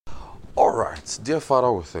All right, dear Father,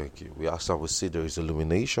 we thank you. We ask that we see there is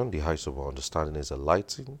illumination, the heights of our understanding is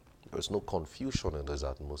enlightened. There is no confusion in this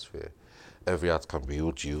atmosphere. Every heart can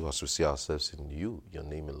behold you as we see ourselves in you. Your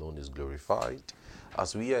name alone is glorified.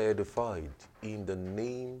 As we are edified in the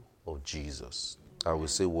name of Jesus, I will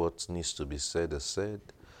say what needs to be said is said.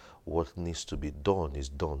 What needs to be done is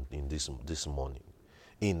done in this morning.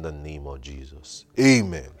 In the name of Jesus.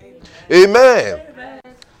 Amen. Amen. Amen.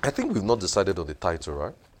 I think we've not decided on the title,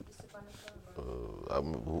 right?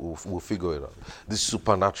 We'll figure it out. The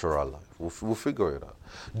supernatural life. We'll figure it out.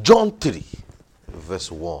 John 3, verse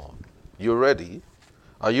 1. You ready?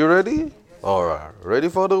 Are you ready? All right. Ready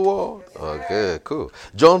for the word? Okay, cool.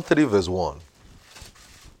 John 3, verse 1.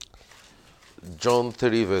 John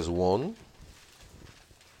 3, verse 1.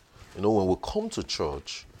 You know, when we come to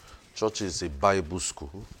church, church is a Bible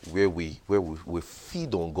school where we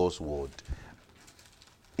feed on God's word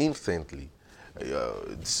instantly.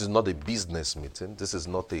 This is not a business meeting. This is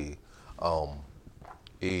not a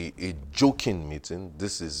joking meeting.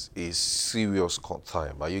 This is a serious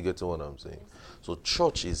time. Are you getting what I'm saying? So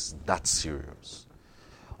church is that serious.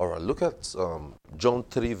 All right, look at John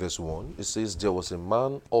 3 verse 1. It says, there was a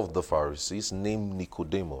man of the Pharisees named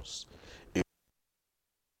Nicodemus,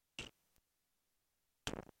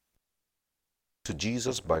 to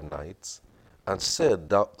Jesus by night, and said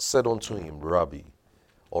unto him, Rabbi,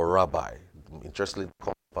 or Rabbi. Interestingly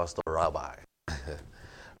called Pastor Rabbi.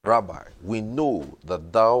 Rabbi, we know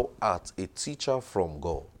that thou art a teacher from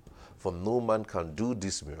God, for no man can do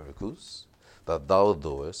these miracles that thou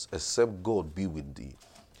doest, except God be with thee.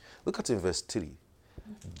 Look at in verse 3.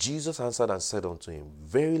 Jesus answered and said unto him,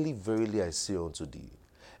 Verily, verily, I say unto thee,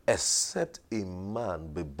 except a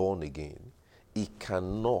man be born again, he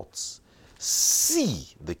cannot see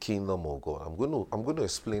the kingdom of God. I'm going to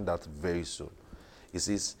explain that very soon. It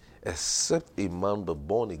says, except a man be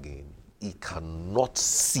born again, he cannot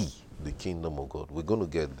see the kingdom of God. We're going to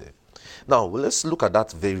get there. Now, let's look at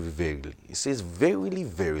that very, verily. It says, verily,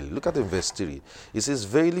 verily. Look at in verse 3. It says,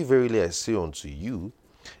 verily, verily, I say unto you,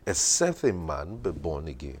 except a man be born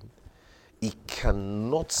again, he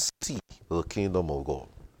cannot see the kingdom of God.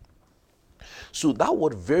 So that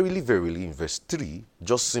word verily, verily in verse 3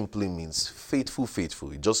 just simply means faithful,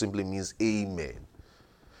 faithful. It just simply means amen.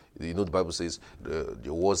 You know, the Bible says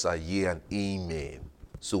the words are yea and amen.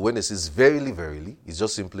 So when it says verily, verily, it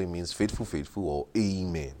just simply means faithful, faithful, or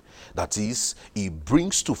amen. That is, it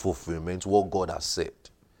brings to fulfillment what God has said.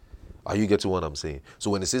 Are you getting what I'm saying?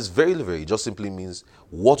 So when it says verily, verily, it just simply means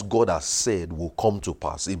what God has said will come to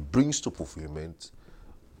pass. It brings to fulfillment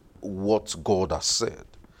what God has said.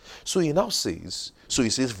 So he now says, so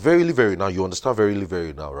he says verily, verily. Now you understand verily,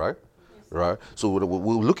 verily now, right? Yes. Right? So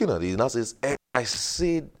we're looking at it. He now says, I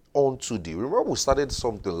said unto thee. Remember we started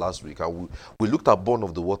something last week and we looked at born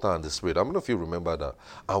of the water and the spirit. I don't know if you remember that.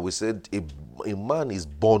 And we said a man is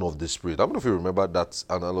born of the spirit. I don't know if you remember that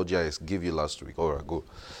analogy I gave you last week. All right, go.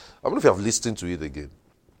 I don't know if you have listened to it again.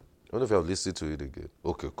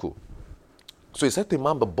 Okay, cool. So he said the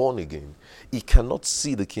man be born again, he cannot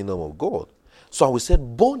see the kingdom of God. So we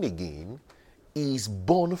said born again is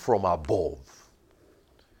born from above.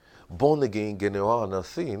 Born again,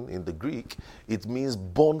 generaanathin in the Greek, it means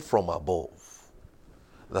born from above.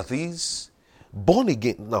 That is, born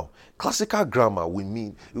again. Now, classical grammar will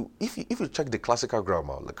mean, if you check the classical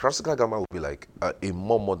grammar will be like a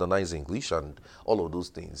more modernized English and all of those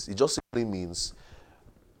things. It just simply means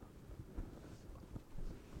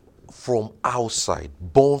from outside,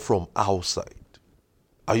 born from outside.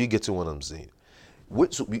 Are you getting what I'm saying?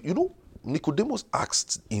 So, you know, Nicodemus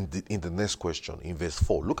asked in the next question, in verse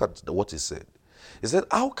 4, look at what he said. He said,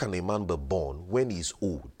 how can a man be born when he is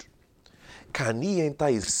old? Can he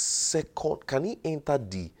enter the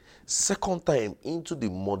second time into the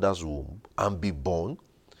mother's womb and be born?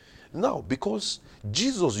 Now, because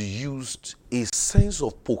Jesus used a sense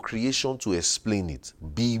of procreation to explain it,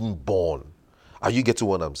 being born. Are you getting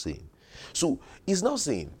what I'm saying? So he's now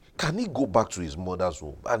saying, can he go back to his mother's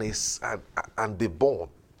womb and be born?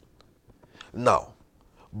 Now,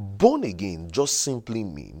 born again just simply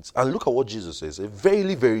means, and look at what Jesus says,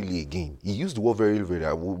 verily, verily again. He used the word verily,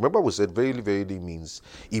 verily. Remember we said verily, verily means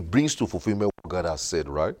it brings to fulfillment what God has said,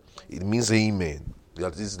 right? It means amen.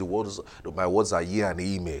 That is the words, my words are yea and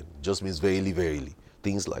amen. It just means verily, verily.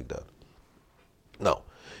 Things like that. Now,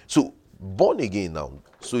 so born again now.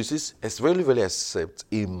 So it says, as verily, verily, except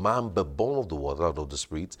a man be born of the water and of the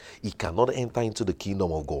spirit, he cannot enter into the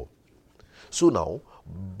kingdom of God. So now,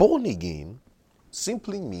 born again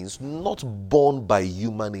simply means not born by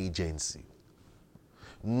human agency.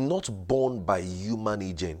 Not born by human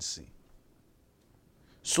agency.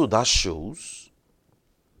 So that shows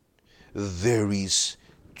there is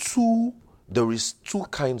two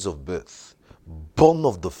kinds of birth: born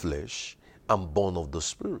of the flesh and born of the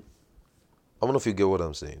spirit. I don't know if you get what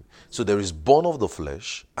I'm saying. So there is born of the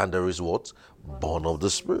flesh and there is what? Born of the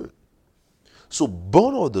spirit. So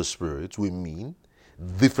born of the spirit will mean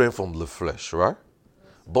different from the flesh, right?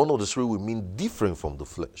 Born of the spirit will mean different from the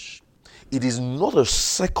flesh. It is not a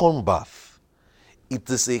second birth. It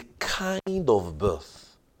is a kind of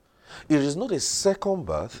birth. It is not a second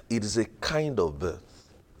birth. It is a kind of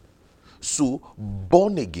birth. So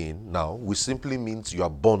born again now, which simply means you are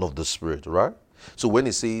born of the spirit, right? So when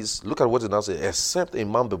it says, look at what it now says, except a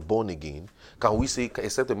man be born again, can we say,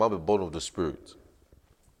 except a man be born of the spirit?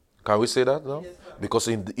 Can we say that now? Yes, because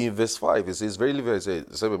in verse 5, it says, very little, it says,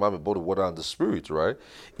 except a man be born of water and the spirit, right?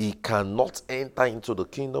 He cannot enter into the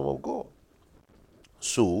kingdom of God.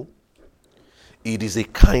 So, it is a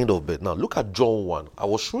kind of birth. Now, look at John 1. I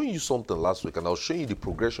was showing you something last week, and I was showing you the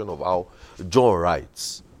progression of how John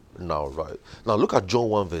writes. Now, right? Now, look at John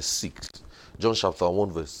 1, verse 6. John chapter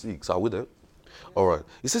 1, verse 6. Are we there? All right.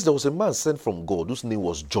 It says, there was a man sent from God whose name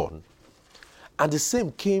was John. And the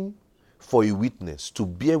same came for a witness, to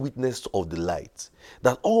bear witness of the light,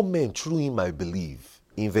 that all men through him might believe.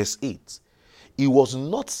 In verse 8, he was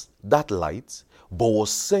not that light, but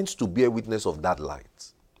was sent to bear witness of that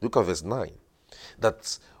light. Look at verse 9.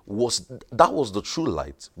 That was the true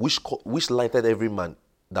light, which lighted every man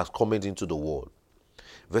that cometh into the world.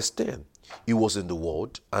 Verse 10, he was in the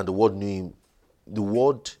world, and the world knew him. The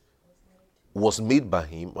world was made by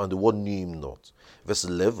him, and the world knew him not. Verse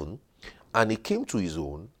 11, and he came to his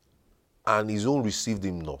own, and his own received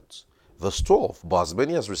him not. Verse 12, but as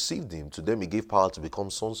many as received him, to them he gave power to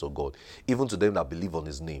become sons of God, even to them that believe on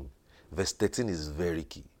his name. Verse 13 is very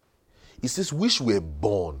key. It says, which were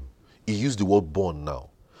born. He used the word born now.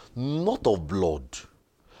 Not of blood,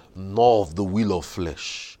 nor of the will of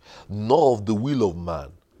flesh, nor of the will of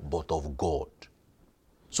man, but of God.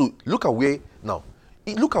 So look at where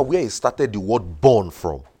he started the word born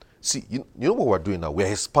from. See, you know what we're doing now?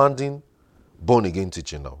 We're expanding born again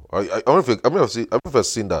teaching now. I don't know if you've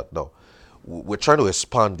seen that now. We're trying to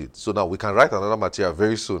expand it. So now we can write another material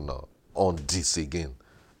very soon now on this again.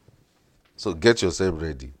 So get yourself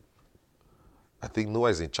ready. I think Noah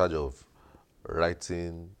is in charge of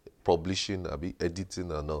writing, publishing,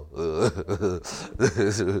 editing, and all. You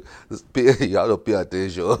have to pay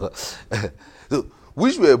attention. So,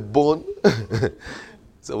 which were born.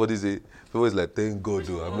 Somebody say, people was like, thank God,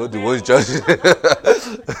 though, I'm not the one in charge.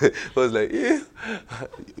 I was like, yeah,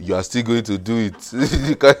 you are still going to do it.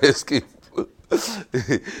 You can't escape.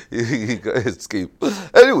 You can't escape.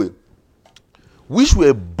 Anyway, which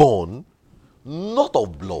were born not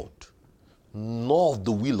of blood, nor of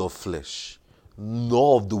the will of flesh,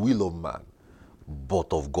 nor of the will of man,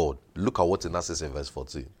 but of God. Look at what it says in verse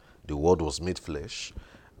 14. The word was made flesh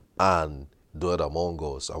and dwelt among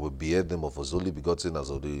us, and we beheld them of us only begotten as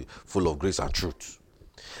of the full of grace and truth.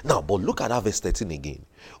 Now, but look at that verse 13 again.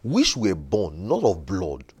 Which were born not of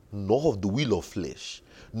blood, nor of the will of flesh,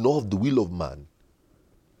 nor of the will of man,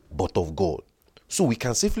 but of God. So we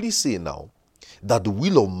can safely say now that the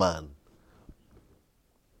will of man,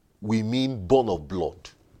 we mean born of blood.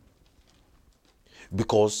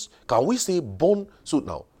 Because can we say born? So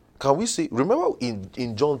now, can we say, remember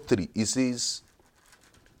in John 3, it says,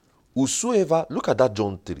 whosoever, look at that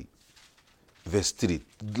John 3, verse 3.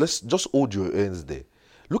 Let's just hold your hands there.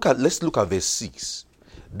 Let's look at verse 6.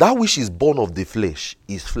 That which is born of the flesh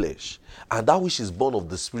is flesh, and that which is born of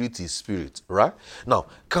the spirit is spirit, right? Now,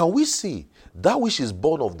 can we say that which is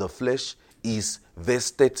born of the flesh is verse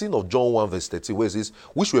 13 of John 1, verse 13, where it says,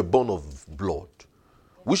 which were born of blood,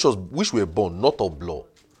 which were born not of blood,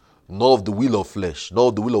 nor of the will of flesh, nor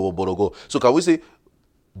of the will of a God. So can we say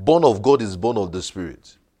born of God is born of the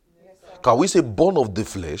spirit? Can we say born of the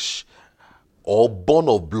flesh, or born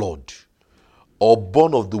of blood, or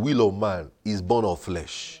born of the will of man is born of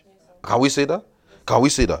flesh? Can we say that? Can we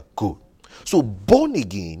say that? Cool. So born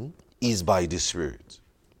again is by the Spirit.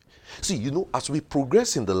 See, as we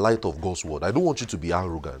progress in the light of God's word, I don't want you to be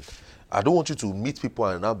arrogant. I don't want you to meet people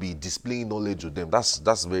and now be displaying knowledge with them. That's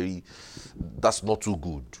not too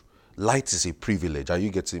good. Light is a privilege. Are you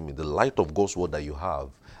getting me? The light of God's word that you have,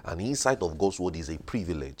 and the insight of God's word is a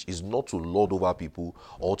privilege. It's not to lord over people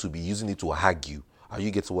or to be using it to argue. Are you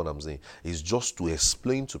getting what I'm saying? It's just to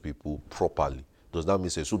explain to people properly. Does that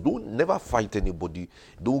make sense? So never fight anybody.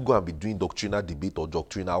 Don't go and be doing doctrinal debate or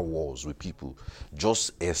doctrinal wars with people.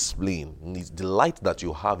 Just explain. The light that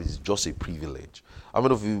you have is just a privilege. I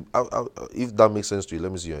mean, if that makes sense to you,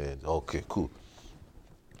 let me see your hand. Okay, cool.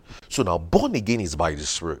 So now, born again is by the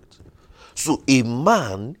Spirit. So a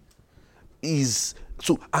man is,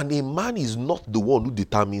 So, and a man is not the one who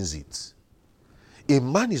determines it. A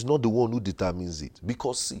man is not the one who determines it.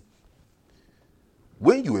 Because, see,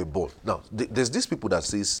 when you were born, now, there's these people that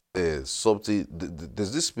says something,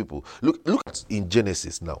 there's these people, look at in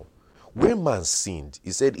Genesis now. When man sinned,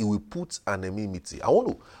 he said he will put an enmity.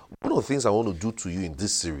 One of the things I want to do to you in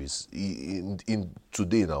this series, in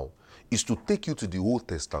today now, is to take you to the Old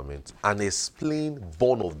Testament and explain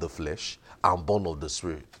born of the flesh and born of the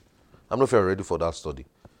spirit. I don't know if you're ready for that study.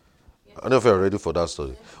 I don't know if you're ready for that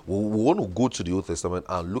study. We want to go to the Old Testament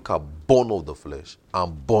and look at born of the flesh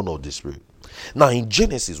and born of the spirit. Now in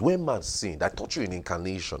Genesis, when man sinned, I taught you in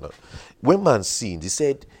incarnation. When man sinned, he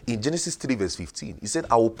said in Genesis 3 verse 15, he said,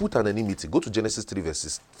 I will put an enmity. Go to Genesis 3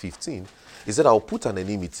 verse 15. He said, I will put an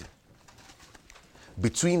enmity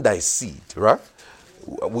between thy seed, right?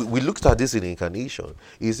 We looked at this in incarnation.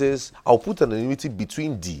 He says, I'll put an enmity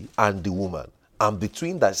between thee and the woman, and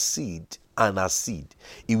between thy seed and her seed.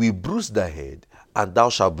 He will bruise thy head, and thou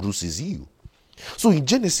shalt bruise his heel. So in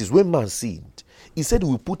Genesis, when man sinned, he said he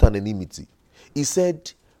will put an enmity. He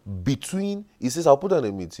said, I'll put an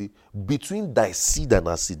enmity between thy seed and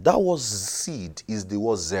her seed. That was seed is the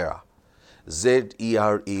word Zerah.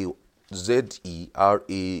 Zerah.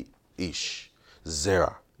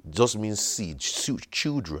 Zerah. Just means seed,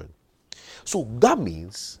 children. So that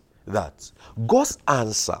means that God's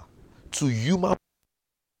answer to human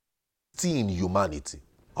in humanity.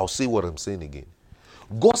 I'll say what I'm saying again.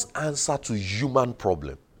 God's answer to human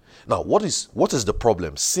problem. Now, what is the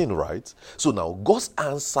problem? Sin, right? So now, God's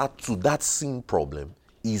answer to that sin problem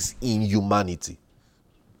is in humanity.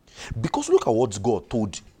 Because look at what God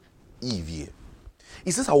told Eve here. He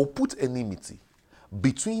says, I will put enmity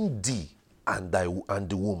between thee and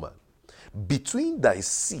the woman, between thy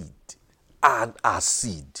seed and her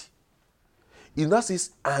seed. In that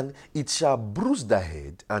says, and it shall bruise thy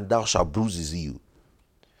head, and thou shalt bruise his heel.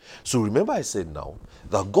 So remember I said now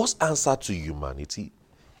that God's answer to humanity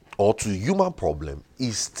or to human problem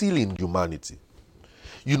is still in humanity.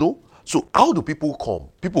 So how do people come?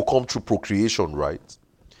 People come through procreation, right?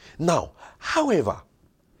 Now, however,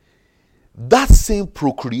 that same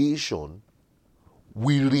procreation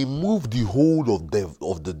will remove the hold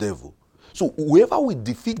of the devil. So whoever will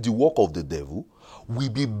defeat the work of the devil will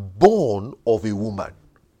be born of a woman.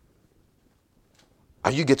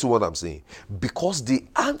 Are you getting what I'm saying? Because the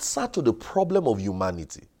answer to the problem of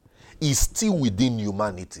humanity is still within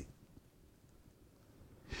humanity.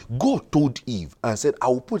 God told Eve and said, I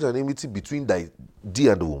will put an enmity between thee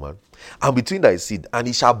and the woman, and between thy seed, and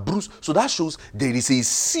it shall bruise. So that shows there is a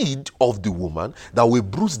seed of the woman that will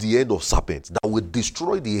bruise the head of serpent, that will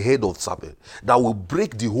destroy the head of serpent, that will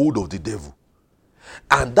break the hold of the devil.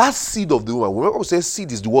 And that seed of the woman, remember we say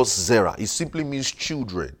seed is the word Zerah. It simply means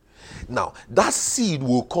children. Now, that seed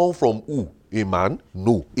will come from who? A man?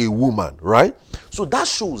 No, a woman, right? So that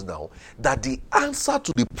shows now that the answer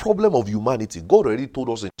to the problem of humanity, God already told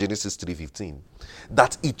us in Genesis 3:15,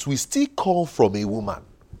 that it will still come from a woman.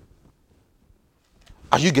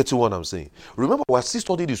 Are you getting what I'm saying? Remember, we're still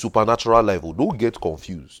studying the supernatural level. Don't get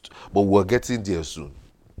confused, but we're getting there soon.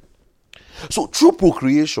 So through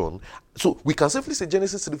procreation, so we can safely say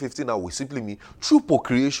Genesis 3:15 now will simply mean through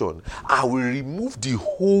procreation, I will remove the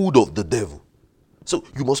hold of the devil. So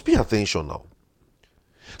you must pay attention now.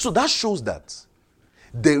 So that shows that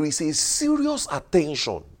there is a serious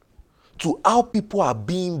attention to how people are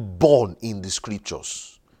being born in the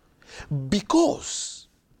scriptures. Because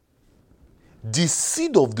the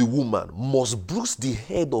seed of the woman must bruise the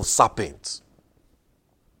head of serpent.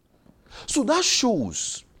 So that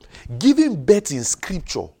shows giving birth in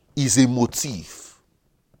scripture is a motive.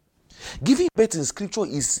 Giving birth in scripture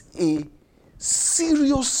is a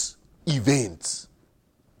serious event.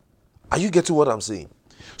 Are you getting what I'm saying?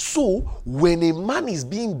 So when a man is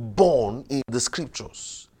being born in the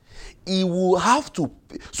scriptures, he will have to.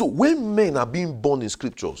 So when men are being born in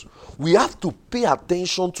scriptures, we have to pay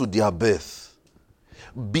attention to their birth.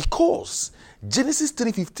 Because Genesis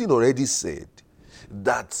 3:15 already said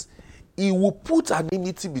that he will put an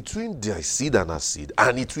enmity between their seed and her seed,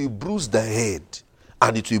 and it will bruise the head,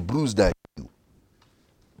 and it will bruise the heel.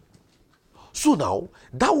 So now,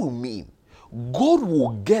 that will mean God will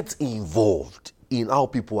get involved in how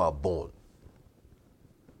people are born.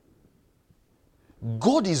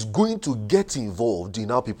 God is going to get involved in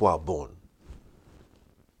how people are born.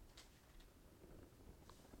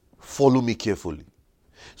 Follow me carefully.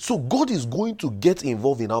 So God is going to get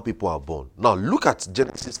involved in how people are born. Now look at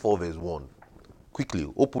Genesis 4 verse 1.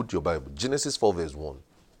 Quickly, open your Bible. Genesis 4 verse 1.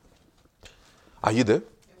 Are you there?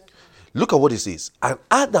 Look at what it says. And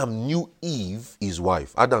Adam knew Eve, his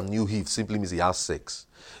wife. Adam knew Eve simply means he has sex.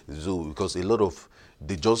 So because a lot of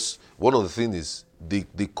they just, one of the things is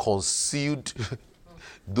they concealed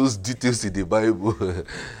those details in the Bible.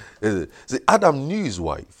 See, Adam knew his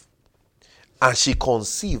wife, and she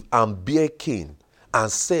conceived and bare Cain, and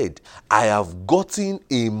said, I have gotten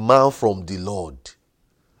a man from the Lord.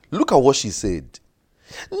 Look at what she said.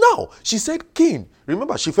 Now, she said Cain.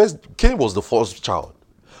 Remember, Cain was the first child.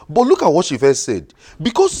 But look at what she first said.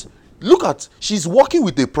 Because, look at, she's working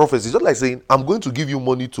with a prophet. It's just like saying, I'm going to give you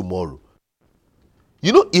money tomorrow.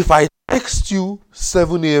 You know, if I text you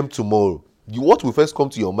 7 a.m. tomorrow, what will first come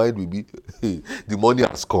to your mind will be, hey, the money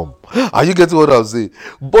has come. Are you getting what I'm saying?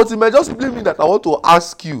 But it might just simply mean that I want to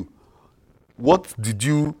ask you, what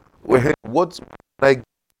like,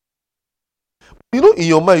 you know, in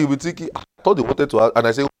your mind, you'll be thinking, I thought they wanted to ask, and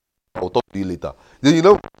I say, I'll talk to you later. Then, you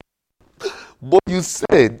know, but you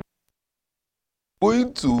said,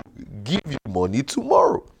 going to give you money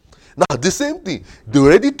tomorrow. Now, the same thing, they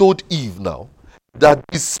already told Eve now, that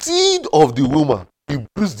the seed of the woman will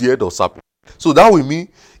bruise the head of serpent. So that will mean,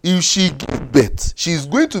 if she gives birth, she's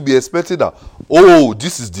going to be expecting that, oh,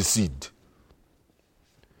 this is the seed.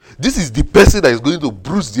 This is the person that is going to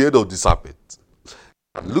bruise the head of the serpent.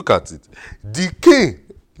 Look at it. Did Cain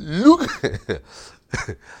look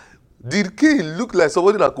like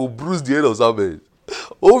somebody that could bruise the head of serpent?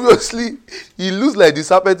 Obviously, he looks like the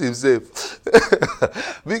serpent himself.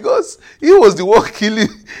 Because he was the one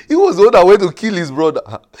that went to kill his brother.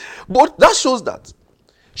 But that shows that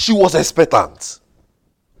she was expectant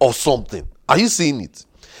of something. Are you seeing it?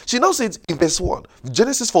 She now says in verse 1,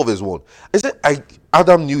 Genesis 4 verse 1, it said,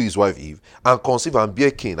 Adam knew his wife Eve, and conceived and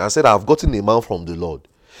bare Cain, and said, I have gotten a man from the Lord.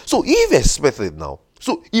 So Eve expected now.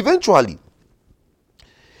 So eventually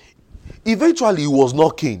it was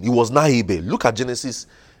not Cain, it was not Abel. Look at Genesis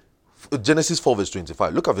 4 verse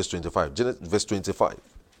 25. Look at verse 25. Verse 25.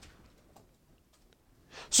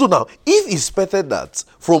 So now, Eve expected that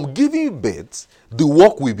from giving birth, the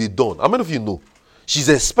work will be done. How many of you know? She's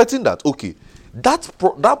expecting that, okay,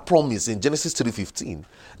 that promise in Genesis 3:15,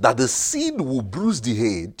 that the seed will bruise the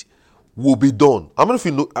head, will be done. How many of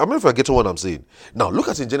you know? How many of you are getting what I'm saying? Now, look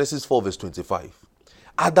at in Genesis 4 verse 25.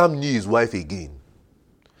 Adam knew his wife again,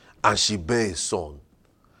 and she bare a son,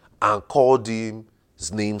 and called him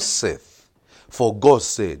his name Seth. For God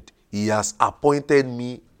said, he has appointed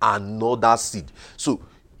me another seed. So,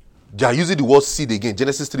 they are using the word seed again.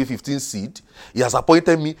 Genesis 3:15, seed. He has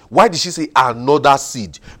appointed me. Why did she say another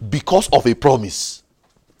seed? Because of a promise.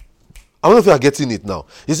 I don't know if you are getting it now.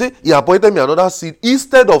 He said, he appointed me another seed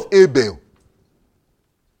instead of Abel,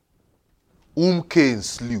 whom Cain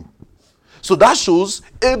slew. So that shows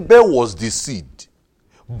Abel was the seed,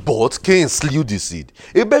 but Cain slew the seed.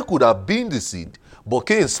 Abel could have been the seed, but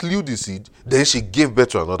Cain slew the seed. Then she gave birth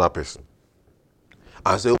to another person.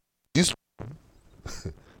 And said, this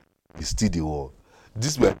is still the one.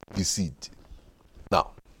 This will be seed.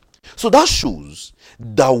 Now, so that shows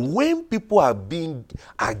that when people are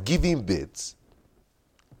giving birth,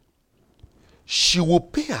 she will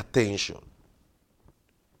pay attention.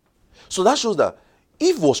 So that shows that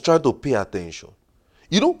Eve was trying to pay attention.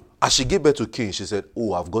 You know, as she gave birth to Cain, she said,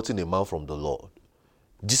 oh, I've gotten a man from the Lord.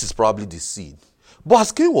 This is probably the seed. But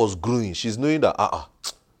as Cain was growing, she's knowing that,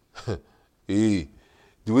 hey,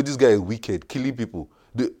 the way this guy is wicked, killing people,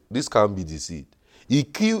 this can't be the seed. He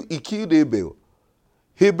killed Abel.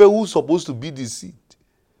 Abel who's supposed to be the seed.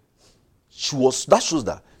 That shows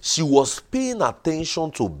that she was paying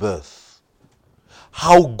attention to birth.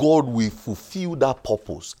 How God will fulfill that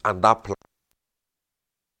purpose and that plan.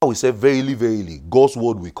 We say, verily, verily, God's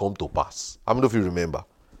word will come to pass. How many of you remember?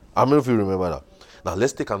 How many of you remember that? Now,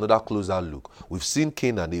 let's take another closer look. We've seen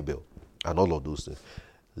Cain and Abel and all of those things.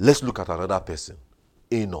 Let's look at another person,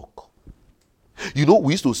 Enoch. You know,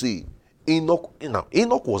 we used to say, Enoch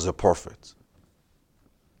was a prophet.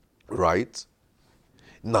 Right?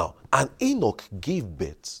 Now, and Enoch gave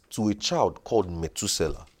birth to a child called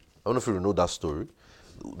Methuselah. I don't know if you know that story.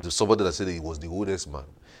 There's somebody that said that he was the oldest man.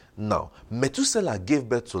 Now, Methuselah gave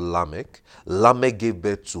birth to Lamech. Lamech gave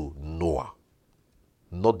birth to Noah.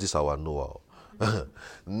 Not this our Noah.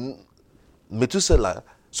 Methuselah.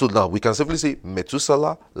 So now we can simply say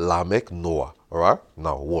Methuselah, Lamech, Noah. All right?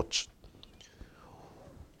 Now watch.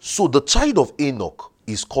 So the child of Enoch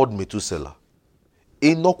is called Methuselah.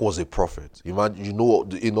 Enoch was a prophet. Imagine, you know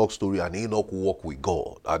the Enoch story, and Enoch walked with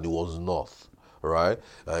God, and it was north. Right?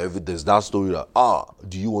 There's that story that,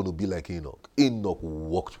 do you want to be like Enoch? Enoch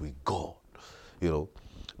walked with God. You know?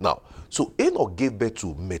 Now, so Enoch gave birth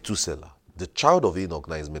to Methuselah. The child of Enoch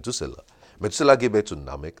now is Methuselah. Methuselah gave birth to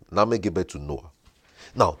Lamech. Lamech gave birth to Noah.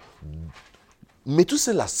 Now,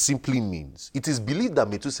 Methuselah simply means, it is believed that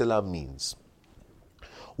Methuselah means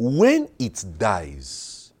when it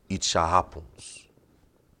dies, it shall happen.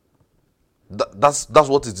 That's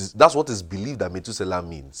what it is. That's what is believed that Methuselah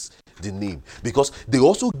means, the name. Because they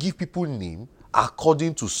also give people name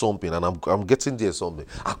according to something, and I'm getting there something,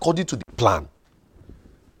 according to the plan.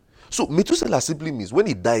 So Methuselah simply means when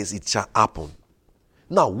it dies, it shall happen.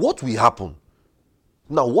 Now, what will happen?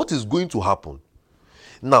 Now, what is going to happen?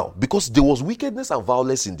 Now, because there was wickedness and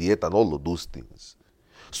violence in the earth and all of those things.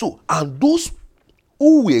 So, and those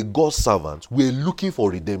who were God's servants were looking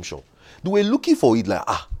for redemption. They were looking for it like,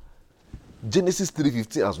 Genesis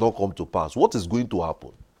 3:15 has not come to pass. What is going to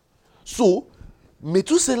happen? So,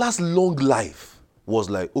 Methuselah's long life was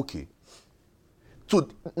like, okay. So,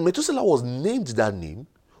 Methuselah was named that name.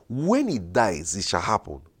 When he dies, it shall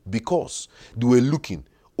happen. Because they were looking,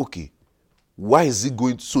 okay, why is he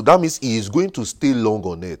going to? So that means he is going to stay long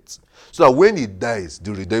on earth. So that when he dies,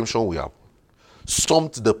 the redemption will happen.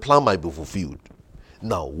 The plan might be fulfilled.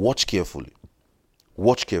 Now, watch carefully.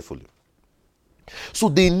 Watch carefully. So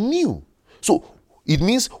they knew. So it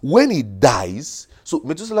means when he dies, so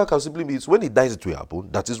Methuselah can simply mean when he dies, it will happen.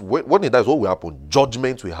 That is, when he dies, what will happen?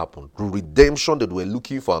 Judgment will happen. The redemption that we're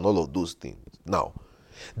looking for and all of those things. Now,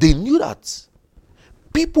 they knew that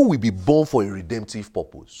people will be born for a redemptive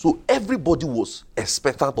purpose. So everybody was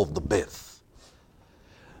expectant of the birth.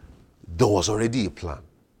 There was already a plan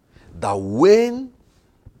that when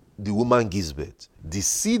the woman gives birth, the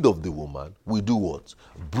seed of the woman will do what?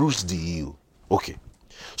 Bruise the heel. Okay.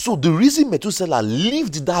 So the reason Methuselah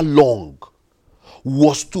lived that long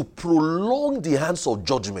was to prolong the hands of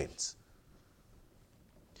judgment.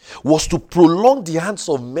 Was to prolong the hands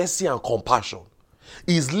of mercy and compassion.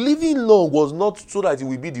 His living long was not so that he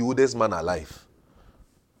will be the oldest man alive.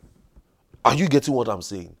 Are you getting what I'm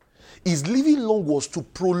saying? His living long was to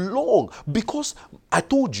prolong, because I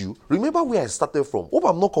told you, remember where I started from. Hope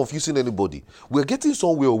I'm not confusing anybody. We're getting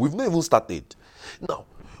somewhere. We've not even started. Now,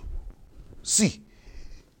 see,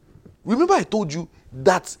 remember I told you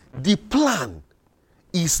that the plan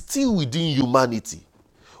is still within humanity.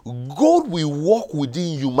 God will work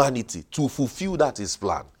within humanity to fulfill that his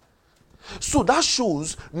plan. So that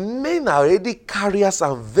shows men are already carriers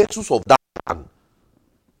and vessels of that plan.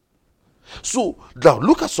 So now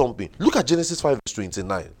look at something. Look at Genesis 5 verse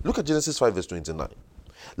 29. Look at Genesis 5 verse 29.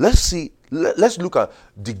 Let's see. Let's look at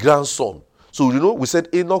the grandson. So we said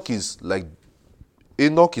Enoch is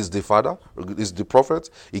the father, is the prophet.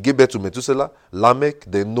 He gave birth to Methuselah, Lamech,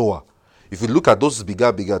 then Noah. If you look at those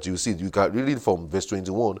begat, you see, you can read it from verse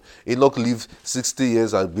 21. Enoch lived 60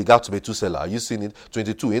 years and begat Methuselah. Are you seeing it?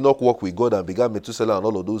 22. Enoch walked with God and begat Methuselah and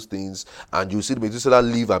all of those things. And you see Methuselah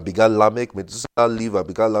live and begat Lamech. Methuselah live and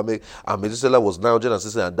begat Lamech. And Methuselah was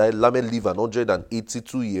 960 and died. Lamech lived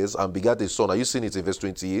 182 years and begat a son. Are you seeing it in verse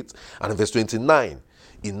 28? And in verse 29,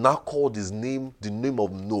 he now called his name, the name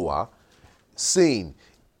of Noah, saying,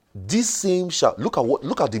 this same shall,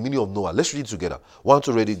 look at the meaning of Noah. Let's read it together. 1,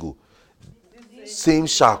 2, ready, go. Same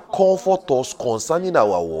shall comfort us concerning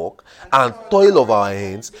our work and toil of our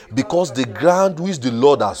hands, because the ground which the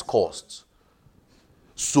Lord has caused.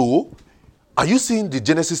 So, are you seeing the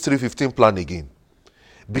Genesis 3:15 plan again?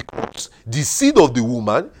 Because the seed of the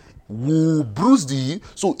woman will bruise the heel,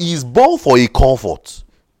 so he is born for a comfort.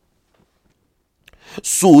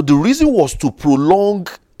 So the reason was to prolong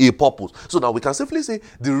a purpose. So now we can safely say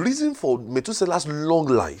the reason for Methuselah's long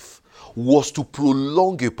life was to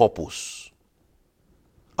prolong a purpose.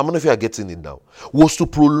 I don't know if you are getting it now. Was to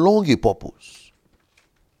prolong a purpose.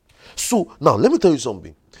 So now let me tell you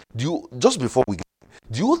something. Just before we get,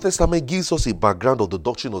 the Old Testament gives us a background of the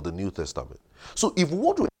doctrine of the New Testament. So if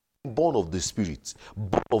what we are born of the Spirit,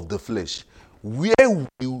 born of the flesh, where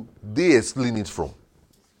will they explain it from?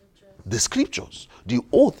 The scriptures, the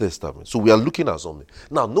Old Testament. So we are looking at something.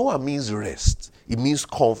 Now, Noah means rest. It means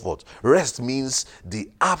comfort. Rest means the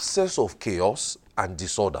absence of chaos and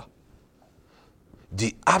disorder.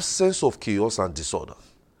 The absence of chaos and disorder.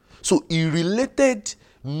 So he related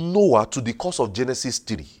Noah to the cause of Genesis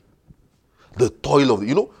 3. The toil of,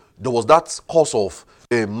 there was that cause of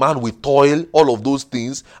a man with toil, all of those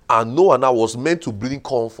things, and Noah now was meant to bring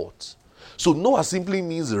comfort. So Noah simply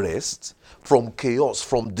means rest from chaos,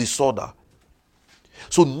 from disorder.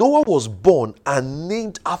 So Noah was born and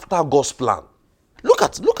named after God's plan. Look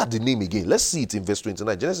at the name again. Let's see it in verse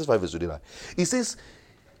 29. Genesis 5 verse 29. It says,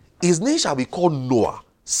 his name shall be called Noah,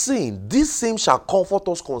 saying, this same shall comfort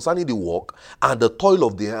us concerning the work and the toil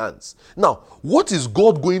of the hands. Now, what is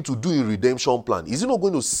God going to do in redemption plan? Is he not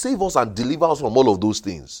going to save us and deliver us from all of those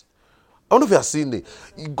things? I don't know if you are seeing it.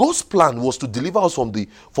 God's plan was to deliver us from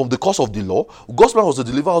the curse of the law. God's plan was to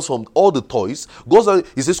deliver us from all the toys.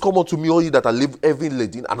 He says, come unto me, all ye that are heavy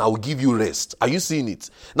laden, and I will give you rest. Are you seeing it?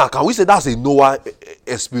 Now, can we say that's a Noah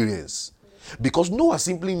experience? Because Noah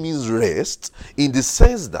simply means rest in the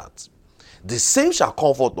sense that the same shall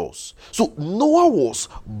comfort us. So Noah was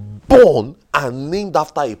born and named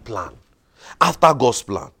after a plan, after God's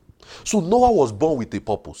plan. So Noah was born with a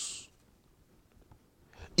purpose.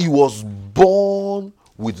 He was born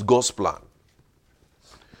with God's plan.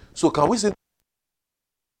 So can we say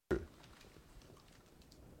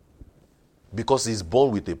because he's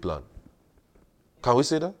born with a plan? Can we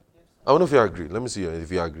say that? I don't know if you agree. Let me see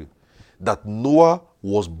if you agree. That Noah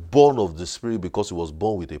was born of the Spirit because he was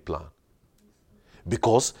born with a plan.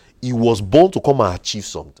 Because he was born to come and achieve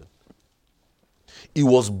something. He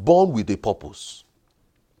was born with a purpose.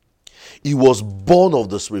 He was born of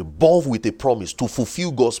the Spirit, born with a promise to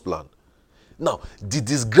fulfill God's plan. Now, did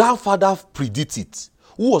his grandfather predict it?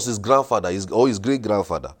 Who was his grandfather, his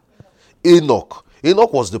great-grandfather? Enoch.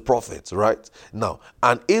 Enoch was the prophet, right? Now,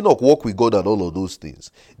 and Enoch walked with God and all of those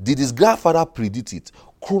things. Did his grandfather predict it?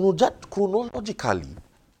 Chronologically,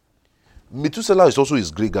 Methuselah is also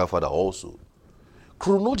his great-grandfather also.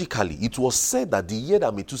 Chronologically, it was said that the year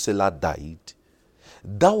that Methuselah died,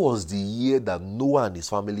 that was the year that Noah and his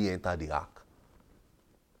family entered the ark.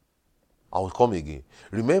 I will come again.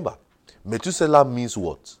 Remember, Methuselah means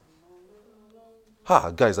what?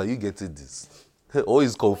 Guys, are you getting this? Or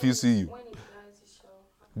is confusing you?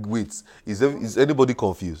 Wait, is anybody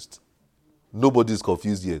confused? Nobody is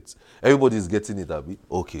confused yet. Everybody is getting it, Abby.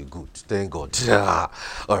 Okay, good. Thank God.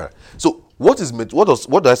 All right. So, what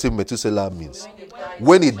do I say Methuselah means?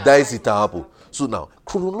 When it dies, it happens. So now,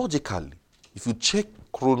 chronologically, if you check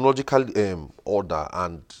chronological order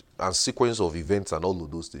and sequence of events and all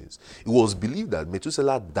of those things, it was believed that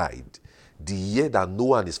Methuselah died the year that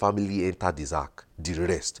Noah and his family entered his ark, the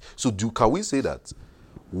rest. So can we say that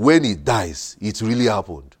when he dies, it really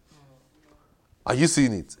happened? Are you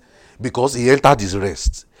seeing it? Because he entered his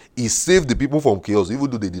rest. He saved the people from chaos, even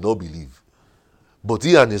though they did not believe. But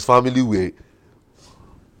he and his family were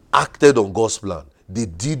acted on God's plan. They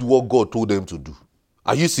did what God told them to do.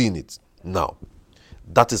 Are you seeing it? Now,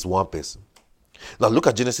 that is one person. Now look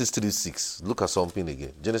at Genesis 3:6. Look at something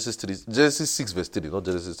again. Genesis 6 verse 3, not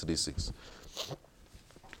Genesis 3:6.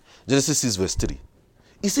 Genesis 6 verse 3.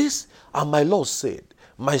 It says, and my Lord said,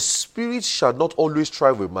 my spirit shall not always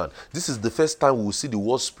strive with man. This is the first time we will see the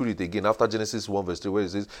word spirit again after Genesis 1 verse 3, where it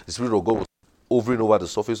says the Spirit of God was hovering over the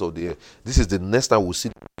surface of the earth. This is the next time we'll see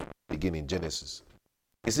it again in Genesis.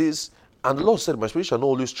 It says, and the Lord said, my spirit shall not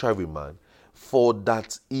always strive with man, for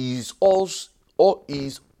that is also, or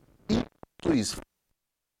is to his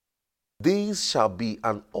days shall be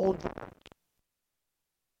an old. A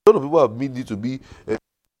lot of people have made it to be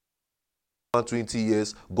 120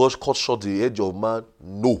 years. God cut short the age of man.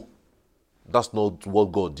 No, that's not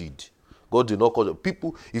what God did. God did not cut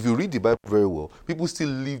people. If you read the Bible very well, people still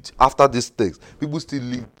lived after this text. People still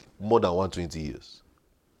lived more than 120 years.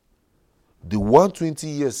 The 120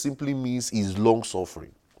 years simply means is long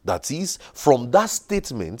suffering. That is, from that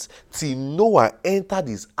statement till Noah entered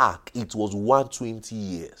his ark, it was 120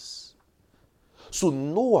 years. So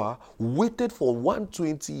Noah waited for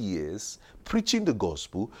 120 years, preaching the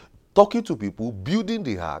gospel, talking to people, building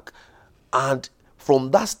the ark, and from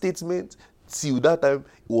that statement till that time,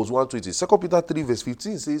 it was 120. 2 Peter 3 verse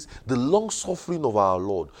 15 says, the long suffering of our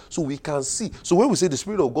Lord. So we can see. So when we say the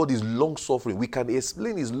Spirit of God is long suffering, we can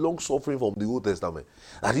explain his long suffering from the Old Testament.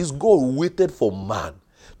 That is, God waited for man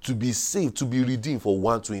to be saved, to be redeemed for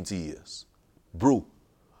 120 years. Bro,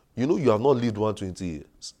 you know you have not lived 120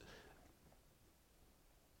 years.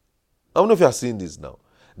 I don't know if you are seeing this now.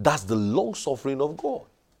 That's the long suffering of God.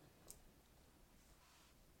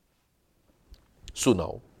 So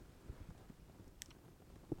now,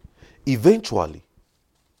 eventually,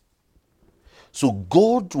 so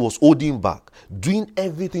God was holding back, doing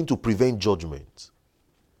everything to prevent judgment.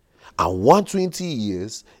 And 120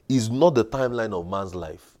 years is not the timeline of man's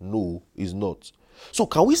life. No, it's not. So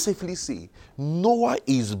can we safely say Noah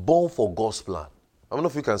is born for God's plan? I don't know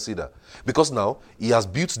if you can see that. Because now he has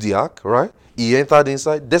built the ark, right? He entered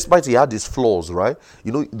inside, despite he had his flaws, right?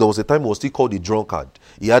 You know, there was a time he was still called a drunkard.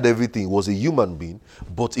 He had everything. He was a human being,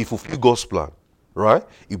 but he fulfilled God's plan, right?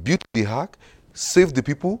 He built the ark, saved the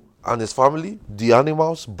people and his family, the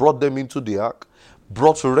animals, brought them into the ark,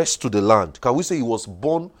 brought rest to the land. Can we say he was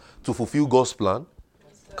born to fulfill God's plan?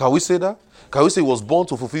 Can we say that? Can we say he was born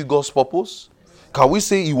to fulfill God's purpose? Can we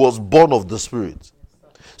say he was born of the Spirit?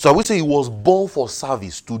 So can we say he was born for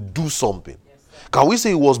service, to do something? Can we say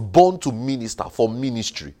he was born to minister, for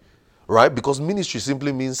ministry? right? Because ministry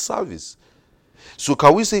simply means service. So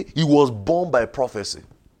can we say he was born by prophecy?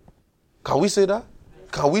 Can we say that?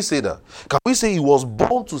 Can we say that? Can we say he was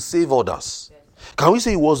born to save others? Can we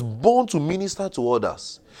say he was born to minister to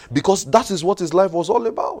others? Because that is what his life was all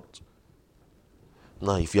about.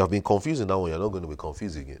 Now, if you have been confused in that one, you're not going to be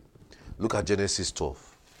confused again. Look at Genesis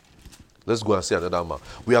 12. Let's go and see another man.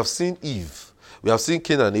 We have seen Eve. We have seen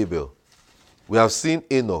Cain and Abel. We have seen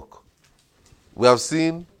Enoch. We have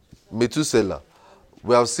seen Methuselah.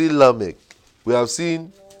 We have seen Lamech. We have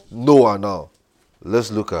seen Noah now.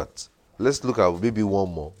 Let's look at maybe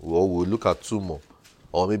one more. Or we'll look at two more.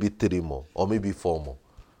 Or maybe three more. Or maybe four more.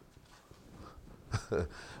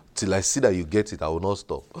 Till I see that you get it, I will not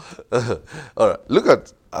stop. All right. Look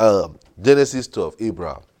at Genesis 12,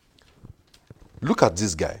 Abraham. Look at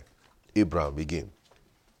this guy, Abraham, again.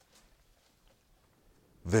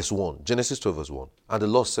 Verse 1. Genesis 12, verse 1. And the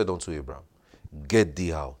Lord said unto Abraham, get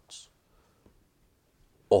thee out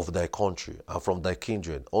of thy country and from thy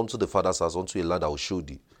kindred unto the father's house, unto a land I will show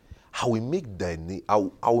thee. I will make thy name, I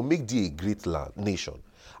will make thee a great nation.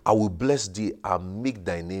 I will bless thee and make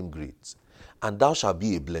thy name great, and thou shalt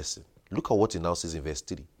be a blessing. Look at what he now says in verse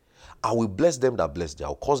 3. I will bless them that bless thee, I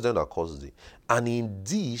will curse them that curse thee, and in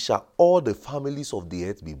thee shall all the families of the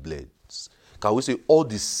earth be blessed. Can we say all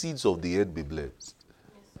the seeds of the earth be blessed?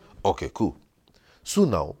 Okay, cool. So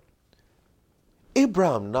now,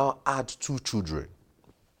 Abraham now had two children.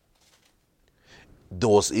 There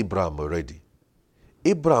was Abraham already.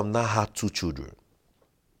 Abraham now had two children.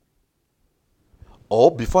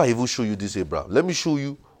 Or before I even show you this Abraham, let me show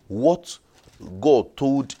you what God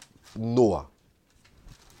told Noah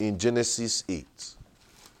in Genesis 8.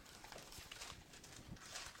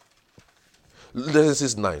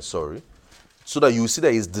 Genesis 9, sorry. So that you see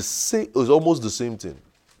that it's the same, it's almost the same thing.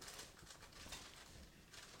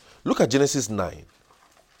 Look at Genesis 9,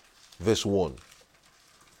 verse 1.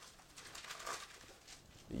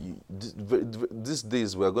 These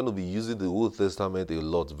days we are going to be using the Old Testament a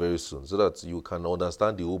lot very soon so that you can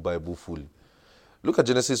understand the whole Bible fully. Look at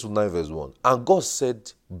Genesis 9 verse 1. And God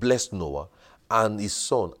said, bless Noah and his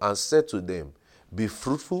son and said to them, be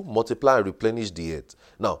fruitful, multiply and replenish the earth.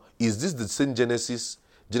 Now, is this the same Genesis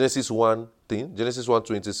 1 thing? Genesis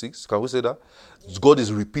 1:26? Can we say that? God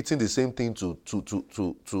is repeating the same thing to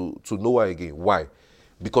Noah again. Why?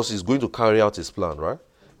 Because he's going to carry out his plan, right?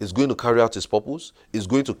 Is going to carry out his purpose. Is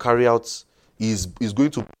going to carry out. Is going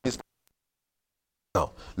to.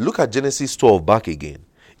 Now look at Genesis 12 back again.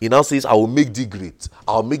 He now says, "I will make thee great.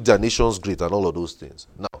 I will make thy nations great," and all of those things.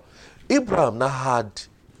 Now, Abraham now had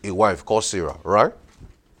a wife called Sarah, right?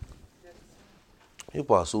 Yes.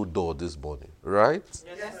 People are so dull this morning, right?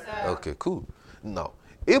 Yes, sir. Okay, cool. Now,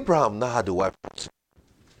 Abraham now had a wife.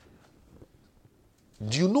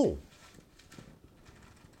 Do you know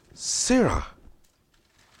Sarah?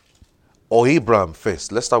 Or Abraham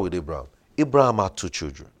first. Let's start with Abraham. Abraham had two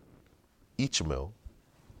children, Ishmael,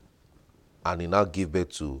 and he now gave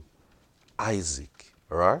birth to Isaac,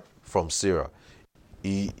 right? From Sarah.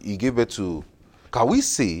 He gave birth to, can we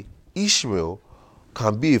say Ishmael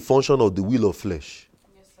can be a function of the will of flesh?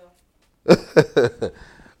 Yes, sir.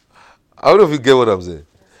 I don't know if you get what I'm saying.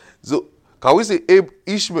 So, can we say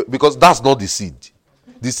Ishmael, because that's not the seed.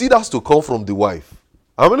 The seed has to come from the wife.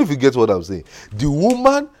 How many of you get what I'm saying? The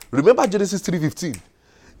woman, remember Genesis 3:15.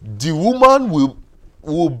 The woman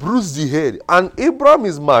will bruise the head. And Abraham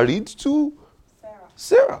is married to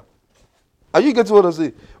Sarah. Are you getting what I'm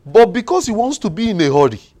saying? But because he wants to be in a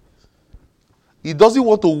hurry, he doesn't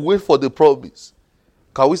want to wait for the promise.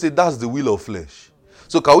 Can we say that's the will of flesh?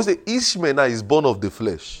 So can we say Ishmael now is born of the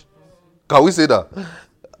flesh? Can we say that?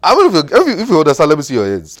 I mean, if you understand, let me see your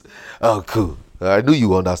hands. Oh, cool. I knew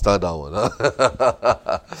you understand that one.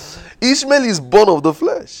 Ishmael is born of the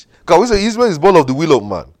flesh. Can we say Ishmael is born of the will of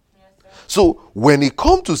man? Yes, so when it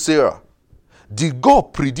comes to Sarah, did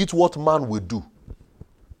God predict what man will do?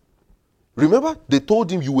 Remember, they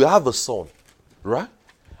told him you will have a son, right?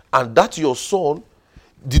 And that your son,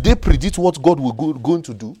 did they predict what God was going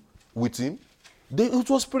to do with him? It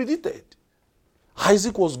was predicted.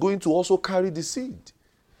 Isaac was going to also carry the seed.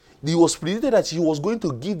 It was predicted that he was going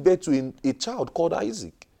to give birth to a child called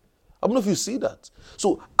Isaac. I don't know if you see that.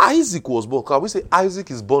 So Isaac was born. Can we say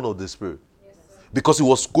Isaac is born of the Spirit? Yes, because he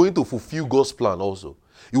was going to fulfill God's plan also.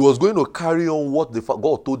 He was going to carry on what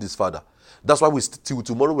God told his father. That's why till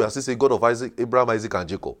tomorrow we are still saying God of Isaac, Abraham, Isaac, and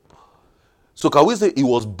Jacob. So can we say he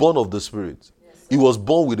was born of the Spirit? Yes, he was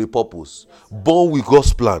born with a purpose. Yes, born with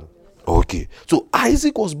God's plan. Yes, okay. So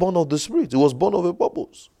Isaac was born of the Spirit. He was born of a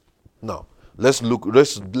purpose. Now, let's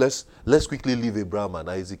quickly leave Abraham and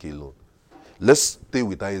Isaac alone. Let's stay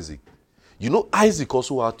with Isaac. You know, Isaac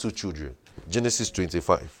also had 2 children. Genesis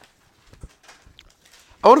 25.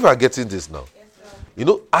 I wonder if I'm getting this now. Yes, You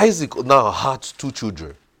know, Isaac now had 2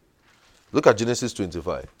 children. Look at Genesis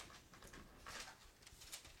 25.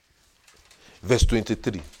 Verse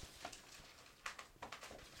 23.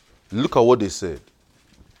 Look at what they said.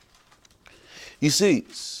 He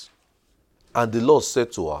says, and the Lord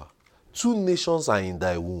said to her, 2 nations are in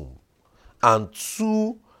thy womb, and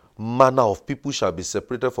 2 manner of people shall be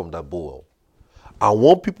separated from thy bowel. And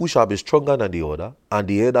one people shall be stronger than the other, and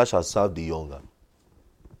the elder shall serve the younger.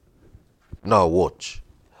 Now watch.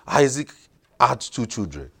 Isaac had 2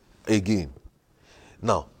 children. Again.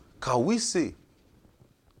 Now, can we say,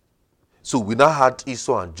 so we now had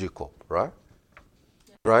Esau and Jacob, right?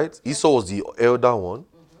 Right? Esau was the elder one.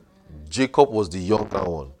 Jacob was the younger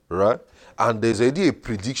one, right? And there's already a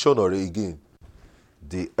prediction already again.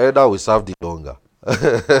 The elder will serve the younger.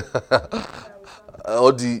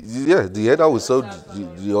 Or the elder will serve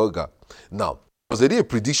the younger. Now, there's already a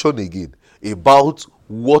prediction again about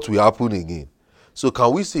what will happen again. So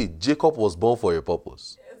can we say Jacob was born for a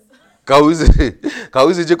purpose? Can we say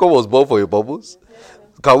Jacob was born for a purpose?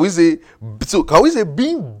 Can we say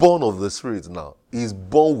being born of the Spirit now is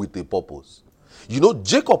born with a purpose? You know,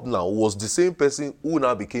 Jacob now was the same person who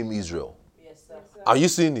now became Israel. Yes, sir. Are you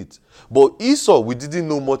seeing it? But Esau, we didn't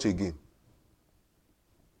know much again.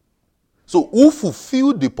 So who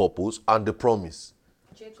fulfilled the purpose and the promise?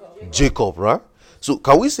 Jacob, right? So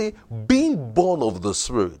can we say being born of the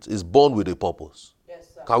Spirit is born with a purpose?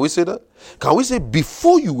 Yes, sir. Can we say that? Can we say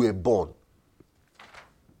before you were born?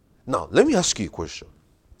 Now, let me ask you a question.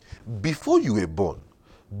 Before you were born,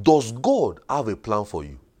 does God have a plan for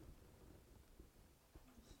you?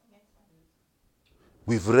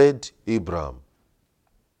 We've read Abraham.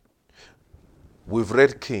 We've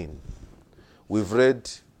read Cain. We've read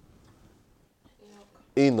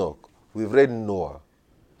Enoch. We've read Noah.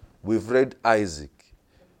 We've read Isaac.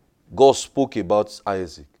 God spoke about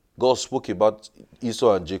Isaac. God spoke about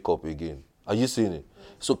Esau and Jacob again. Are you seeing it?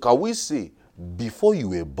 So can we say, before you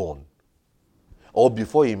were born, or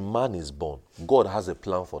before a man is born, God has a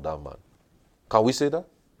plan for that man? Can we say that?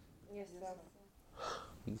 Yes,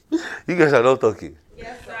 sir. You guys are not talking.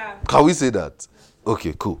 Yes, sir. Can we say that?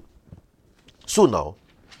 Okay, cool. So now,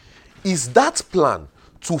 is that plan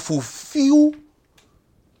to fulfill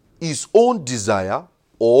his own desire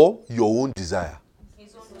or your own desire?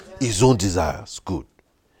 His own desires. Good.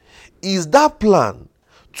 Is that plan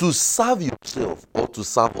to serve yourself or to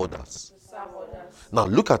serve others? To serve others. Now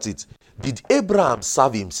look at it. Did Abraham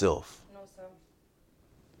serve himself? No, sir.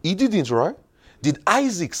 He didn't, right? Did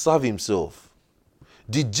Isaac serve himself?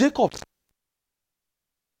 Did Jacob?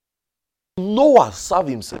 Noah serve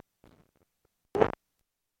himself?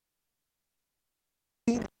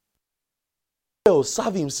 Did Israel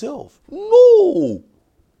serve himself? No.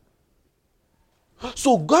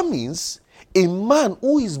 So that means a man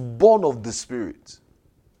who is born of the Spirit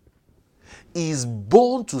is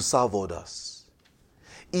born to serve others.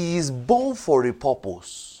 He is born for a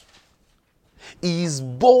purpose. He is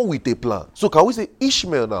born with a plan. So can we say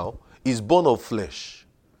Ishmael now is born of flesh?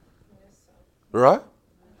 Yes, sir. Right?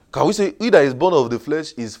 Can we say he that is born of the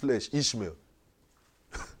flesh is flesh, Ishmael?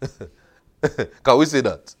 Can we say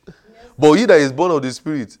that? Yes, But he that is born of the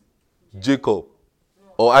Spirit, Jacob.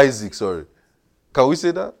 Or Isaac, sorry. Can we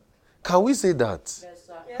say that? Can we say that? yes,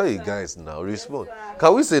 sir. Hey guys, now respond.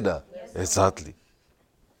 Can we say that? Exactly.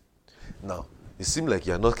 Now, it seems like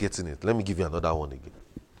you are not getting it. Let me give you another one again.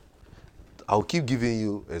 I'll keep giving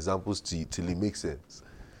you examples till it makes sense.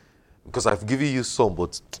 Because I've given you some,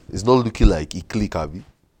 but it's not looking like it click, Abby.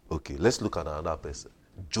 Okay, let's look at another person.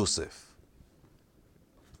 Joseph.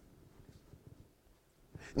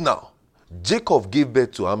 Now, Jacob gave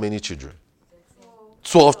birth to how many children?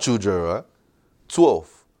 12 children, right?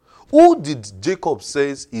 12. Who did Jacob say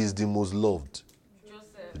is the most loved?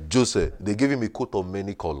 Joseph. They gave him a coat of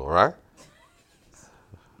many colors, right?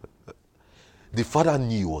 The father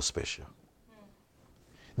knew he was special.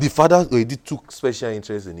 The father already took special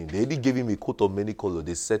interest in him. They already gave him a coat of many colors.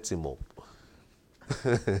 They set him up.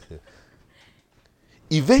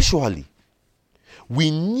 Eventually,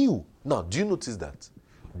 we knew. Now, do you notice that?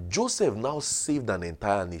 Joseph now saved an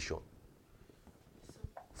entire nation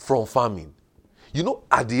from famine. You know,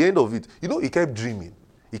 at the end of it, he kept dreaming.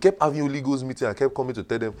 He kept having Holy Ghost meeting and kept coming to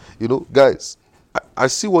tell them, guys, I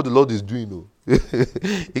see what the Lord is doing. He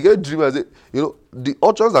kept dreaming and said, the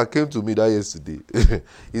utterance that came to me that yesterday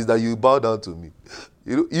is that you bow down to me.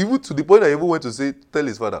 Even to the point that he even went to tell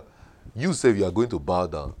his father, you say you are going to bow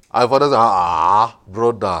down. And father said,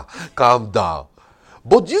 brother, calm down.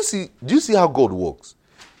 But do you see how God works?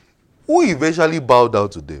 Who eventually bowed down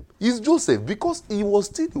to them? It's Joseph, because he was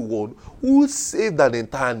still the one who saved an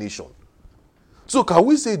entire nation. So can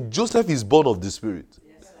we say Joseph is born of the Spirit?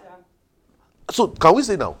 Yes, sir. So can we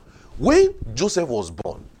say now, when Joseph was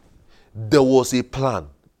born, there was a plan.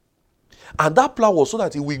 And that plan was so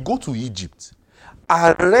that he will go to Egypt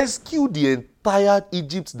and rescue the entire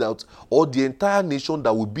Egypt or the entire nation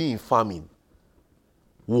that would be in famine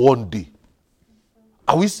one day.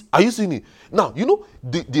 Are you seeing it? Now, you know,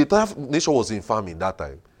 the entire nation was in famine that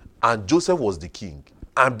time, and Joseph was the king.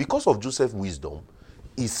 And because of Joseph's wisdom,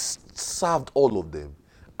 he served all of them,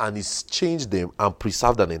 and he changed them and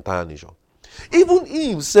preserved an entire nation. Even he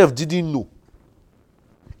himself didn't know.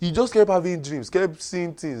 He just kept having dreams, kept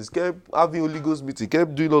seeing things, kept having Holy Ghost meeting,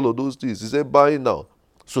 kept doing all of those things. He said, buying now.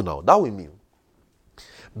 So now, that will mean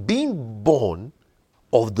being born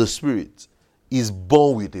of the Spirit is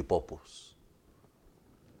born with a purpose.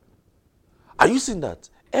 Are you seeing that?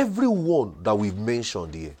 Everyone that we've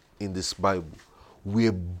mentioned here in this Bible,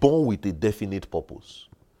 we're born with a definite purpose.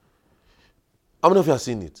 How many of you have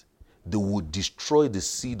seen it? They will destroy the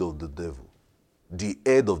seed of the devil, the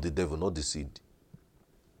head of the devil, not the seed.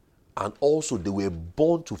 And also, they were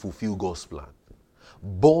born to fulfill God's plan,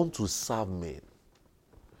 born to serve men.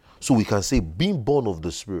 So we can say being born of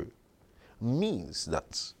the Spirit means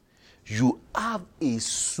that you have a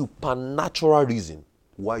supernatural reason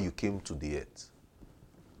why you came to the earth.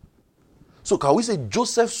 So can we say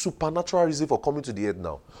Joseph's supernatural reason for coming to the earth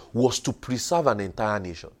now was to preserve an entire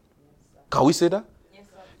nation? Can we say that? Yes,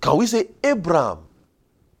 sir. Can we say Abraham,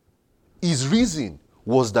 his reason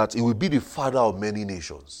was that he will be the father of many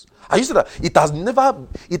nations? Are you saying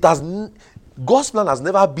that God's plan has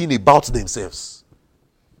never been about themselves?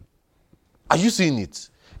 Are you seeing it?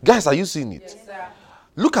 Guys, are you seeing it? Yes, sir.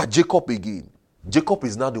 Look at Jacob again. Jacob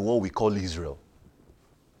is now the one we call Israel.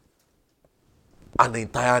 An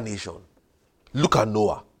entire nation. Look at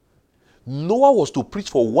Noah. Noah was to preach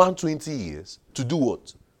for 120 years. To do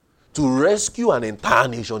what? To rescue an entire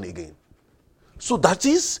nation again. So that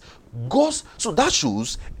is God's. So that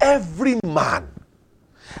shows every man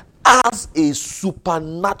has a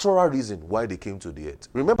supernatural reason why they came to the earth.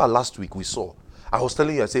 Remember last week we saw, I was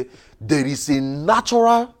telling you, I said, there is a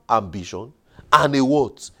natural ambition and a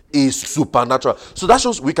what? A supernatural. So that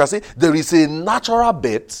shows we can say there is a natural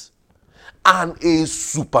birth and a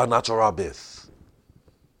supernatural birth.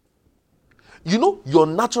 You know, your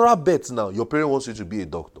natural birth now, your parent wants you to be a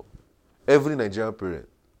doctor. Every Nigerian parent,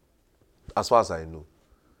 as far as I know,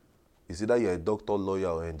 is either you're a doctor, lawyer,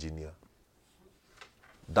 or engineer.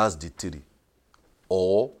 That's the three.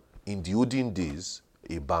 Or, in the olden days,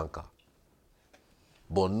 a banker.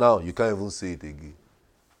 But now, you can't even say it again.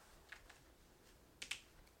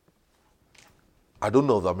 I don't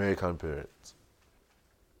know of American parents.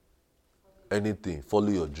 Anything, follow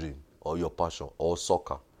your dream, or your passion, or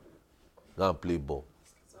soccer. Go and play ball,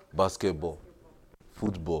 basketball,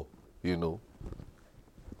 football, you know.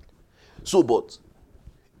 So, but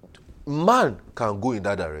man can go in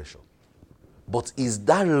that direction. But is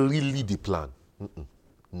that really the plan?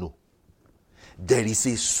 No. There is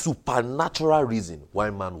a supernatural reason why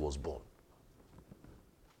man was born.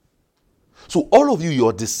 So all of you,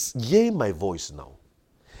 you're hearing my voice now.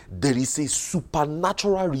 There is a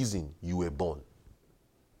supernatural reason you were born.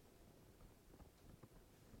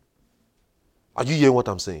 Are you hearing what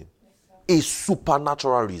I'm saying? Yes, a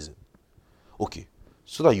supernatural reason. Okay,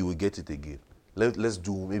 so that you will get it again. Let's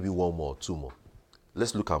do maybe one more, two more.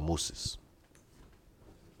 Let's look at Moses.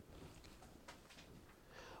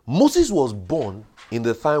 Moses was born in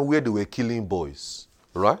the time where they were killing boys,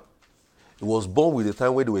 right? He was born with the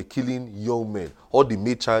time where they were killing young men. All the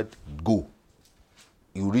male child go.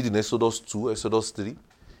 You read in Exodus 2, Exodus 3.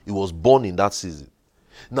 He was born in that season.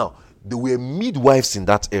 Now, there were midwives in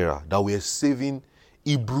that era that were saving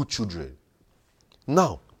Hebrew children.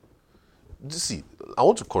 Now, see, I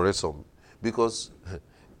want to correct some because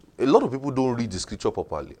a lot of people don't read the scripture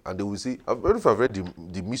properly, and they will say, I've read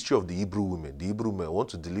the mystery of the Hebrew women. The Hebrew men, I want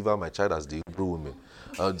to deliver my child as the Hebrew women.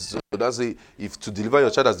 And so that's it. If to deliver your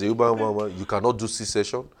child as the Hebrew woman, you cannot do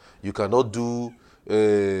C-section, you cannot do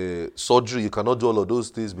surgery, you cannot do all of those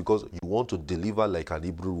things because you want to deliver like an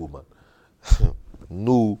Hebrew woman.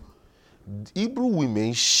 No. Hebrew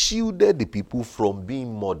women shielded the people from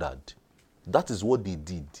being murdered. That is what they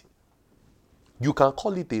did. You can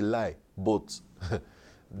call it a lie, but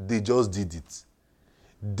they just did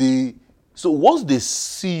it. So once they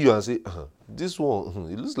see you and say, this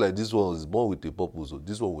one, it looks like this one is born with a purpose, so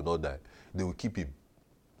this one will not die, they will keep him.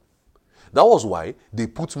 That was why they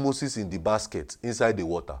put Moses in the basket inside the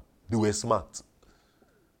water. They were smart.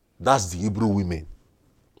 That's the Hebrew women.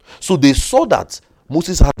 So they saw that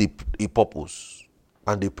Moses had a purpose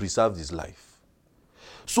and they preserved his life.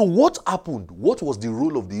 So what happened? What was the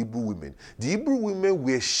role of the Hebrew women? The Hebrew women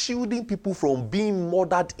were shielding people from being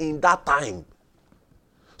murdered in that time.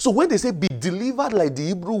 So when they say be delivered like the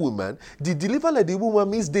Hebrew woman, the delivered like the Hebrew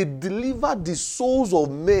woman means they delivered the souls of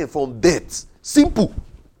men from death. Simple.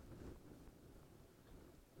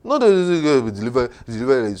 Not that they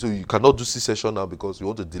deliver, so you cannot do C-section now because you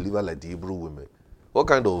want to deliver like the Hebrew women. What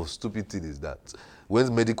kind of stupid thing is that?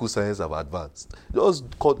 When medical science have advanced.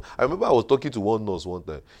 I remember I was talking to one nurse one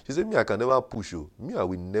time. She said, me, I can never push you. Me, I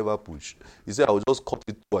will never push. He said, I will just cut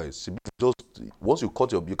it twice. Once you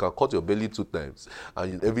can cut your belly 2 times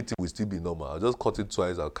and everything will still be normal. I'll just cut it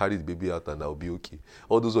twice, I'll carry the baby out and I'll be okay.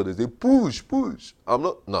 All those ones, they say, push. I'm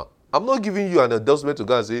not giving you an endorsement to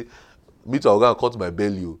go and say, me too, I'll go and cut my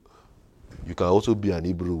belly. You can also be an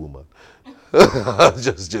Hebrew woman. I'm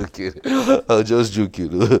just joking.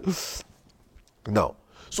 Now,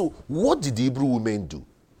 so what did the Hebrew women do?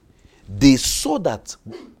 They saw that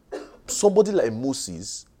somebody like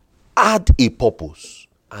Moses had a purpose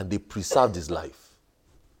and they preserved his life.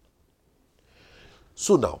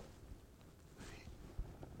 So now,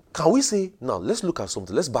 can we say, now let's look at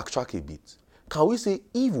something, let's backtrack a bit. Can we say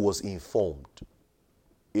Eve was informed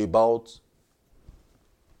about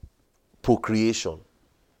procreation?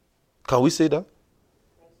 Can we say that?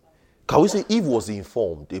 Can we say Eve was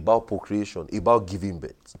informed about procreation, about giving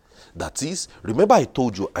birth? That is, remember I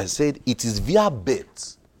told you, I said it is via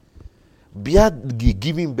birth, via the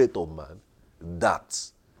giving birth of man,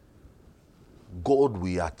 that God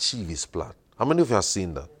will achieve his plan. How many of you have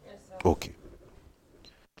seen that? Yes, sir. Okay.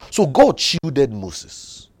 So God shielded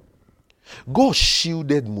Moses. God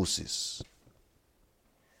shielded Moses.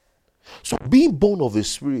 So being born of a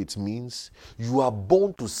spirit means you are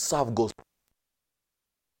born to serve God.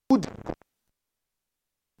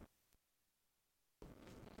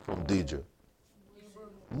 From danger.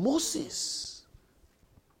 Moses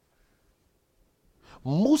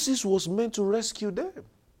was meant to rescue them.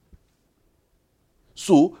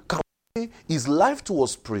 So can we say his life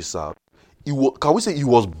was preserved? Can we say he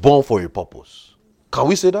was born for a purpose? Can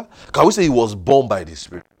we say that? Can we say he was born by the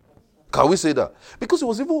Spirit? Can we say that? Because he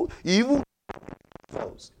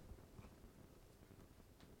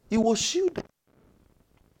was shielded.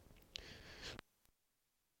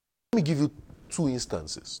 Let me give you 2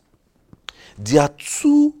 instances. There are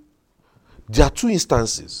two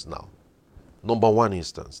instances now. Number 1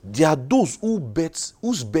 instance. There are those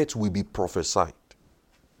whose birth will be prophesied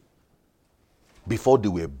before they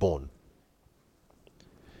were born.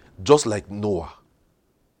 Just like Noah.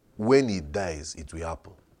 When he dies, it will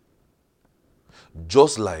happen.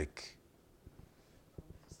 Just like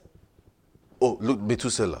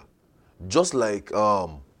Methuselah. Just like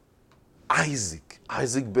Isaac.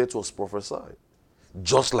 Isaac's birth was prophesied.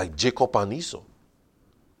 Just like Jacob and Esau.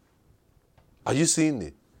 Are you seeing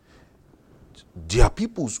it? There are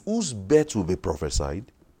people whose birth will be prophesied,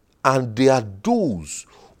 and there are those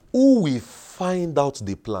who will find out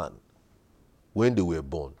the plan when they were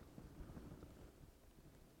born.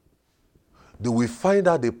 They will find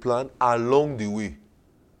out the plan along the way.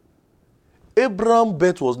 Abraham's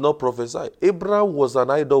birth was not prophesied. Abraham was an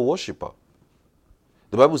idol worshipper.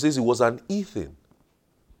 The Bible says he was an heathen.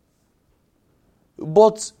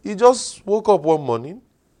 But he just woke up one morning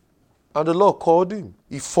and the Lord called him.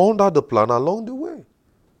 He found out the plan along the way.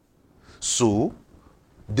 So,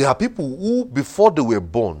 there are people who, before they were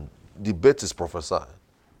born, the birth is prophesied.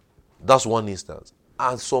 That's one instance.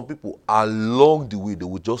 And some people, along the way, they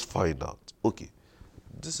will just find out, okay,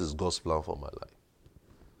 this is God's plan for my life.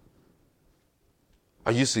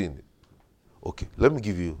 Are you seeing it? Okay, let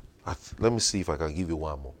me see if I can give you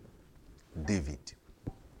one more. David.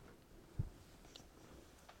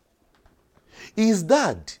 His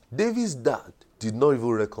dad, David's dad, did not even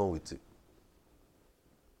reckon with it.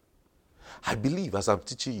 I believe as I'm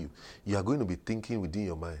teaching you, you are going to be thinking within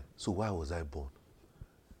your mind, so why was I born?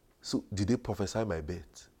 So did they prophesy my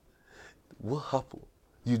birth? What happened?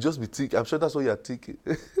 You just be thinking, I'm sure that's what you're thinking.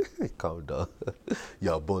 Calm down.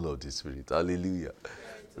 You are born of the Spirit. Hallelujah.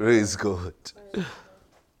 Praise God.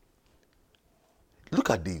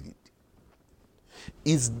 Look at David.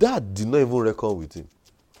 His dad did not even reckon with him.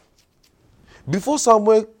 Before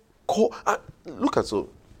Samuel called, look at so,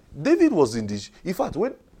 David was in this. In fact,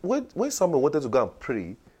 when Samuel wanted to go and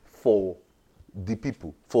pray for the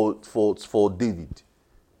people, for David,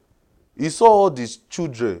 he saw all these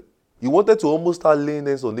children. He wanted to almost start laying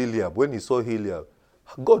hands on Eliab. When he saw Eliab,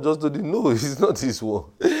 God just told him, no, it's not this one.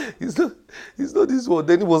 It's not this one.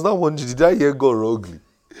 Then he was not wondering, did I hear God wrongly?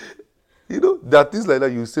 You know, there are things like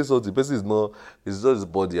that. You say something, the person is not, it's just his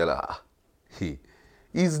body. And,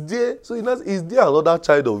 Is there, so is there another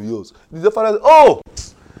child of yours? Did the father say, oh,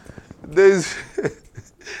 there's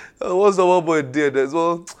one someone boy there, there's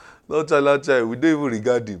one no child, we don't even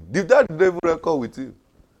regard him. The dad didn't even record with him.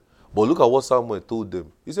 But look at what Samuel told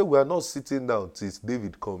them. He said, we are not sitting down till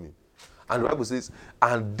David coming. And the Bible says,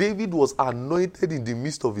 and David was anointed in the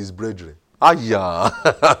midst of his brethren. Yeah.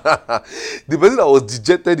 The person that was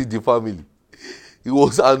dejected in the family, he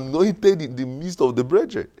was anointed in the midst of the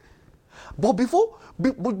brethren. But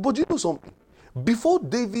but you know something? Before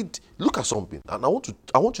David, look at something, and I want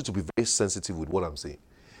you to be very sensitive with what I'm saying.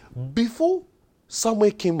 Before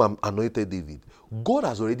Samuel came and anointed David, God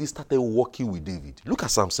has already started working with David. Look at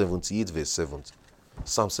Psalm 78, verse 70.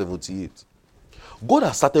 Psalm 78. God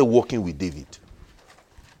has started working with David.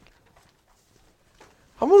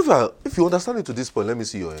 If you understand it to this point, let me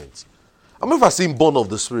see your hands. How many of you are seeing born of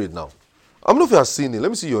the Spirit now? How many of you are seeing it? Let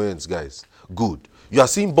me see your hands, guys. Good. You are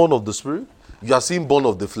seeing born of the Spirit. You are seeing born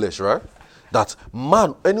of the flesh, right? That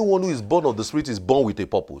man, anyone who is born of the Spirit is born with a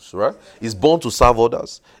purpose, right? Is born to serve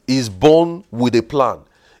others. Is born with a plan.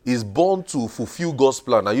 Is born to fulfill God's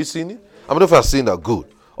plan. Are you seeing it? How many of you are seeing that? Good.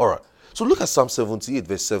 All right. So look at Psalm 78,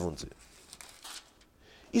 verse 70.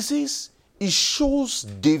 It says, he shows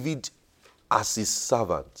David as his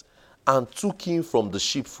servant and took him from the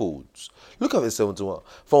sheepfolds. Look at verse 71.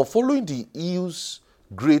 From following the hills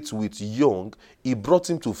great with young, he brought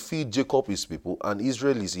him to feed Jacob his people and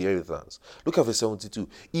Israel his inheritance. Look at verse 72.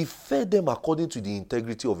 He fed them according to the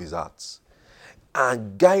integrity of his heart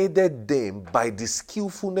and guided them by the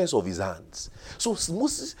skillfulness of his hands. So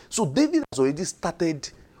David has already started,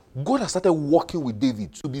 God has started working with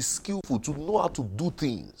David to be skillful, to know how to do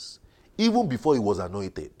things, even before he was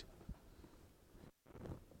anointed.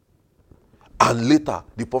 And later,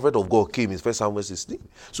 the prophet of God came in 1 Samuel 16.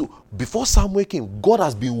 So before Samuel came, God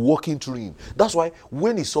has been working through him. That's why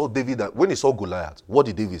when he saw Goliath, what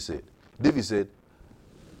did David say? David said,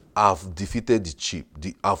 I've defeated the sheep.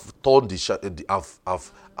 I've torn the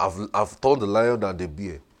lion and the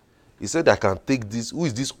bear. He said, I can take this. Who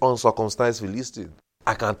is this uncircumcised Philistine?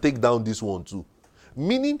 I can take down this one too.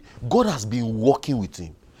 Meaning, God has been working with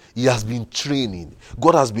him. He has been training.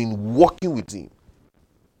 God has been working with him.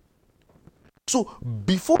 So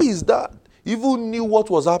before his dad even knew what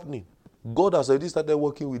was happening, God has already started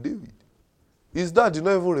working with David. His dad did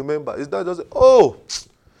not even remember. His dad just said, oh,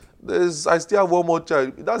 I still have one more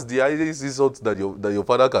child. That's the highest insult that your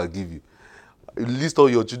father can give you. You list all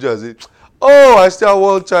your children and say, oh, I still have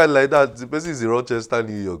one child like that. The person is in Rochester,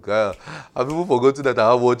 New York. Have people forgotten that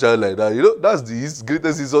I have one child like that? You know, that's the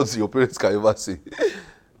greatest insult your parents can ever say.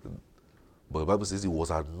 But the Bible says he was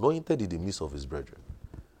anointed in the midst of his brethren.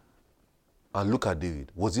 And look at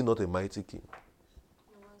David. Was he not a mighty king?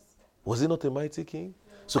 Was he not a mighty king?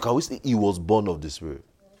 So can we say he was born of the Spirit?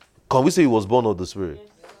 Can we say he was born of the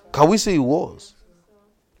Spirit? Can we say he was?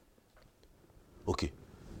 Okay.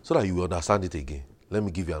 So that you will understand it again, let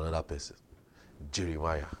me give you another person.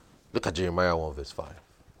 Jeremiah. Look at Jeremiah 1 verse 5.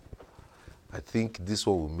 I think this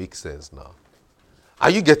one will make sense now. Are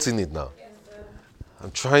you getting it now? Yes, sir.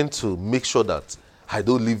 I'm trying to make sure that I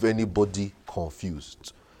don't leave anybody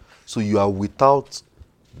confused. So you are without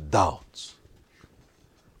doubt.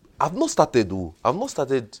 I've not started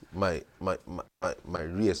my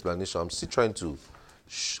re-explanation. I'm still trying to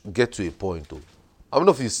get to a point. I don't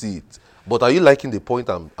know if you see it, but are you liking the point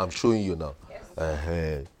I'm showing you now?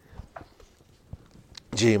 Yes.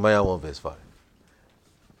 Jeremiah 1 verse 5.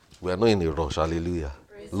 We are not in a rush. Hallelujah.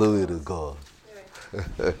 Glory to God.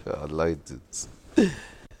 I liked it.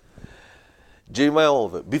 Jeremiah 1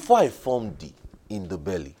 verse. Before I formed thee in the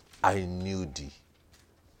belly, I knew thee.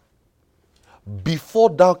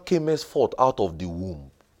 Before thou camest forth out of the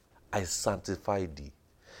womb, I sanctified thee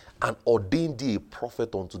and ordained thee a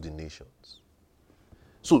prophet unto the nations.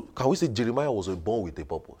 So can we say Jeremiah was born with a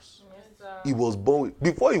purpose? Yes, sir. He was born with,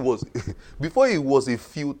 before he was a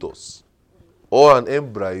fetus or an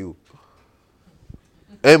embryo,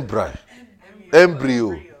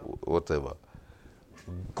 whatever.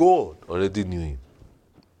 God already knew him.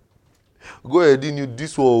 God already knew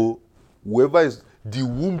this one. Whoever is the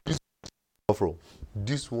womb this from,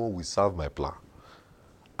 this one will serve my plan.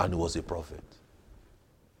 And he was a prophet.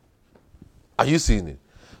 Are you seeing it?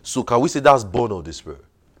 So can we say that's born of the Spirit?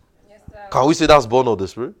 Yes, sir. Can we say that's born of the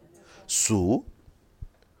Spirit? So,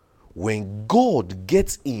 when God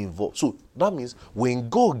gets involved, so that means when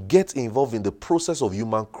God gets involved in the process of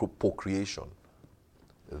human procreation,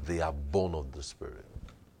 they are born of the Spirit.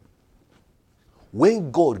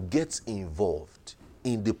 When God gets involved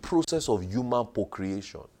in the process of human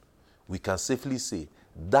procreation, we can safely say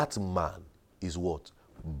that man is what?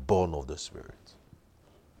 Born of the Spirit.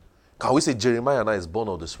 Can we say Jeremiah now is born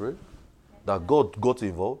of the Spirit? That God got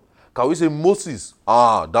involved? Can we say Moses?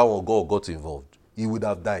 That one God got involved. He would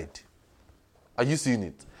have died. Are you seeing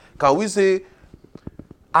it? Can we say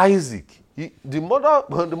Isaac? The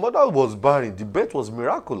mother was barren. The birth was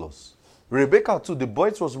miraculous. Rebecca too, the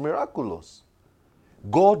birth was miraculous.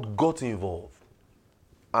 God got involved.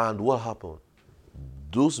 And what happened?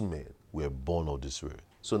 Those men were born of the Spirit.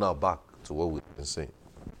 So now back to what we've been saying.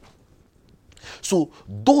 So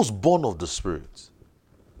those born of the Spirit,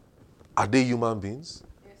 are they human beings?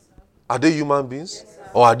 Yes, sir. Are they human beings? Yes,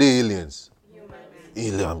 sir. Or are they aliens? Human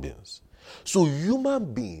beings. Alien beings. So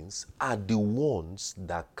human beings are the ones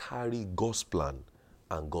that carry God's plan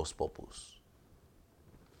and God's purpose.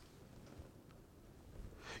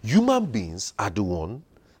 Human beings are the ones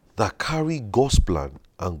that carry God's plan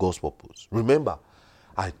and God's purpose. Remember,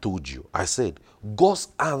 I told you, I said, God's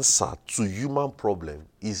answer to human problem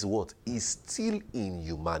is what? Is still in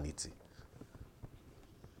humanity.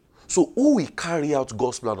 So who will carry out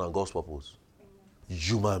God's plan and God's purpose?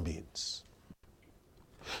 Human beings.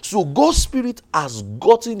 So God's Spirit has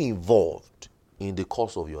gotten involved in the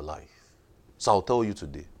course of your life. So I'll tell you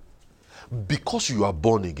today, because you are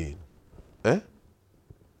born again,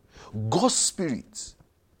 God's Spirit,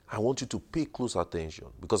 I want you to pay close attention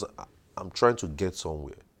because I'm trying to get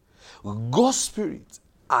somewhere. God's Spirit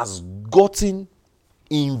has gotten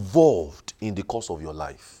involved in the course of your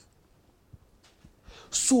life.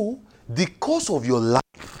 So the course of your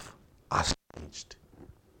life has changed.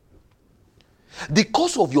 The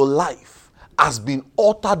course of your life has been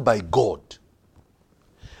altered by God.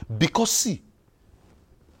 Because see,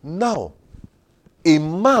 now, a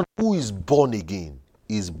man who is born again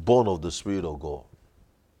is born of the Spirit of God.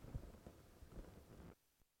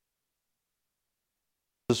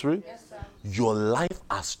 The Spirit? Yes, sir. Your life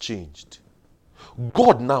has changed.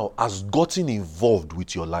 God now has gotten involved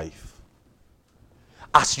with your life.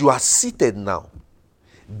 As you are seated now,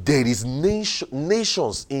 there is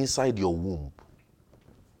nations inside your womb.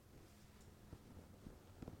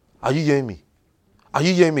 Are you hearing me? Are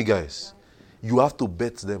you hearing me, guys? You have to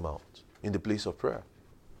birth them out in the place of prayer.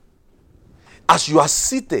 As you are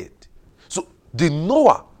seated, so the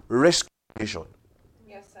Noah rescued a nation.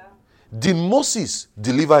 Yes, sir. Did Moses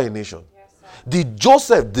deliver a nation? Yes, sir. Did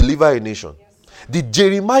Joseph deliver a nation? Yes, sir. Did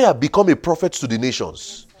Jeremiah become a prophet to the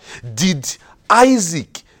nations? Yes, Did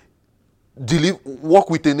Isaac walk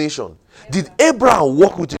with a nation? Yes, Did sir. Abraham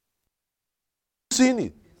walk with a nation? Seen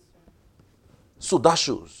it? So that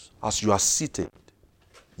shows, as you are seated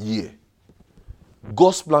here,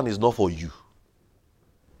 God's plan is not for you.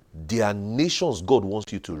 There are nations God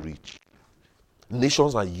wants you to reach.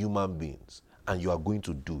 Nations are human beings, and you are going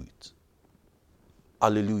to do it.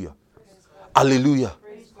 Hallelujah. Hallelujah.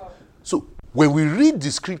 Praise God. So, when we read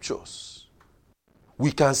the scriptures,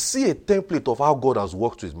 we can see a template of how God has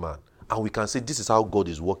worked with man, and we can say this is how God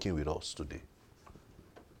is working with us today.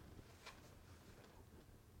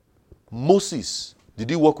 Moses, did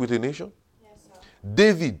he work with a nation? Yes, sir.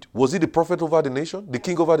 David, was he the prophet over the nation? The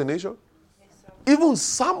king over the nation? Yes, sir. Even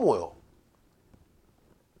Samuel.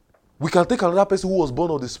 We can take another person who was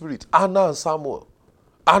born of the Spirit. Anna and Samuel.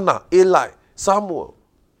 Anna, Eli, Samuel.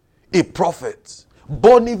 A prophet.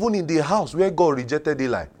 Born even in the house where God rejected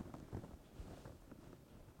Eli.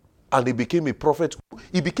 And he became a prophet.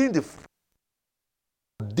 He became the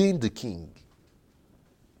ordained the king.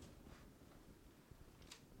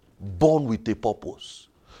 Born with a purpose.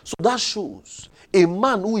 So that shows a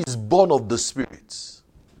man who is born of the Spirit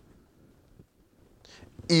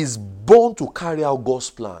is born to carry out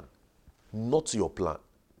God's plan, not your plan.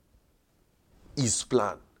 His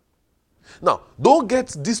plan. Now, don't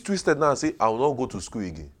get this twisted now and say, I will not go to school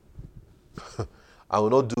again. I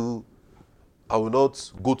will not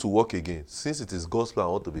go to work again. Since it is God's plan, I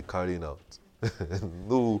want to be carrying out.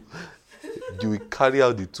 No, you will carry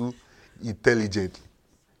out the two intelligently.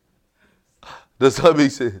 Does that make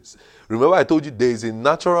sense? Remember I told you there is a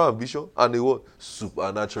natural ambition and a what?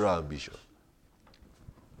 Supernatural ambition.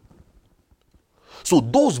 So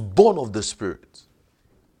those born of the Spirit,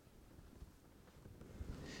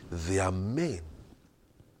 they are men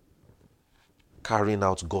carrying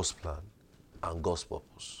out God's plan and God's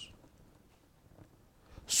purpose.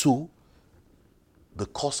 So the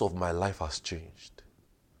course of my life has changed.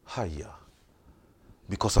 Hiya.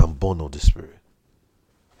 Because I'm born of the Spirit.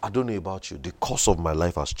 I don't know about you. The course of my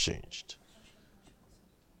life has changed.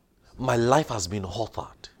 My life has been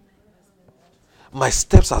altered. My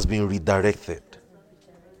steps has been redirected.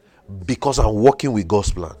 Because I'm working with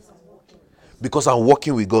God's plan. Because I'm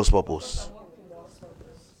working with God's purpose.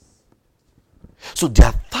 So there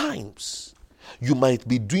are times you might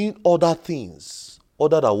be doing other things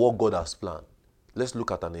other than what God has planned. Let's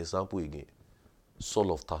look at an example again.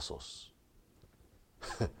 Saul of Tarsus.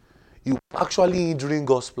 He was actually hindering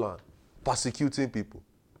God's plan, persecuting people.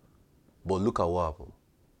 But look at what happened.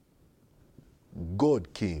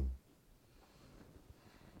 God came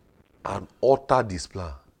and altered his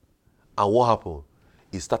plan. And what happened?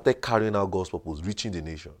 He started carrying out God's purpose, reaching the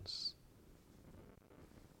nations.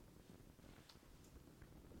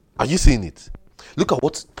 Are you seeing it? Look at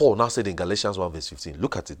what Paul now said in Galatians 1 verse 15.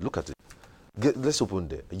 Look at it. Look at it. Let's open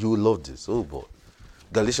there. You will love this. Oh boy.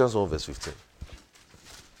 Galatians 1 verse 15.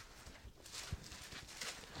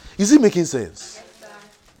 Is it making sense? Yes, sir.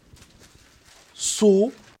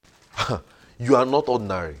 So, you are not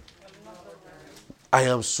ordinary. I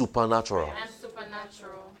am supernatural. I'm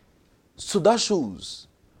supernatural. So that shows,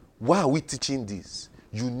 why are we teaching this?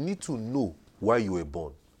 You need to know why you were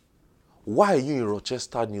born. Why are you in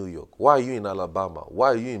Rochester, New York? Why are you in Alabama? Why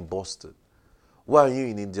are you in Boston? Why are you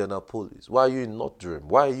in Indianapolis? Why are you in North Durham?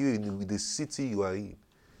 Why are you in the city you are in?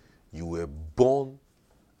 You were born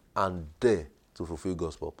and there to fulfill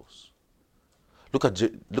God's purpose. Look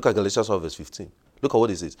at Galatians 1 verse 15. Look at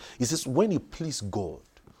what it says. It says, when it pleased God,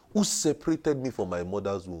 who separated me from my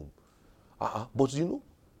mother's womb. But you know,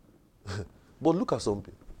 but look at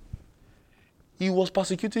something. He was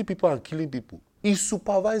persecuting people and killing people. He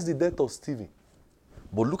supervised the death of Stephen.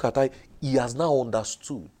 But look at how he has now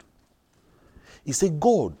understood. He said,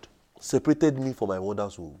 God separated me from my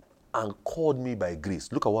mother's womb and called me by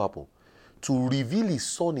grace. Look at what happened. To reveal his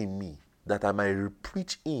son in me, that I might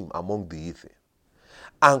preach him among the heathen.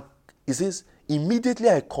 And he says, immediately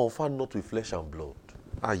I conferred not with flesh and blood.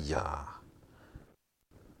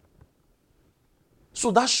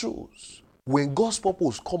 So that shows when God's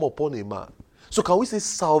purpose come upon a man. So can we say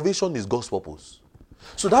salvation is God's purpose?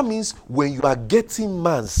 So that means when you are getting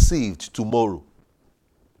man saved tomorrow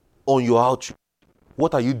on your outreach,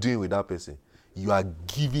 what are you doing with that person? You are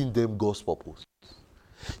giving them God's purpose.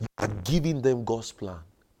 You are giving them God's plan.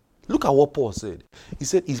 Look at what Paul said. He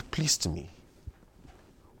said, it pleased me.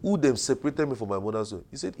 Who them separated me from my mother's womb?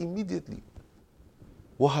 He said, immediately.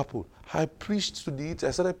 What happened? I preached to the heathen.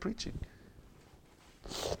 I started preaching.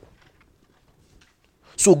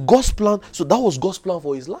 So God's plan, so that was God's plan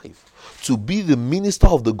for his life. To be the minister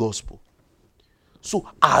of the gospel. So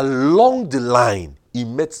along the line,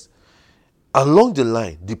 the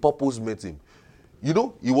purpose met him. You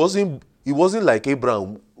know, he wasn't like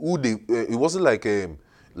Abraham, it wasn't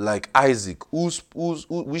like Isaac,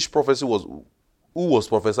 which prophecy who was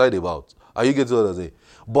prophesied about. Are you getting what I'm saying?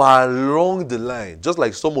 But along the line, just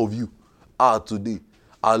like some of you are today,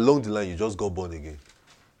 along the line you just got born again.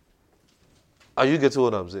 Are you getting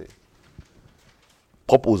what I'm saying?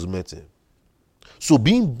 Purpose met him. So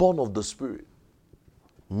being born of the Spirit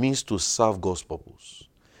means to serve God's purpose.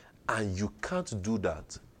 And you can't do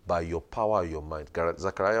that by your power or your might.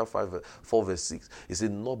 Zechariah 4 verse 6. It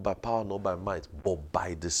said, not by power, not by might, but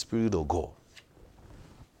by the Spirit of God.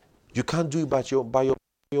 You can't do it by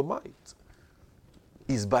your might.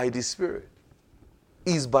 It's by the Spirit.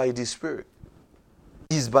 It's by the Spirit.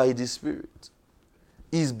 It's by the Spirit.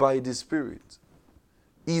 It's by the Spirit.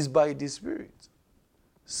 It's by the Spirit.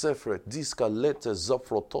 Sefret, diska, lete,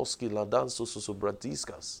 zopfrotoski, ladanso,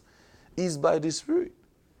 sosobradiskas. It's by the Spirit.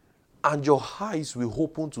 And your eyes will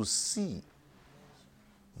open to see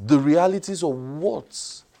the realities of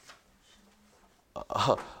what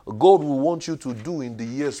God will want you to do in the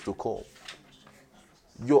years to come.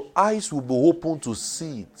 Your eyes will be open to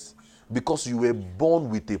see it because you were born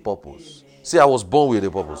with a purpose. Say, I was born with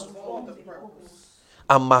a purpose.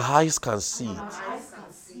 And my eyes can see it.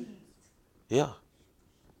 Yeah.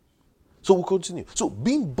 So we'll continue. So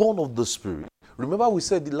being born of the Spirit. Remember we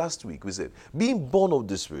said it last week. We said being born of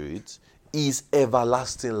the Spirit is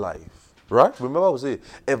everlasting life. Right? Remember we said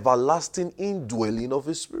everlasting indwelling of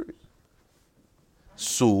His Spirit.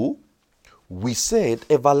 So we said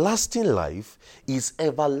everlasting life is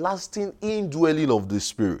everlasting indwelling of the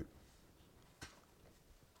Spirit.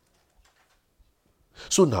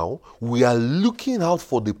 So now we are looking out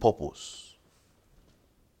for the purpose.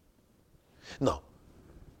 Now,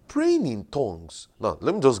 praying in tongues. Now,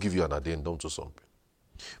 let me just give you an addendum to something.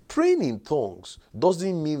 Praying in tongues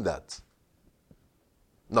doesn't mean that.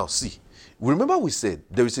 Now, see, remember we said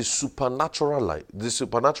there is a supernatural life, the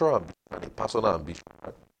supernatural ambition and a personal ambition.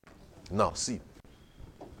 Right? Now, see,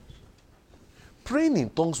 praying in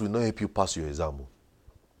tongues will not help you pass your exam.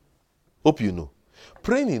 Hope you know.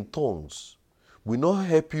 Praying in tongues will not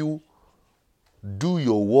help you do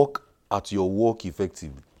your work at your work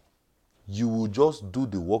effectively. You will just do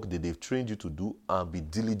the work that they've trained you to do and be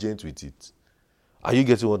diligent with it. Are you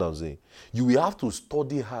getting what I'm saying? You will have to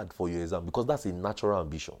study hard for your exam because that's a natural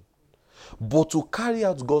ambition. But to carry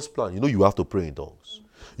out God's plan, you have to pray in tongues.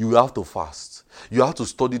 You have to fast. You have to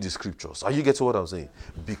study the scriptures. Are you getting what I'm saying?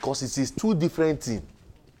 Because it is two different things.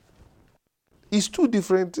 It's two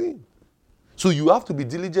different things. So you have to be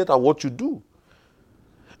diligent at what you do.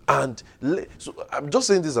 And so I'm just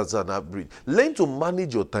saying this as an average. Learn to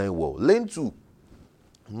manage your time well. Learn to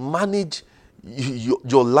manage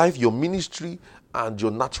your life, your ministry, and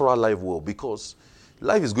your natural life well, because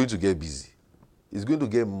life is going to get busy. It's going to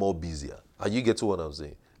get more busier. Are you getting what I'm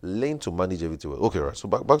saying? Learn to manage everything well. Okay, right. So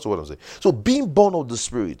back to what I'm saying. So being born of the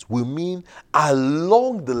Spirit will mean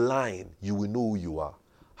along the line you will know who you are.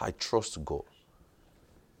 I trust God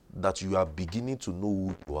that you are beginning to know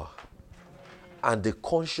who you are. And the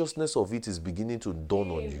consciousness of it is beginning to dawn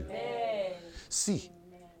on you. See,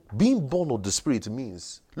 being born of the Spirit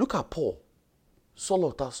means, look at Paul, Saul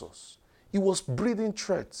of Tarsus. He was breathing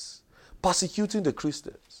threats, persecuting the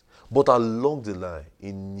Christians. But along the line,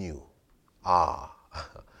 he knew, I'm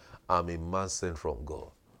a man sent from God.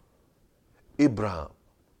 Abraham,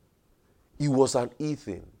 he was an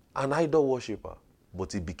heathen, an idol worshiper,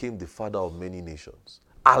 but he became the father of many nations.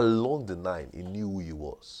 Along the line, he knew who he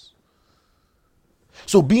was.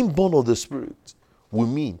 So being born of the Spirit will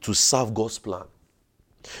mean to serve God's plan.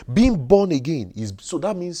 Being born again so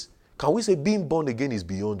that means, can we say being born again is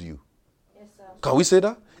beyond you? Yes, sir. Can we say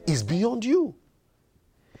that? It's beyond you.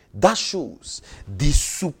 That shows the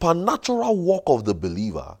supernatural work of the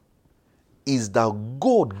believer is that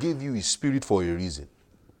God gave you his Spirit for a reason.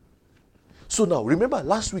 So now, remember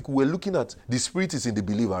last week we were looking at the Spirit is in the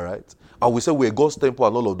believer, right? And we said we're God's temple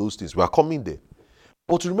and all of those things. We are coming there.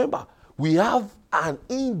 But remember, we have an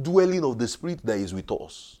indwelling of the Spirit that is with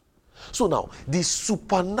us. So now, the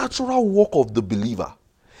supernatural work of the believer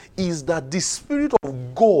is that the Spirit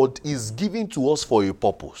of God is given to us for a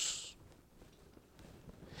purpose.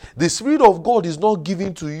 The Spirit of God is not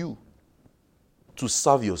given to you to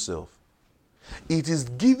serve yourself. It is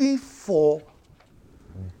given for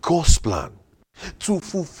God's plan, to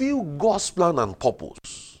fulfill God's plan and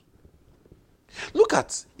purpose. Look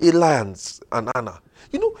at Eli and Hannah.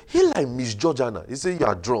 Eli misjudged Hannah. He said, you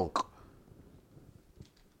are drunk.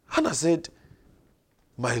 Hannah said,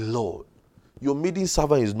 my Lord, your maiden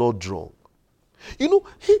servant is not drunk.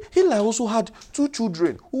 Eli also had 2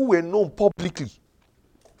 children who were known publicly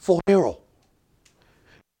for error.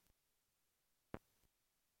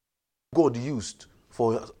 God used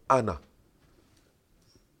for Hannah.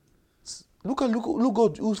 Look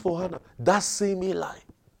God used for Hannah. That same Eli.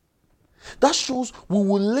 That shows we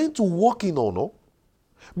will learn to walk in honor,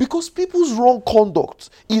 because people's wrong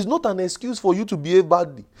conduct is not an excuse for you to behave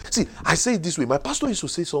badly. See, I say it this way. My pastor used to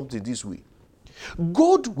say something this way.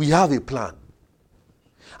 God, we have a plan.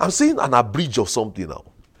 I'm saying an abridge of something now.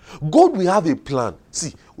 God, we have a plan.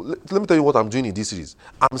 See, let me tell you what I'm doing in this series.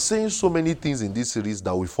 I'm saying so many things in this series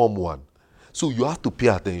that will form one. So you have to pay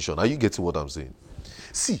attention. Are you getting what I'm saying?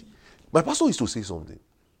 See, my pastor used to say something.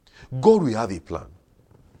 God, we have a plan.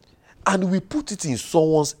 And we put it in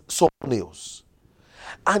someone else.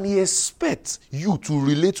 And he expects you to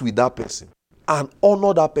relate with that person and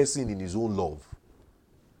honor that person in his own love.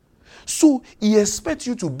 So he expects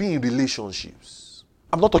you to be in relationships.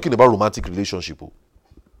 I'm not talking about romantic relationship.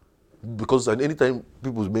 Because anytime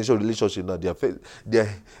people mention relationship now,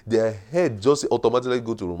 their head just automatically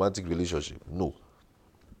go to romantic relationship. No.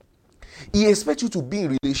 He expects you to be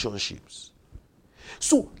in relationships.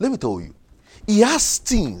 So let me tell you, he has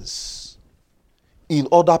things in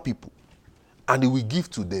other people and he will give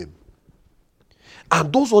to them.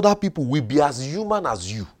 And those other people will be as human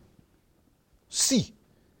as you. See,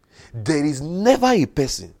 there is never a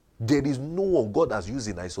person, there is no one God has used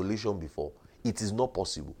in isolation before. It is not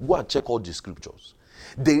possible. Go and check all the scriptures.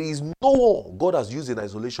 There is no one God has used in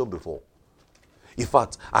isolation before. In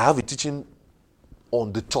fact, I have a teaching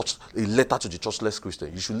on the church, a letter to the churchless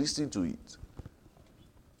Christian. You should listen to it.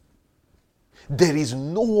 There is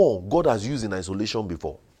no one God has used in isolation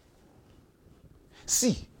before.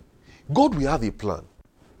 See, God will have a plan.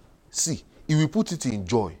 See, he will put it in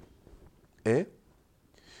joy.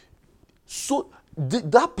 So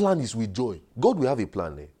that plan is with joy. God will have a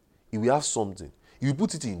plan. He will have something. He will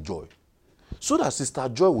put it in joy. So that Sister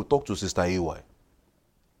Joy will talk to Sister AY.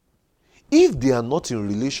 If they are not in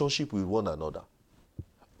relationship with one another,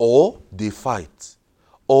 or they fight,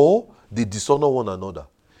 or they dishonor one another,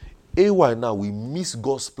 AY now will miss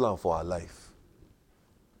God's plan for her life.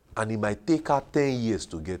 And it might take her 10 years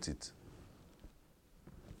to get it.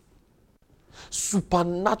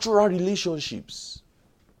 Supernatural relationships.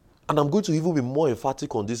 And I'm going to even be more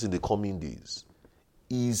emphatic on this in the coming days.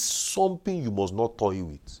 is something you must not toy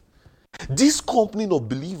with. This company of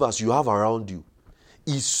believers you have around you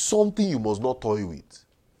is something you must not toy with.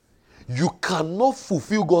 You cannot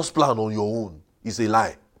fulfill God's plan on your own. It's a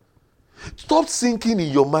lie. Stop thinking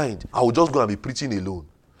in your mind, I will just go and be preaching alone.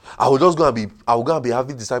 I will go and be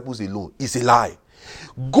having disciples alone. It's a lie.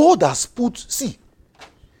 God has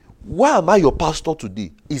why am I your pastor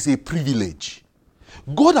today? It's a privilege.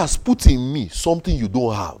 God has put in me something you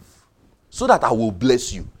don't have, so that I will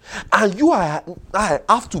bless you. And I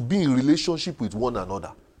have to be in relationship with one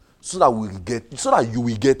another, so that you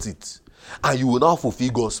will get it, and you will now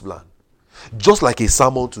fulfill God's plan. Just like a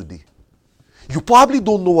sermon today. You probably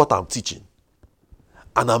don't know what I'm teaching,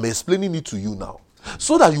 and I'm explaining it to you now,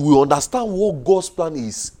 so that you will understand what God's plan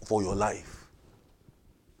is for your life.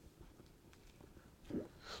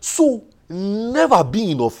 So, never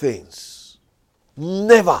be in offense.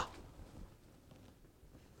 Never.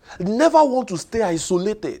 Never want to stay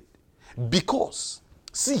isolated. Because,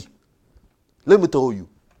 let me tell you,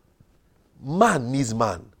 man needs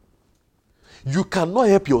man. You cannot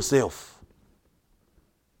help yourself.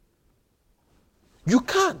 You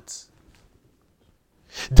can't.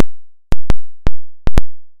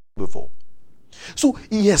 Before. So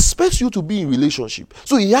he expects you to be in relationship.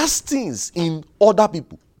 So he has things in other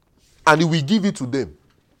people, and he will give it to them.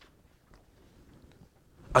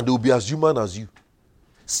 And they will be as human as you.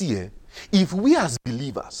 If we as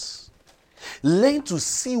believers learn to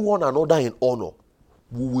see one another in honor,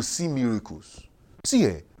 we will see miracles.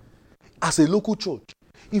 As a local church,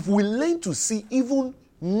 if we learn to see even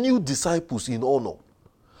new disciples in honor,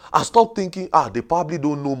 and stop thinking, they probably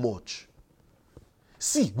don't know much.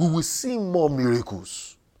 We will see more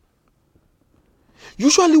miracles.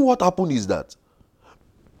 Usually what happens is that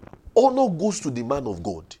honor goes to the man of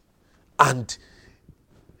God, and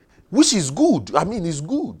which is good. It's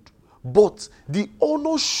good. But the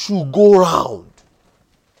honor should go round.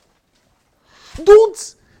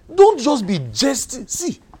 Don't just be jesting.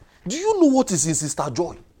 Do you know what is in Sister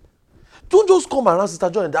Joy? Don't just come around Sister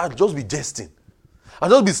Joy and just be jesting. And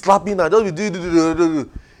just be slapping and just be...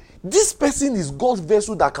 This person is God's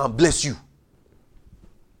vessel that can bless you.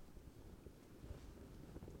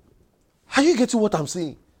 Are you getting what I'm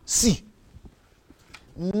saying?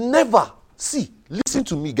 Never. Listen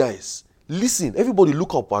to me, guys. Listen. Everybody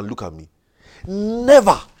look up and look at me.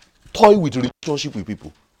 Never toy with relationship with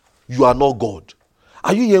people. You are not God.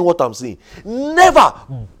 Are you hearing what I'm saying? Never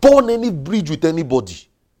burn any bridge with anybody.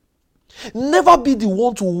 Never be the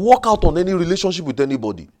one to walk out on any relationship with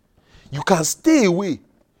anybody. You can stay away,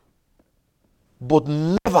 but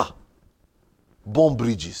never burn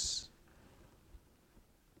bridges.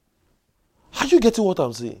 Are you getting what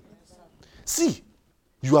I'm saying?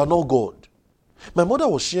 You are not God. My mother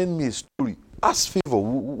was sharing me a story. Ask favor.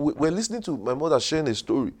 We're listening to my mother sharing a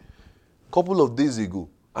story a couple of days ago,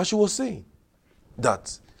 and she was saying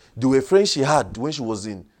that there were friends she had when she was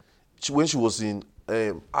in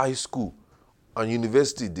high school and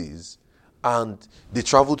university days, and they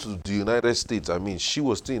traveled to the United States. She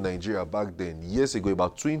was still in Nigeria back then, years ago,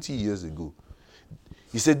 about 20 years ago.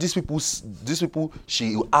 He said these people,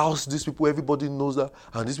 she asked these people, everybody knows her,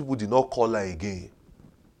 and these people did not call her again.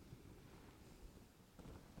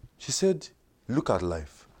 She said, look at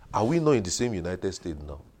life. Are we not in the same United States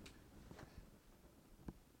now?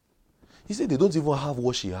 He said they don't even have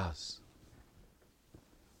what she has.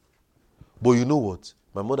 But you know what?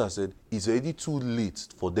 My mother said, it's already too late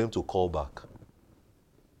for them to call back.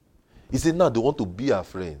 He said, now they want to be our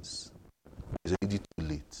friends. It's already too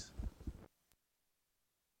late.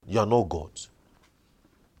 You are not God.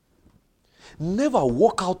 Never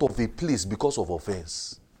walk out of a place because of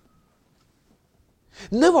offense.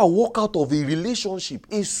 Never walk out of a relationship,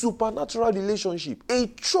 a supernatural relationship, a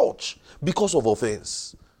church, because of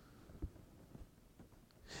offense.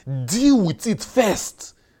 Deal with it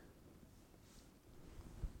first.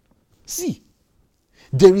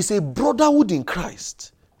 There is a brotherhood in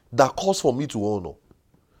Christ that calls for me to honor.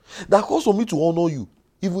 That calls for me to honor you,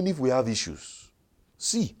 even if we have issues.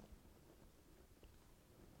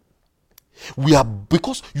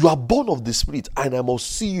 Because you are born of the Spirit, and I must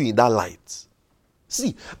see you in that light.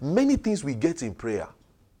 Many things we get in prayer,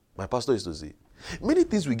 my pastor used to say, many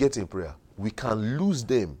things we get in prayer, we can lose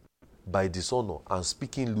them by dishonor and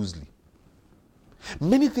speaking loosely.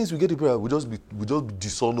 Many things we get in prayer, we just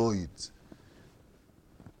dishonor it.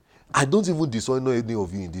 I don't even dishonor any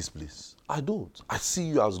of you in this place. I don't. I see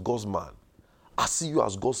you as God's man. I see you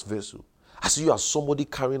as God's vessel. I see you as somebody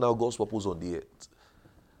carrying out God's purpose on the earth.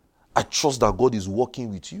 I trust that God is working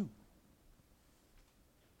with you.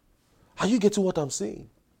 Are you getting what I'm saying?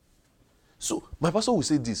 So, my pastor will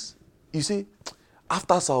say this. You say,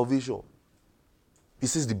 After salvation, he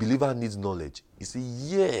says the believer needs knowledge. He says,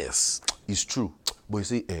 yes, it's true. But he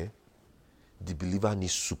says, the believer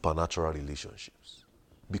needs supernatural relationships.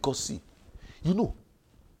 Because see,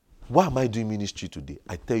 why am I doing ministry today?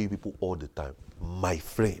 I tell you people all the time, my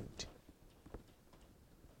friend,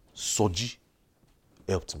 Soji,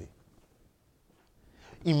 helped me.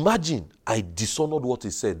 Imagine I dishonored what he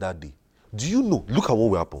said that day. Do you know? Look at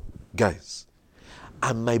what will happen. Guys,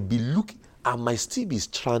 I might still be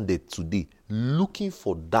stranded today looking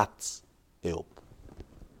for that help.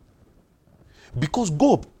 Because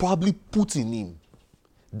God probably put in him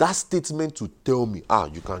that statement to tell me,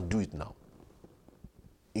 you can do it now.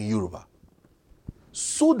 In Yoruba.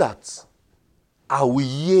 So that I will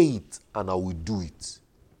hear it and I will do it.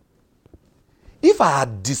 If I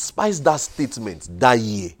had despised that statement that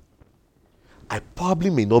year, I probably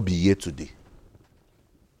may not be here today.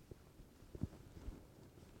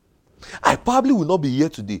 I probably will not be here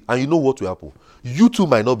today. And you know what will happen? You too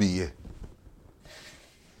might not be here.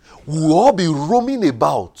 We'll all be roaming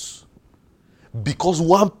about because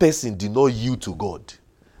one person did not yield to God.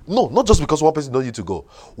 No, not just because one person did not yield to God.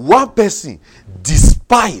 One person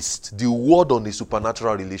despised the word on a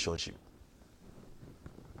supernatural relationship.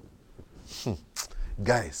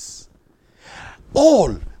 Guys,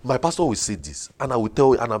 my pastor will say this, and I will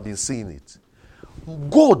tell you, and I've been saying it.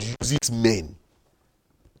 God uses men.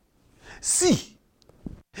 See,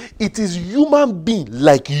 it is human being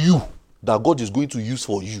like you that God is going to use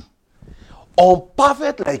for you.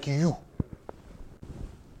 Unperfect like you.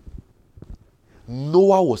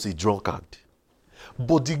 Noah was a drunkard,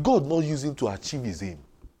 but did God not use him to achieve his aim?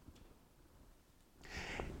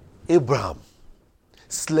 Abraham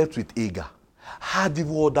slept with Hagar, had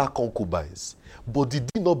even other concubines, but did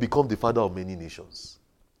he not become the father of many nations?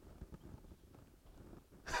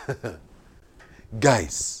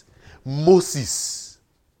 Guys, Moses.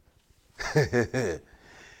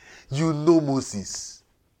 You know Moses.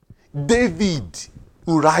 David,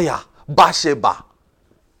 Uriah, Bathsheba.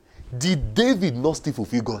 Did David not still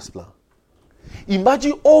fulfill God's plan?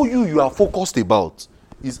 Imagine all you are focused about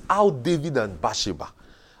is how David and Bathsheba.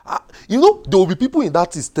 There will be people in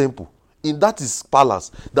that his temple, in that his palace,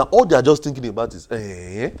 that all they are just thinking about is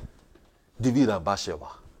David and Bathsheba.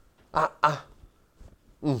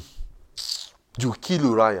 You kill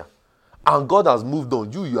Uriah. And God has moved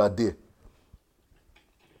on. You are there.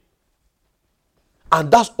 And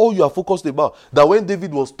that's all you are focused about. That when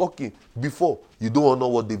David was talking before, you don't know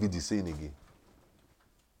what David is saying again.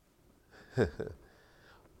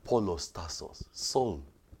 Paul of Tarsus, Saul,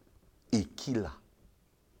 a killer,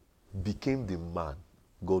 became the man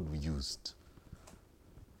God used.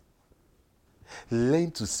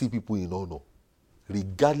 Learn to see people in honor,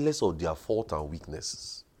 regardless of their faults and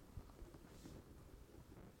weaknesses.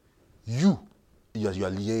 You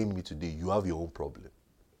are hearing me today, you have your own problem.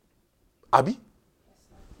 Abi?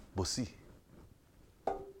 But see,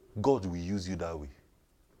 God will use you that way.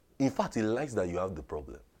 In fact, he likes that you have the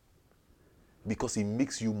problem. Because he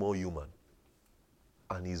makes you more human.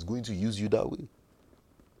 And he's going to use you that way.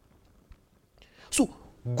 So,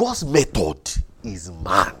 God's method is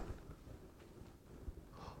man.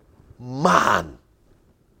 Man.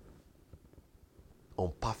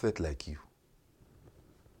 Unperfect like you.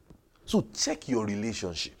 So, check your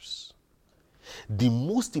relationships. The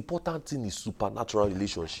most important thing is supernatural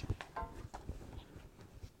relationship.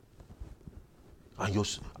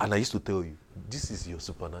 And I used to tell you, this is your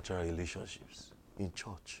supernatural relationships in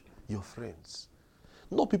church, your friends.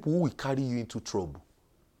 Not people who will carry you into trouble.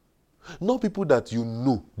 Not people that you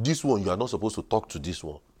know, this one, you are not supposed to talk to this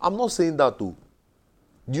one. I'm not saying that too.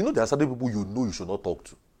 You know there are certain people you know you should not talk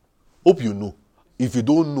to. Hope you know. If you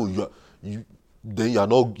don't know, then you are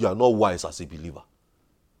not wise as a believer.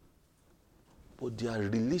 But there are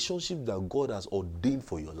relationships that God has ordained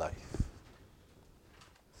for your life.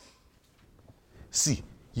 See,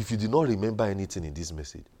 if you did not remember anything in this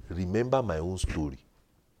message, remember my own story.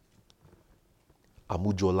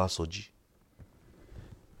 Amujola Soji.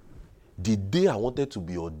 The day I wanted to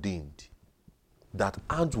be ordained, that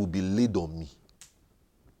hands will be laid on me.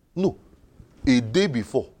 No, a day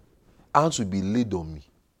before, hands will be laid on me.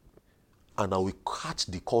 And I will catch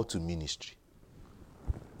the call to ministry.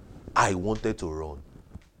 I wanted to run.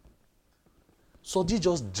 Soji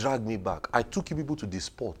just dragged me back. I took you people to the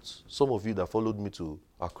spot. Some of you that followed me to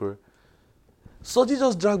Accra. Soji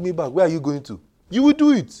just dragged me back. Where are you going to? You will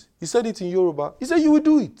do it. He said it in Yoruba. He said you will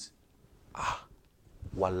do it.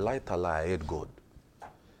 Wallahi ta'ala, I heard God.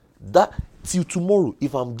 That till tomorrow,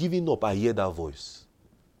 if I'm giving up, I hear that voice.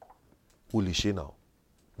 Holy shit now.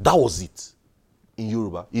 That was it. In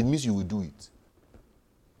Yoruba. It means you will do it.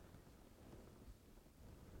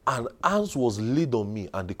 And hands was laid on me,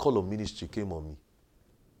 and the call of ministry came on me.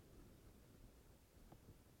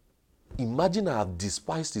 Imagine I have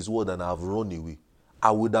despised his word and I have run away.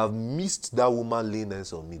 I would have missed that woman laying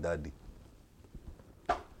hands on me that day.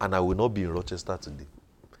 And I will not be in Rochester today.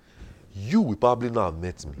 You will probably not have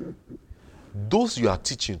met me. Those you are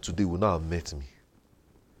teaching today will not have met me.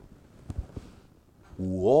 We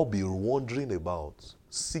will all be wandering about,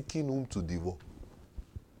 seeking whom to devour.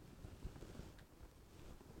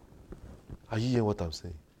 Are you hearing what I'm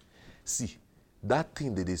saying? See, that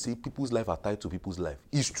thing that they say people's life are tied to people's life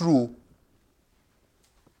is true.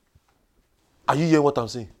 Are you hearing what I'm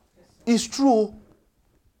saying? It's true.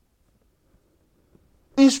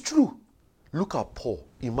 It's true. Look at Paul.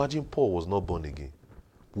 Imagine Paul was not born again.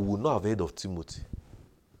 We would not have heard of Timothy.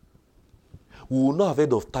 We would not have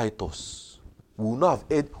heard of Titus. We would not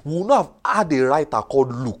have had a writer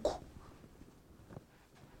called Luke.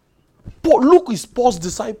 Luke is Paul's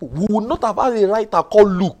disciple. We would not have had a writer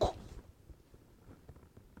called Luke.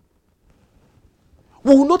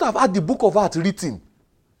 We would not have had the book of Acts written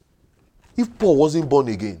if Paul wasn't born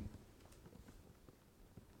again.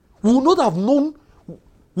 We would not have known,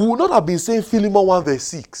 we would not have been saying Philemon 1 verse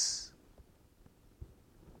 6.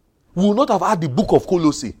 We would not have had the book of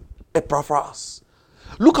Colossae, Epaphras.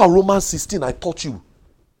 Look at Romans 16, I taught you.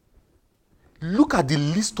 Look at the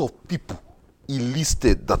list of people he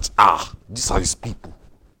listed that, these are his people.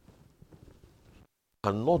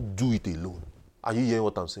 Cannot do it alone. Are you hearing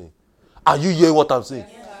what I'm saying? Are you hearing what I'm saying?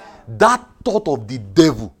 Yes, that thought of the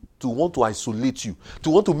devil to want to isolate you,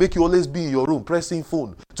 to want to make you always be in your room, pressing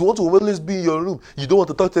phone, to want to always be in your room, you don't want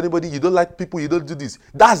to talk to anybody, you don't like people, you don't do this.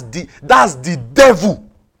 That's the devil.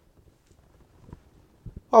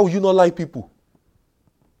 How will you not like people?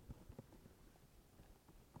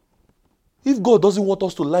 If God doesn't want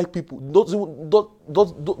us to like people, don't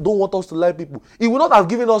want us to like people, he will not have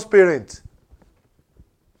given us parents.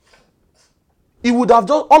 He would have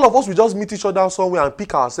just, all of us will just meet each other somewhere and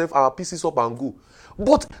pick ourselves, our pieces up and go.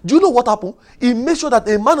 But do you know what happened? He made sure that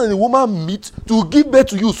a man and a woman meet to give birth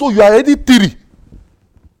to you. So you are already 3.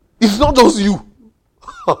 It's not just you.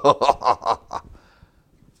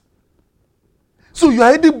 So you are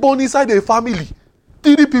already born inside a family.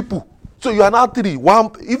 3 people. So you are now 3.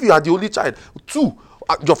 1, if you are the only child. 2,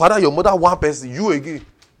 your father, your mother, 1 person. You again.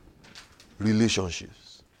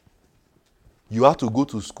 Relationships. You have to go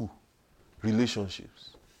to school.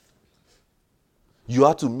 Relationships. You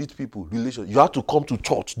have to meet people. Relationships. You have to come to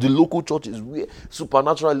church. The local church is where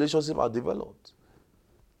supernatural relationships are developed.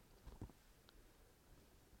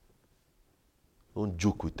 Don't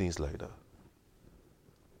joke with things like that.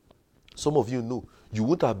 Some of you know you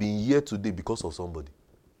wouldn't have been here today because of somebody.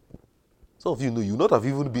 Some of you know you would not have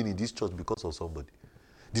even been in this church because of somebody.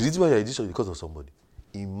 The reason why you are in this church is because of somebody.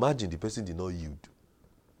 Imagine the person did not yield.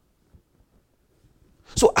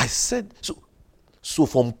 So I said, so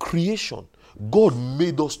from creation, God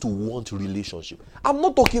made us to want relationship. I'm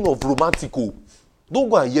not talking of romantical. Don't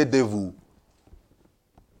go and hear devil.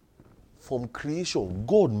 From creation,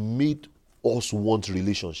 God made us want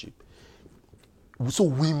relationship. So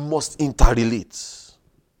we must interrelate.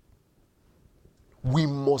 We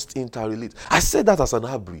must interrelate. I said that as an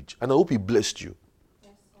average, and I hope he blessed you.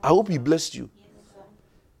 Yes, I hope he blessed you.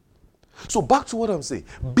 So back to what I'm saying.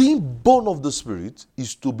 Being born of the Spirit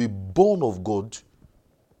is to be born of God,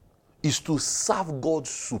 is to serve God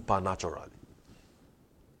supernaturally.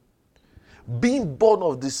 Being born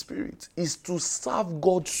of the Spirit is to serve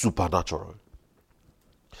God supernaturally.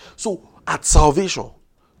 So at salvation,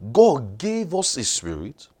 God gave us a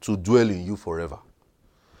spirit to dwell in you forever.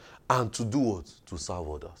 And to do what? To serve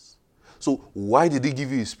others. So why did he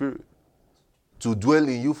give you a spirit? To dwell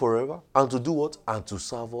in you forever. And to do what? And to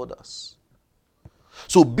serve others.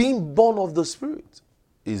 So being born of the Spirit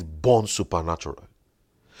is born supernaturally.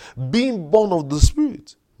 Being born of the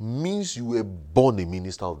Spirit means you were born a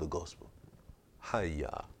minister of the gospel.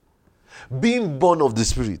 Hiya. Being born of the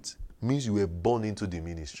Spirit means you were born into the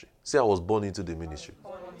ministry. Say, I was born into the ministry.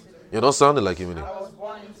 You're not sounding like a minister.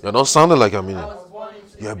 You're not sounding like a minister.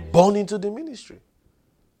 You're born into the ministry.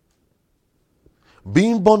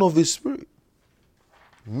 Being born of the Spirit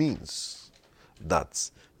means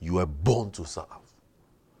that you were born to serve.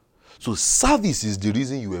 So service is the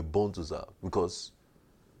reason you were born to serve, because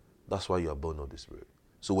that's why you are born of the Spirit.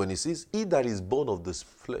 So when it says, he that is born of the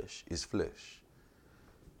flesh is flesh,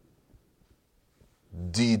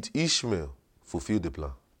 did Ishmael fulfill the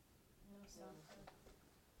plan?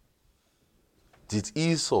 Did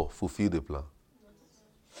Esau fulfill the plan?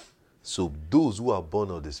 So those who are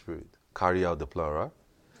born of the Spirit carry out the plan, right?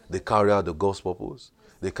 They carry out the God's purpose.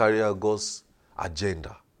 They carry out God's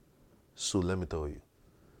agenda. So let me tell you,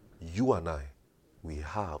 You and I, we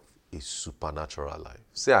have a supernatural life.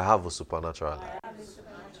 Say, I have a supernatural life.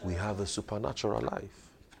 We have a supernatural life.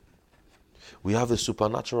 We have a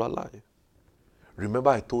supernatural life.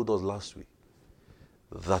 Remember I told us last week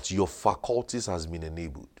that your faculties has been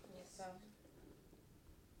enabled. Yes,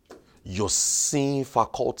 sir. Your seeing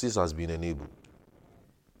faculties has been enabled.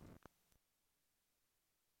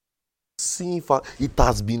 It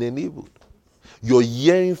has been enabled. Your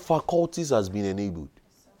hearing faculties has been enabled.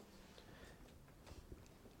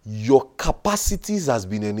 Your capacities has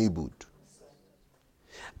been enabled.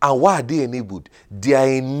 And why are they enabled? They are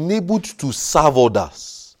enabled to serve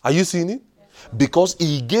others. Are you seeing it? Because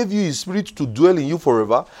he gave you his spirit to dwell in you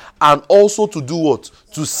forever and also to do what?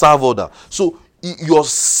 To serve others. So your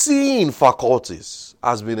seeing faculties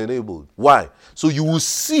has been enabled. Why? So you will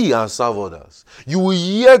see and serve others. You will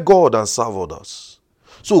hear God and serve others.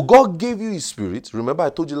 So God gave you his spirit. Remember I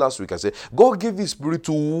told you last week, I said, God gave his spirit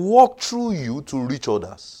to walk through you to reach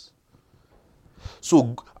others.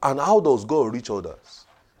 So, and how does God reach others?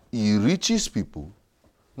 He reaches people,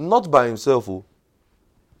 not by himself.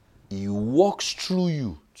 He walks through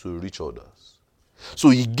you to reach others. So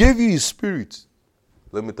he gave you his spirit.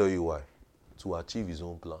 Let me tell you why. To achieve his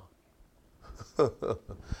own plan.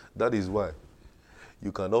 That is why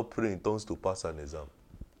you cannot pray in tongues to pass an exam.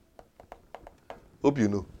 Hope you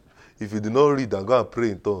know. If you do not read and go and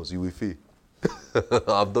pray in tongues, you will fail.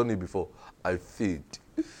 I've done it before. I failed.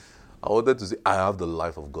 I wanted to say, I have the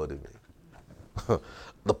life of God in me.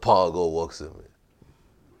 The power of God works in me.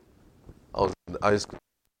 I was in the high school.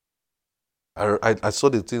 I saw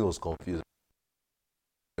the thing was confused.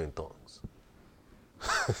 In tongues.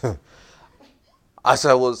 As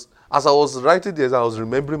I was writing this, I was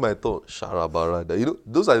remembering my tongue. Sharabarada. You know,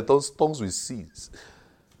 those are the tongues we seize.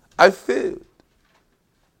 I failed.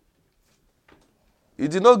 He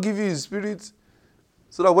did not give you his spirit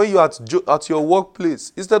so that when you're at your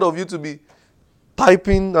workplace, instead of you to be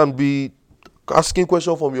typing and be asking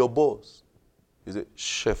questions from your boss, you say,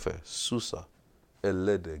 Shefe, Susa,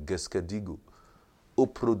 Elede, Geskedigo,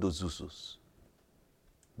 Oprodozusus.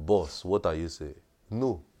 Boss, what are you saying?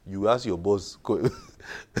 No, you ask your boss.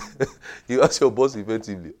 You ask your boss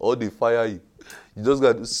effectively, or they fire you. You just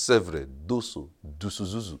got to sevre, doso,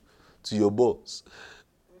 dusuzuzu to your boss.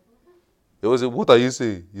 They will say, what are you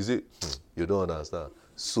saying? You say, you don't understand.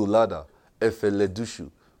 Solada, efeledushu,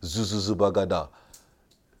 zuzuzubagada.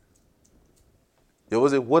 They will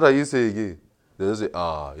say, what are you saying again? They will say,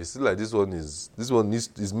 you see, like this one needs,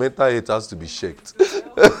 his mental health has to be checked.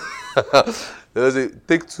 They will say,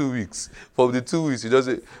 take 2 weeks. From the 2 weeks, you just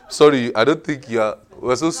say, sorry, I don't think you are,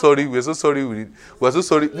 we're so sorry, no, we're so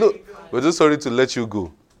sorry to let you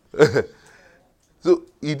go. So,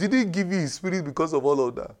 he didn't give you his spirit because of all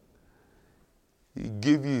of that. He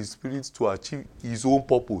gave you his spirit to achieve his own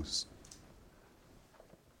purpose.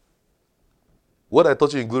 What I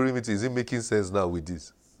taught you in Glory Meeting, is it making sense now with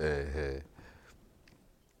this?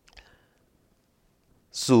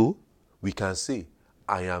 So, we can say,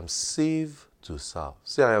 I am saved to serve.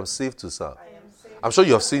 Say, I am saved to serve. I'm sure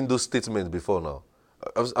you have seen those statements before now.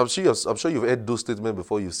 I'm sure you've heard those statements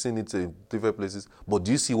before. You've seen it in different places. But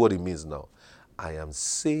do you see what it means now? I am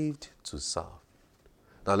saved to serve.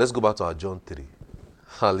 Now, let's go back to our John 3.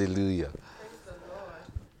 Hallelujah. Praise the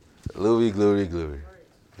Lord. Glory, glory, glory.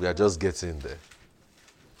 We are just getting there.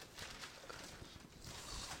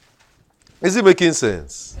 Is it making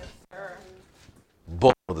sense?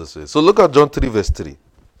 Born of the Spirit. So look at John 3 verse 3.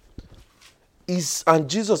 And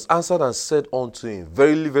Jesus answered and said unto him,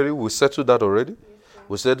 verily, verily, we settled that already.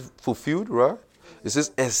 We said fulfilled, right? It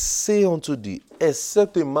says, I say unto thee,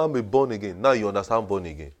 except a man be born again. Now you understand born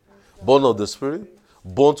again. Born of the Spirit,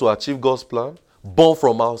 born to achieve God's plan, born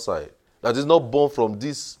from outside. That is not born from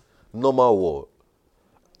this normal world.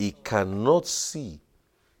 He cannot see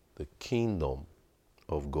the kingdom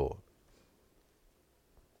of God.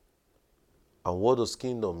 And what does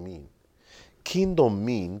kingdom mean? Kingdom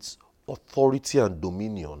means authority and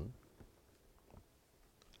dominion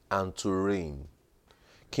and to reign.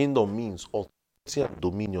 Kingdom means authority and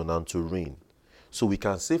dominion and to reign. So we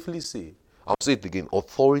can safely say, I'll say it again,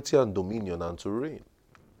 authority and dominion and to reign.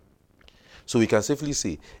 So we can safely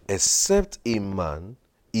say, except a man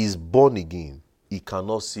is born again, he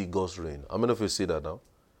cannot see God's reign. How many of you say that now?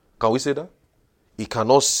 Can we say that? He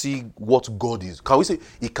cannot see what God is. Can we say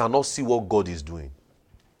he cannot see what God is doing?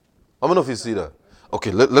 How many of you see that?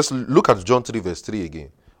 Okay, let's look at John 3 verse 3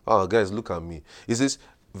 again. Oh, guys, look at me. It says,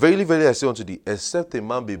 verily, verily, I say unto thee, except a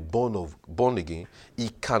man be born again, he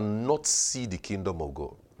cannot see the kingdom of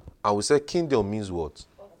God. And we said kingdom means what?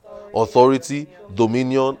 Authority,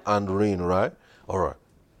 dominion, and reign, right? All right.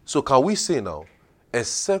 So can we say now,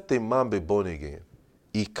 except a man be born again,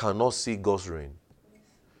 he cannot see God's reign.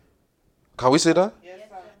 Can we say that? Yes,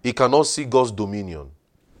 sir. He cannot see God's dominion.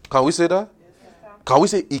 Can we say that? Yes, sir. Can we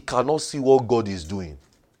say he cannot see what God is doing?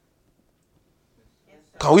 Yes,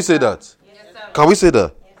 sir. Can we say that? Yes, sir. Can we say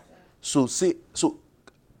that? Yes, sir. So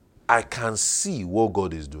I can see what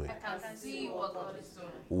God is doing. I can see what God is doing.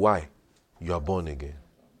 Why? You are born again.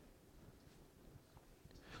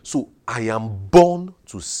 So I am born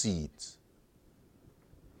to see it.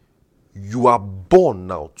 You are born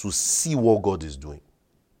now to see what God is doing.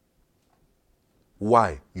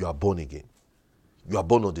 Why? You are born again. You are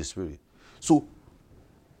born of the Spirit. So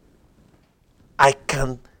I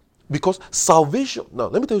can, because salvation, now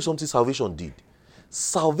let me tell you something salvation did.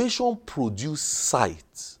 Salvation produced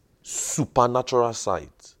sight, supernatural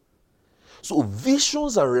sight. So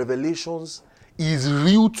visions and revelations is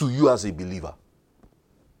real to you as a believer.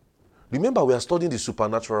 Remember, we are studying the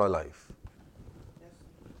supernatural life.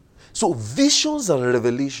 So visions and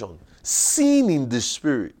revelation, seen in the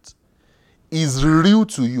Spirit, is real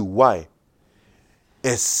to you. Why?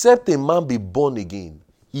 Except a man be born again,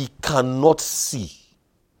 he cannot see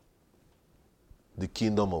the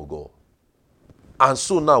kingdom of God. And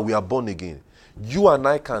so now we are born again. You and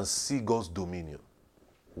I can see God's dominion.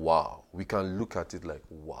 Wow. We can look at it like,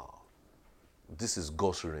 wow. This is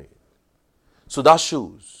God's reign. So that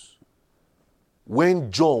shows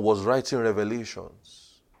when John was writing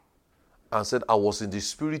Revelations and said, I was in the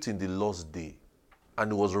Spirit in the last day,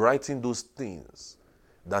 and he was writing those things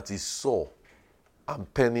that he saw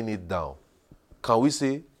and penning it down. Can we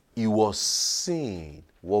say he was seeing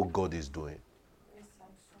what God is doing?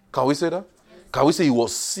 Can we say that? Can we say he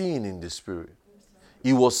was seeing in the Spirit?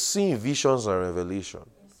 He was seeing visions and revelation.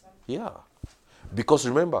 Yeah. Because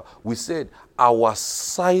remember, we said our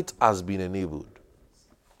sight has been enabled.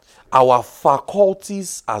 Our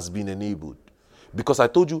faculties has been enabled. Because I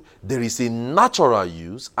told you there is a natural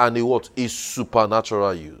use and a what? A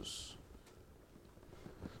supernatural use.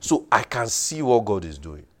 So I can see what God is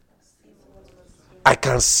doing. I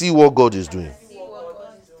can see what God is doing.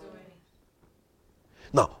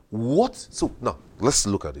 Now, now let's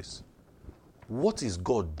look at this. What is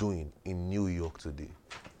God doing in New York today?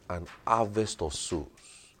 An harvest of souls.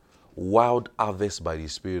 Wild harvest by the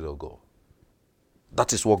Spirit of God.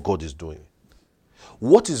 That is what God is doing.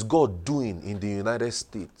 What is God doing in the United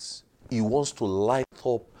States? He wants to light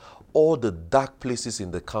up all the dark places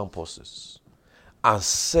in the campuses and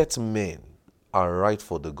set men aright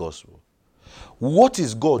for the gospel. What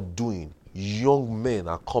is God doing? Young men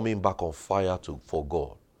are coming back on fire for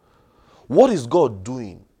God. What is God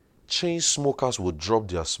doing? Chain smokers will drop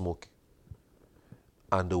their smoke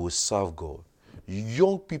and they will serve God.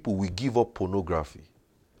 Young people will give up pornography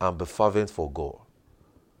and be fervent for God.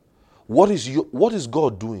 What is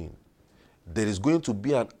God doing? There is going to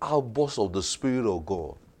be an outburst of the Spirit of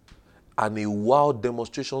God and a wild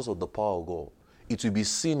demonstrations of the power of God. It will be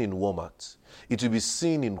seen in Walmart. It will be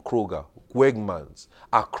seen in Kroger, Wegmans,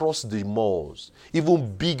 across the malls,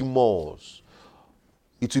 even big malls.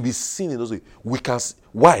 It will be seen in those ways. We can see,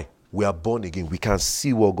 why? We are born again. We can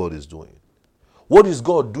see what God is doing. What is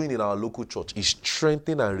God doing in our local church? He's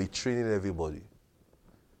strengthening and retraining everybody.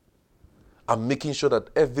 And making sure that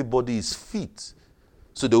everybody is fit.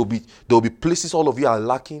 So there will be places all of you are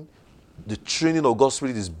lacking. The training of God's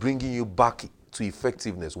Spirit is bringing you back to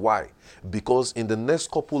effectiveness. Why? Because in the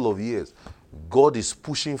next couple of years, God is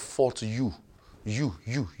pushing forth you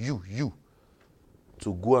to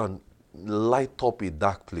go and light up a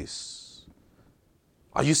dark place.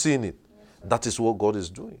 Are you seeing it? That is what God is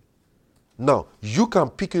doing. Now, you can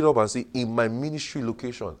pick it up and say, in my ministry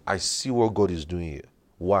location, I see what God is doing here.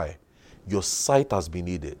 Why? Your sight has been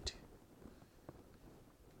aided.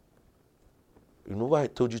 You know why I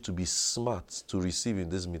told you to be smart to receive in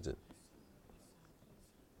this meeting?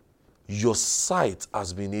 Your sight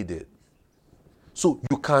has been aided. So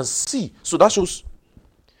you can see. So that shows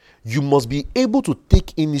you must be able to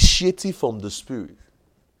take initiative from the Spirit.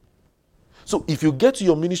 So if you get to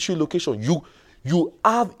your ministry location, you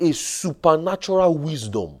have a supernatural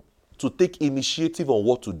wisdom to take initiative on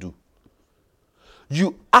what to do.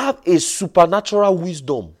 You have a supernatural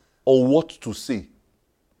wisdom on what to say.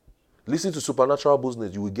 Listen to supernatural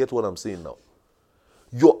business, you will get what I'm saying now.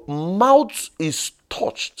 Your mouth is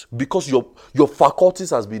touched because your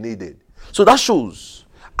faculties has been aided. So that shows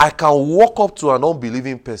I can walk up to an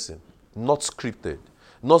unbelieving person, not scripted.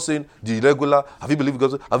 Not saying the irregular, have you believed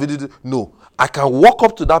God? Have you did it? No. I can walk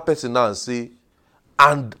up to that person now and say,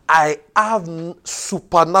 and I have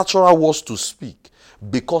supernatural words to speak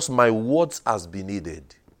because my words has been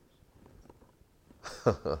aided.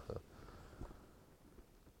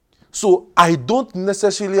 So I don't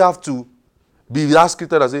necessarily have to be that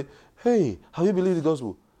scripted and say, hey, have you believed the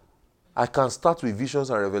gospel? I can start with visions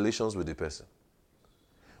and revelations with the person.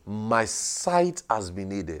 My sight has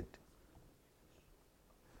been aided.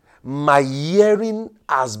 My hearing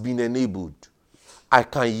has been enabled. I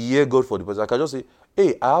can hear God for the person. I can just say,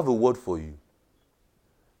 hey, I have a word for you.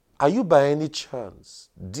 Are you by any chance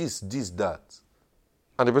this, that?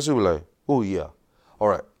 And the person will be like, oh yeah. All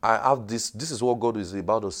right, I have this. This is what God is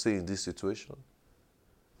about to say in this situation.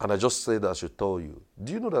 And I just said I should tell you.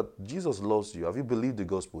 Do you know that Jesus loves you? Have you believed the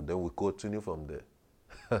gospel? Then we continue from there.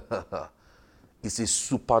 It's a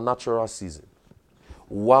supernatural season.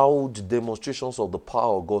 Wild demonstrations of the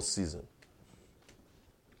power of God's season.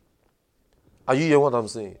 Are you hearing what I'm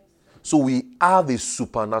saying? So we have a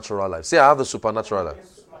supernatural life. Say, I have a supernatural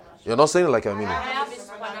life. You're not saying it like I mean it. I have a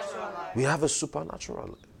supernatural life. We have a supernatural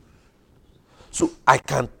life. So I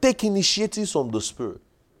can take initiatives from the Spirit.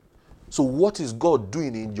 So what is God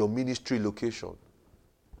doing in your ministry location?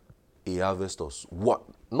 A harvest of what?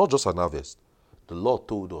 Not just an harvest. The Lord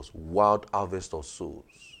told us, wild harvest of souls.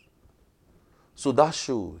 So that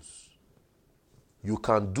shows you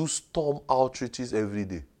can do storm outreaches every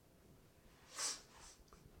day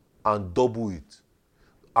and double it.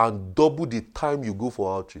 And double the time you go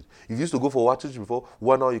for outreach. If you used to go for outreach before,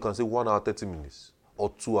 1 hour, you can say 1 hour, 30 minutes or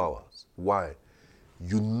 2 hours. Why?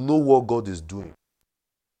 You know what God is doing.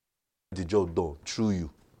 The job done through you.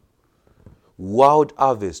 Wild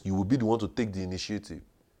harvest, you will be the one to take the initiative.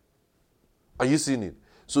 Are you seeing it?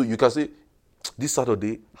 So you can say, this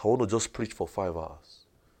Saturday, I want to just preach for 5 hours.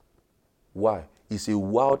 Why? It's a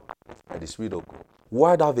wild harvest by the Spirit of God.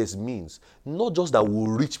 Wild harvest means not just that we'll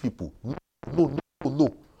reach people.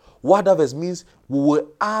 No. Wild harvest means we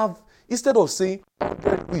will have, instead of saying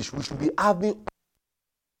 100 reach, we should be having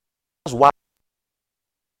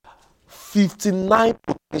 59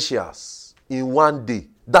 potentials in one day.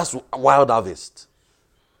 That's wild harvest.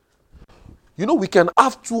 You know, we can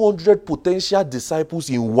have 200 potential disciples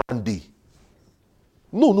in one day.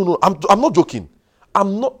 No. I'm not joking.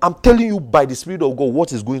 I'm telling you by the Spirit of God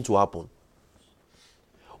what is going to happen.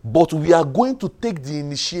 But we are going to take the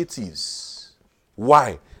initiatives.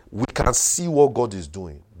 Why? We can see what God is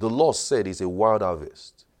doing. The Lord said it's a wild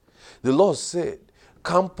harvest. The Lord said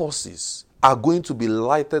campuses are going to be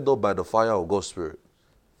lighted up by the fire of God's Spirit.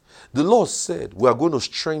 The Lord said we are going to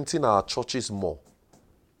strengthen our churches more.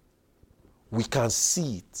 We can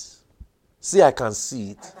see it. Say, I can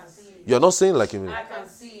see it. I can see it. You're not saying like you mean. I can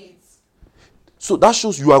see it. So that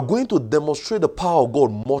shows you are going to demonstrate the power of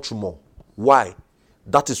God much more. Why?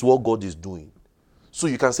 That is what God is doing. So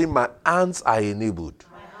you can say, my hands are enabled.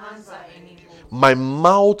 My hands are enabled. My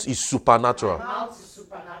mouth is supernatural. My mouth is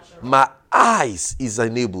supernatural. My eyes is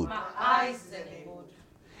enabled. My eyes is enabled.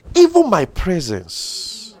 Even my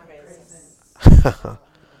presence. My presence.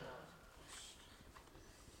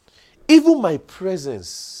 Even my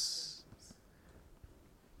presence.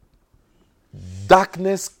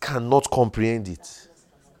 Darkness cannot comprehend it.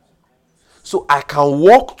 So I can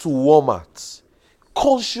walk to Walmart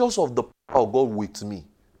conscious of the power of God with me.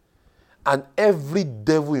 And every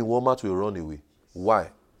devil in Walmart will run away. Why?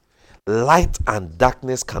 Light and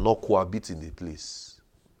darkness cannot cohabit in a place.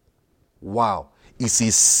 Wow. It's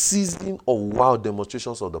a season of wild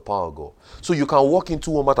demonstrations of the power of God. So you can walk into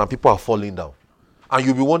Walmart and people are falling down. And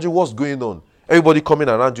you'll be wondering what's going on. Everybody coming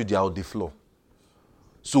around you, they are on the floor.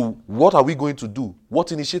 So what are we going to do?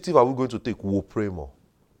 What initiative are we going to take? We'll pray more.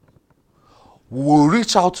 We'll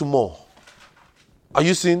reach out more. Are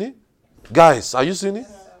you seeing it? Guys, are you seeing it?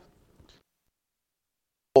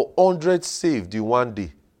 100 saved in one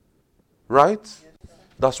day. Right?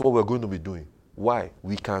 That's what we're going to be doing. Why?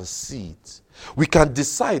 We can see it. We can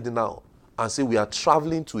decide now and say we are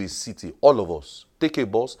traveling to a city, all of us. Take a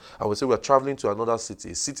bus and we say we are traveling to another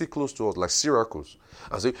city, a city close to us, like Syracuse,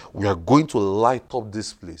 and say we are going to light up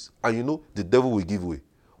this place. And you know, the devil will give way.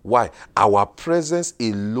 Why? Our presence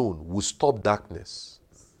alone will stop darkness.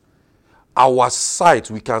 Our sight,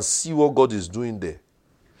 we can see what God is doing there.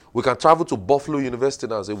 We can travel to Buffalo University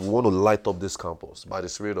now and say we want to light up this campus by the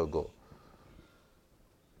Spirit of God.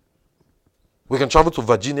 We can travel to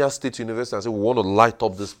Virginia State University and say we want to light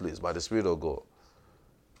up this place by the Spirit of God.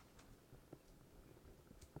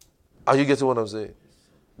 Are you getting what I'm saying?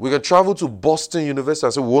 We can travel to Boston University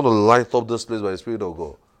and say we want to light up this place by the Spirit of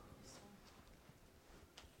God.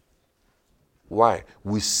 Why?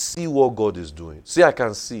 We see what God is doing. See, I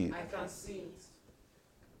can see it. I can see it.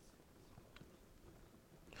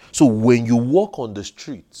 So when you walk on the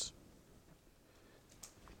streets,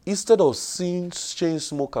 instead of seeing chain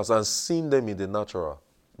smokers and seeing them in the natural,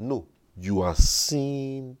 no, you are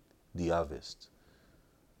seeing the harvest.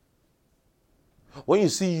 When you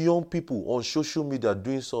see young people on social media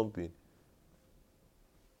doing something,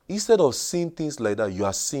 instead of seeing things like that, you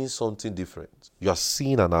are seeing something different. You are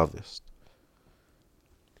seeing an harvest.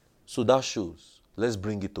 So that shows. Let's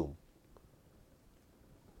bring it home.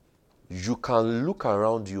 You can look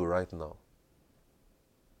around you right now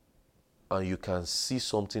and you can see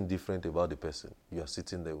something different about the person you are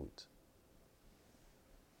sitting there with.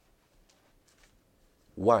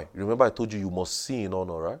 Why? Remember I told you you must see in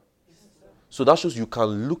honor, right? So that shows you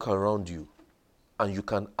can look around you and you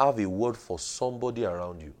can have a word for somebody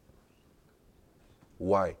around you.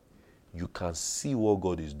 Why? You can see what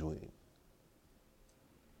God is doing.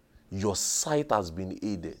 Your sight has been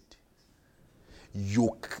aided.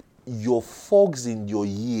 Your fogs in your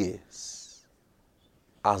ears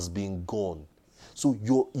has been gone. So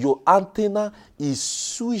your antenna is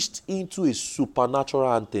switched into a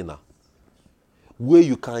supernatural antenna where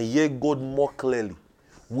you can hear God more clearly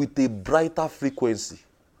with a brighter frequency.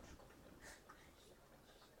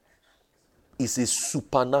 It's a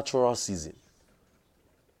supernatural season.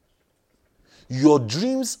 Your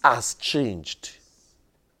dreams has changed.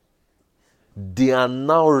 They are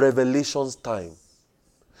now revelations time.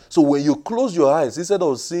 So when you close your eyes, instead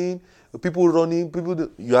of seeing people running,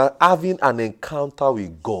 you are having an encounter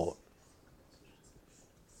with God.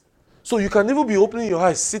 So you can even be opening your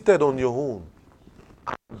eyes seated on your own.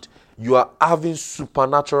 And you are having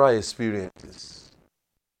supernatural experiences.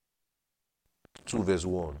 2 verse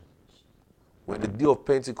 1. When the day of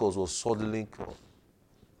Pentecost was suddenly come,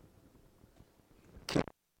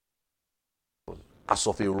 as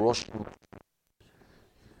of a rushing.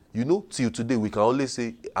 You know, till today we can only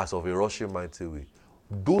say as of a rushing mighty way.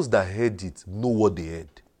 Those that heard it know what they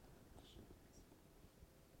heard.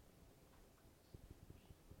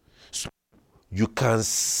 So you can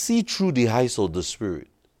see through the eyes of the Spirit.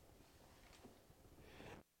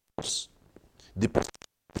 The person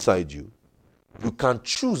inside you. You can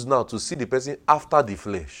choose now to see the person after the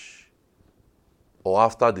flesh or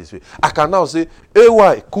after the spirit. I can now say,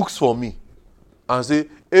 AY cooks for me. And say,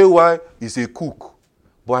 AY is a cook.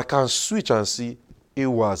 But I can switch and see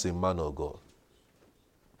AY as a man of God.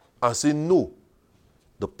 And say, no.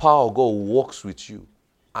 The power of God works with you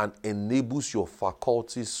and enables your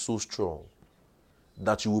faculties so strong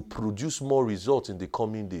that you will produce more results in the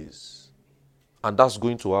coming days. And that's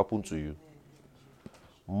going to happen to you.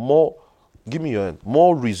 More, give me your hand.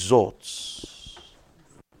 More results.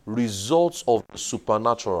 Results of the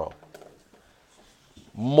supernatural.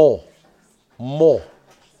 More.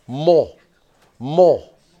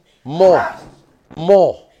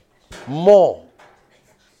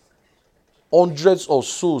 Hundreds of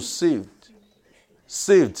souls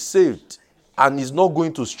saved, and it's not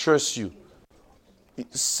going to stress you.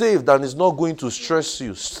 Saved and it's not going to stress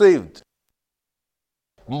you. Saved.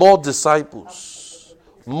 More disciples.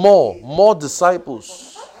 More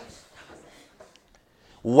disciples.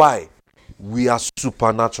 Why? We are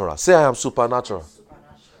supernatural. Say I am supernatural.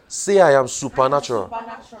 Say I am supernatural.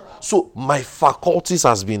 So my faculties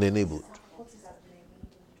has been enabled.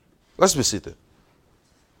 Let's be seated.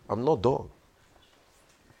 I'm not done.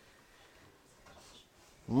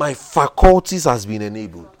 My faculties has been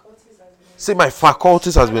enabled. Say my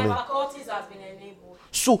faculties has been enabled.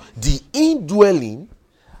 So the indwelling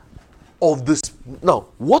of the... Now,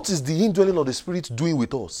 what is the indwelling of the Spirit doing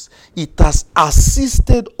with us? It has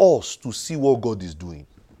assisted us to see what God is doing.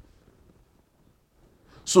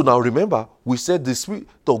 So now remember, we said the Spirit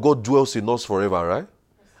of God dwells in us forever, right?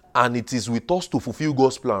 And it is with us to fulfill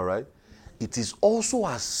God's plan, right? It is also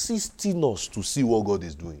assisting us to see what God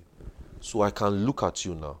is doing. So I can look at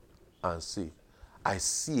you now and say, I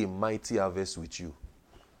see a mighty harvest with you.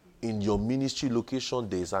 In your ministry location,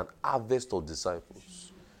 there is an harvest of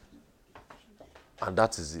disciples. And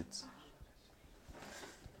that is it.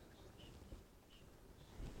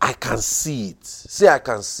 I can see it. Say, I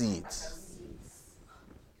can see it.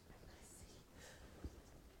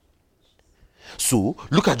 So,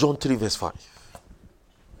 look at John 3 verse 5.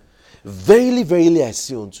 Verily, verily, I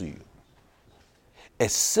say unto you,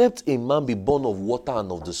 except a man be born of water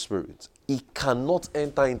and of the Spirit, he cannot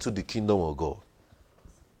enter into the kingdom of God.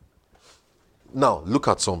 Now, look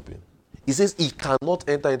at something. He says he cannot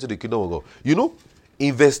enter into the kingdom of God. You know,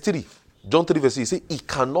 in verse 3, John 3 verse 3, he says he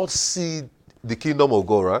cannot see the kingdom of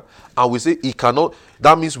God, right? And we say he cannot,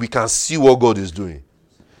 that means we can see what God is doing.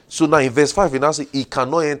 So now in verse 5, he now says he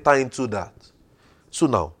cannot enter into that. So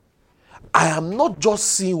now, I am not just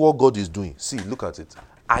seeing what God is doing. See, look at it.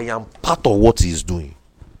 I am part of what he is doing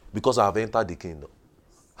because I have entered the kingdom.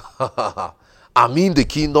 I'm in the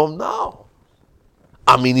kingdom now.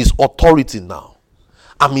 I'm in his authority now.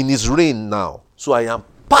 I'm in his reign now. So I am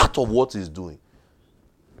part of what he's doing.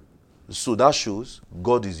 So that shows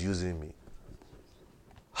God is using me.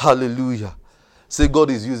 Hallelujah. Say, God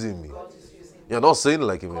is using me. You're not saying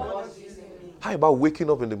like him. How about waking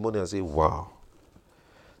up in the morning and say, wow,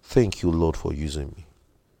 thank you, Lord, for using me.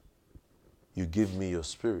 You gave me your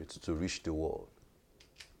spirit to reach the world.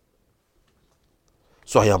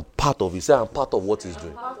 So I am part of it. Say, I'm part of what he's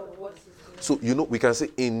doing. So, we can say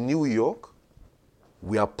in New York,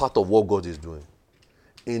 we are part of what God is doing.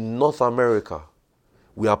 In North America,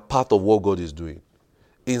 we are part of what God is doing.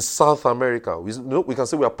 In South America, we can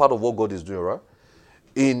say we are part of what God is doing, right?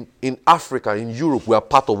 In Africa, in Europe, we are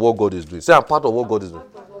part of what God is doing. Say, I'm part of what God is doing.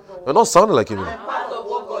 You're not sounding like him. I'm part of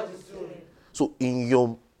what God is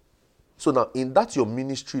doing. So now, in that your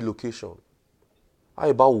ministry location, how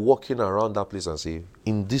about walking around that place and say,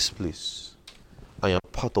 in this place, I am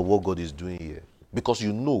part of what God is doing here. Because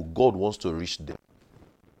God wants to reach them.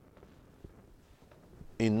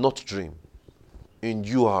 In North Dream, in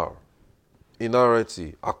UR, in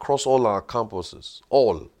RIT, across all our campuses,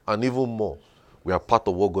 all, and even more, we are part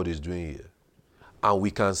of what God is doing here. And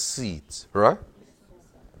we can see it, right?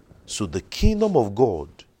 So the kingdom of God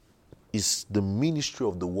is the ministry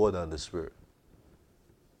of the word and the spirit.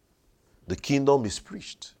 The kingdom is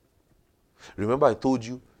preached. Remember I told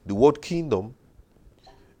you, the word kingdom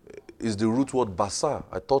is the root word basar.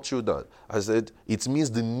 I taught you that. I said it means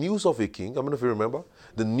the news of a king. I don't know if you remember.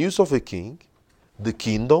 The news of a king, the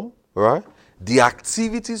kingdom, right? The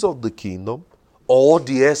activities of the kingdom, or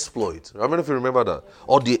the exploit. I don't know if you remember that.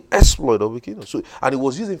 Or the exploit of the kingdom. So, and it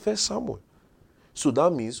was used in 1 Samuel. So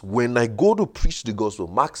that means when I go to preach the gospel,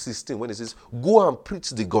 Mark 16, when it says, go and preach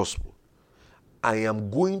the gospel, I am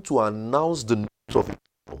going to announce the news of a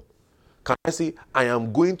kingdom. Can I say, I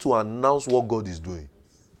am going to announce what God is doing?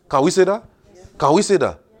 Can we say that? Yes. Can we say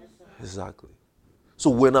that? Yes, exactly. So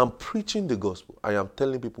when I'm preaching the gospel, I am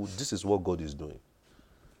telling people this is what God is doing.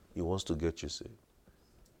 He wants to get you saved.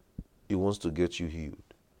 He wants to get you healed.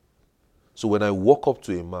 So when I walk up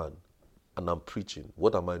to a man and I'm preaching,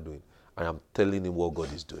 what am I doing? I am telling him what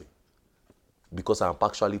God is doing. Because I'm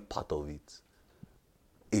actually part of it.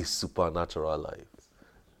 A supernatural life.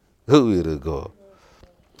 Glory to God.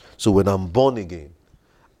 So when I'm born again,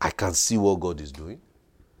 I can see what God is doing.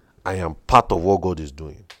 I am part of what God is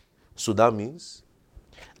doing. So that means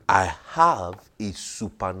I have a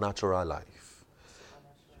supernatural life.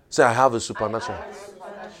 Say, I have a supernatural.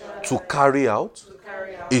 To carry out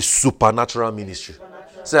a supernatural ministry.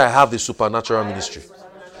 Say, I have a supernatural ministry.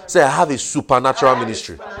 Say, I have a supernatural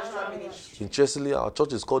ministry. Interestingly, our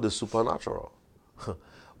church is called the supernatural.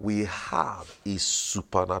 We have a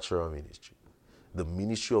supernatural ministry. The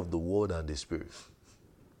ministry of the word and the spirit.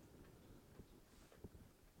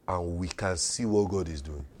 And we can see what God is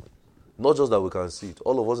doing. Not just that we can see it.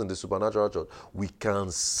 All of us in the supernatural church, we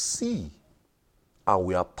can see and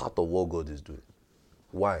we are part of what God is doing.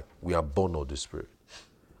 Why? We are born of the spirit.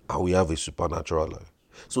 And we have a supernatural life.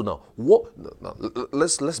 So now,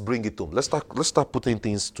 let's bring it home. Let's start putting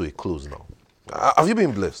things to a close now. Have you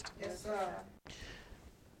been blessed? Yes, sir.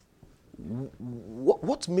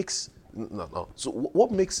 What makes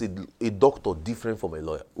what makes a doctor different from a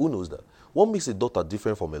lawyer? Who knows that? What makes a doctor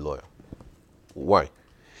different from a lawyer? Why?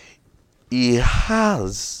 He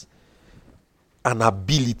has an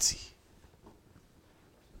ability,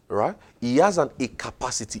 right? He has a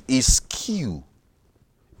capacity, a skill,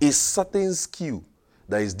 a certain skill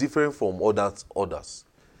that is different from others.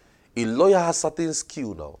 A lawyer has certain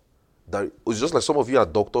skill now. That it's just like some of you are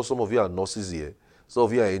doctors, some of you are nurses here, some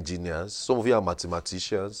of you are engineers, some of you are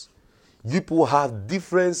mathematicians. You people have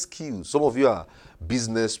different skills. Some of you are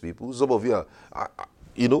business people, some of you are,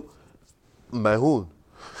 my own.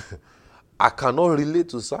 I cannot relate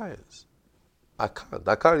to science. I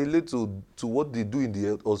can't relate to what they do in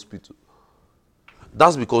the hospital.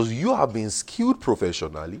 That's because you have been skilled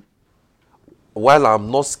professionally, while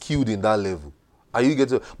I'm not skilled in that level. Are you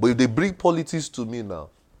getting? But if they bring politics to me now,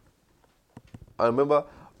 I remember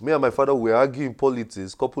me and my father were arguing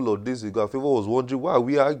politics a couple of days ago. Favor was wondering, why are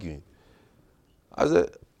we arguing? I said,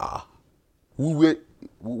 we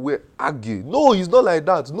were arguing. No, he's not like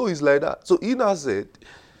that. No, he's like that. So he now said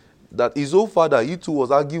that his own father, he too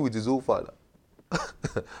was arguing with his own father.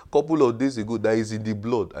 A couple of days ago, that is in the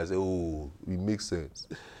blood. I said, oh, it makes sense.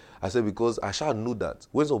 I said, because I shall know that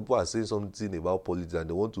when some people are saying something about politics and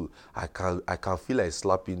they want to, I can feel like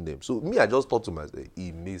slapping them. So me, I just thought to myself,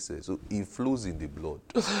 it makes sense. So it flows in the blood.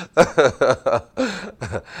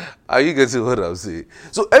 Are you getting what I'm saying?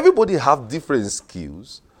 So everybody have different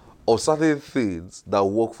skills or certain things that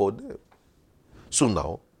work for them. So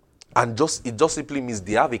now, it just simply means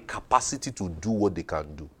they have a capacity to do what they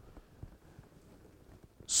can do.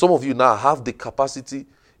 Some of you now have the capacity,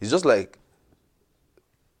 It's just like,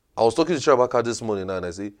 I was talking to Shabaka this morning and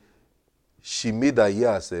I say, she made that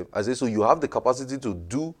year herself. I say, so you have the capacity to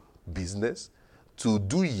do business, to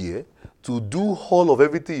do year, to do all of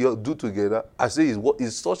everything you do together. I say,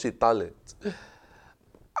 it's such a talent.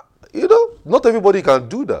 You know, not everybody can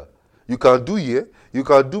do that. You can do hair, you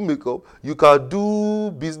can do makeup, you can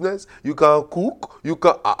do business, you can cook, you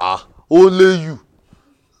can, only you.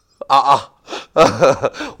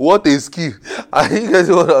 What a skill. I think that's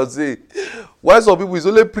what I'm saying. Why some people is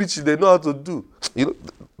only preaching they know how to do. You know,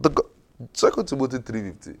 the 2 Timothy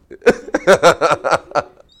 3:15.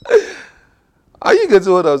 Are you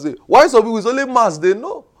getting what I'm saying? Why some people is only maths they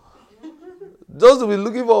know? Just to be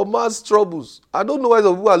looking for maths troubles. I don't know why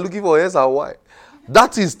some people are looking for S and Y.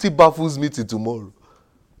 That is still baffles me till tomorrow.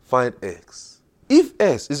 Find X. If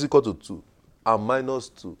S is equal to 2 and minus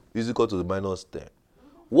 2 is equal to the minus 10,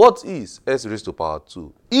 what is S raised to power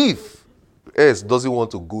 2? If S doesn't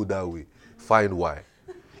want to go that way, find Y.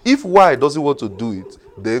 If Y doesn't want to do it,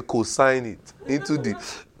 then cosine it into the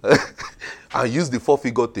and use the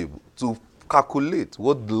 4-figure table to calculate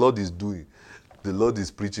what the Lord is doing. The Lord is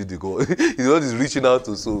preaching the God. The Lord is reaching out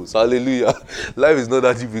to souls. Hallelujah. Life is not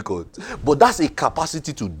that difficult. But that's a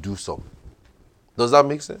capacity to do something. Does that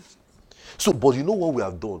make sense? So, but you know what we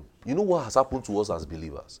have done? You know what has happened to us as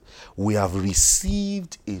believers? We have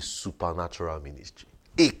received a supernatural ministry.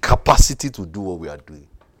 A capacity to do what we are doing.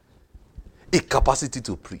 A capacity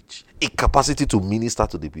to preach. A capacity to minister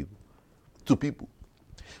to the people. To people.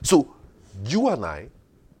 So, you and I,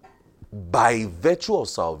 by virtue of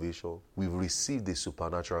salvation, we've received a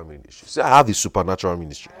supernatural ministry. Say, I have a supernatural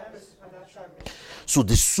ministry. So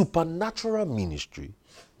the supernatural ministry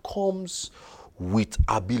comes with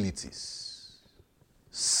abilities.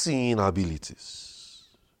 Seeing abilities.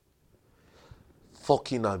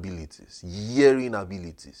 Talking abilities. Hearing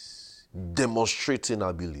abilities. Demonstrating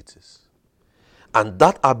abilities. And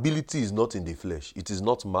that ability is not in the flesh. It is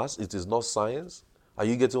not math. It is not science. Are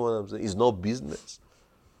you getting what I'm saying? It's not business.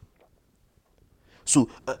 So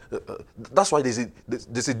that's why there's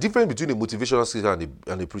a difference between a motivational speaker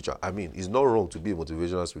and a preacher. I mean, it's not wrong to be a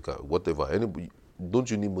motivational speaker, whatever. Anybody, don't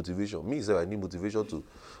you need motivation? Me, I need motivation to.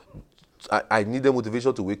 I need the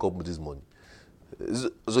motivation to wake up this morning.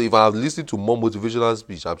 So if I have listened to more motivational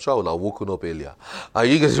speech, I'm sure I would have woken up earlier. Are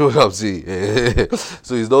you getting what I'm saying?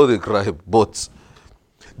 So it's not a crime, but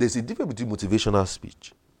there's a difference between motivational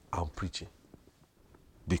speech and preaching,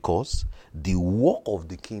 because the work of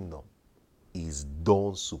the kingdom is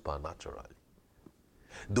done supernaturally.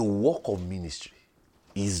 The work of ministry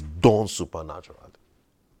is done supernaturally.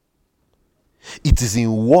 It is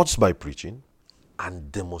in words by preaching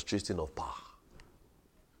and demonstrating of power.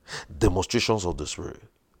 Demonstrations of the Spirit.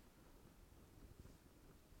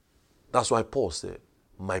 That's why Paul said,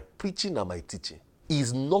 my preaching and my teaching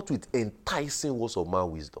is not with enticing words of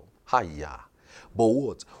man wisdom. Hiya. But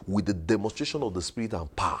what? With the demonstration of the Spirit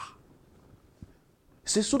and power.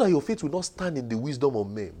 Say, so that your faith will not stand in the wisdom of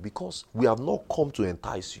men, because we have not come to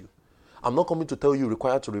entice you. I'm not coming to tell you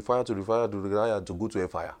required to go to a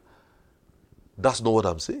fire. That's not what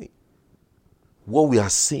I'm saying. What we are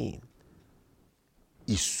saying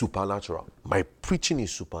is supernatural. My preaching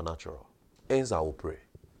is supernatural. Hence I will pray.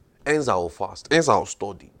 Hence I will fast. Hence I will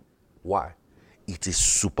study. Why? It is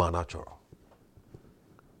supernatural.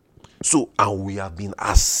 So, and we have been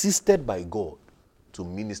assisted by God to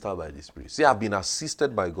minister by the Spirit. See, I've been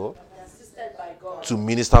assisted by God, to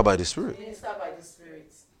minister by the Spirit.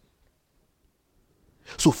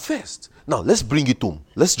 So first, now let's bring it home.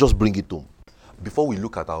 Let's just bring it home before we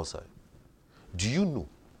look at outside. Do you know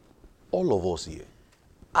all of us here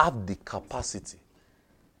have the capacity,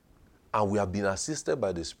 and we have been assisted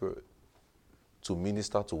by the Spirit to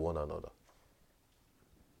minister to one another?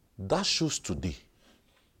 That shows today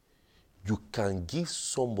you can give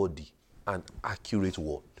somebody an accurate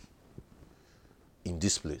word in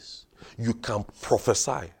this place. You can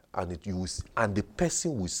prophesy and the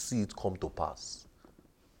person will see it come to pass.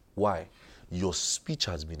 Why? Your speech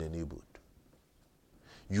has been enabled.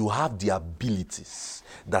 You have the abilities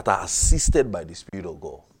that are assisted by the Spirit of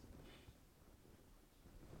God.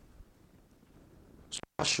 So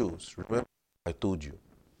that shows, remember I told you,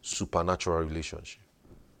 supernatural relationship.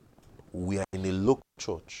 We are in a local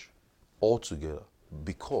church all together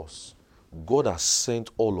because God has sent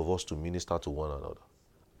all of us to minister to one another.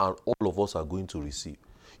 And all of us are going to receive.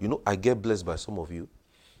 You know, I get blessed by some of you.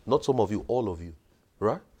 Not some of you, all of you.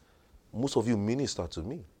 Right? Most of you minister to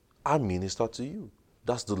me. I minister to you.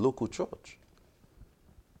 That's the local church.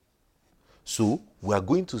 So, we are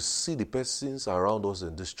going to see the persons around us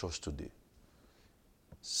in this church today.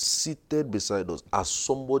 seated beside us as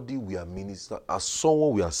somebody we are minister, as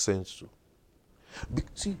someone we are sent to.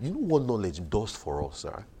 See, you know what knowledge does for us,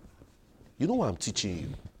 right? You know what I'm teaching you?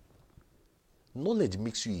 Knowledge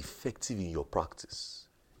makes you effective in your practice.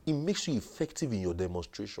 It makes you effective in your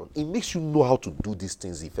demonstration. It makes you know how to do these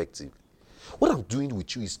things effectively. What I'm doing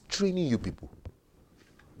with you is training you people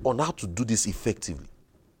on how to do this effectively.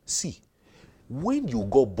 See, when you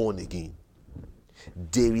got born again,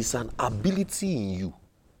 there is an ability in you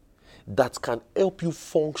that can help you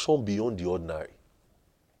function beyond the ordinary.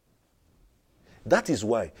 That is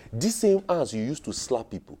why these same hands you used to slap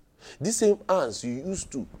people, these same hands you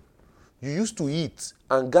used to eat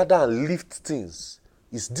and gather and lift things,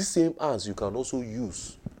 is the same hands you can also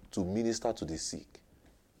use to minister to the sick.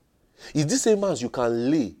 It's the same hands you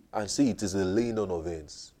can lay and say it is a laying on of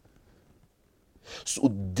hands.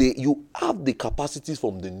 So you have the capacities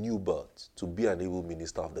from the new birth to be an able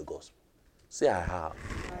minister of the gospel. Say, I have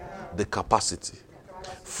the capacity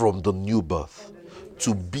from the new birth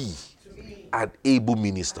to be an able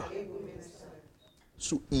minister.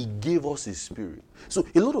 So he gave us his spirit.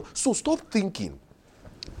 So stop thinking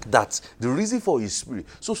that the reason for his spirit.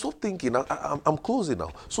 So stop thinking. I'm closing now.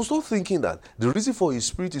 So stop thinking that the reason for his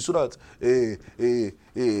spirit is so that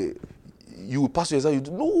you will pass your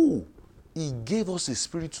exam. No, he gave us his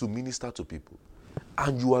spirit to minister to people,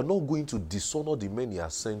 and you are not going to dishonor the men he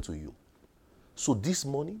has sent to you. So this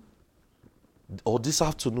morning, or this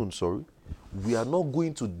afternoon, we are not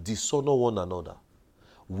going to dishonor one another.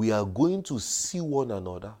 We are going to see one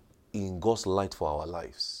another in God's light for our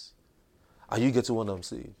lives. Are you getting what I'm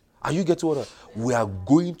saying? Are you getting what we are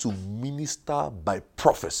going to minister by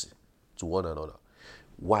prophecy to one another?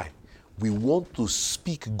 Why? We want to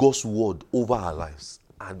speak God's word over our lives,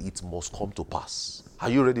 and it must come to pass. Are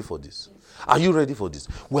you ready for this? Are you ready for this?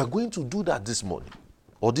 We are going to do that this morning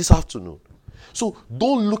or this afternoon. So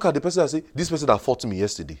don't look at the person and say, this person that fought me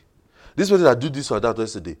yesterday, this person that did this or that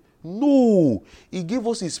yesterday. No, he gave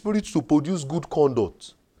us his spirit to produce good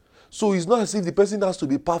conduct. So it's not as if the person has to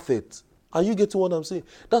be perfect. Are you getting what I'm saying?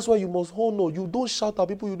 That's why you must honor. You don't shout at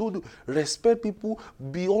people. You don't respect people.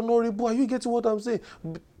 Be honorable. Are you getting what I'm saying?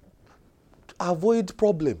 Avoid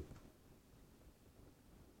problem.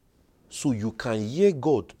 So you can hear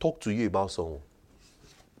God talk to you about someone.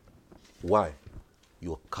 Why?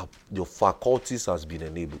 Your faculties has been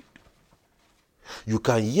enabled. You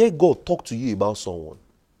can hear God talk to you about someone.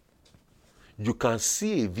 You can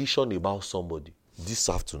see a vision about somebody. This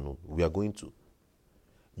afternoon, we are going to.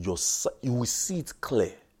 You will see it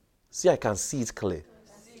clear. See, I can see it clear.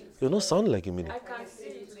 You're not sounding like a minute. I can see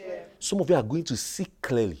it clear. Some of you are going to see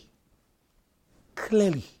clearly.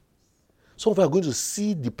 Clearly. Some of you are going to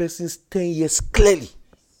see the person's 10 years clearly.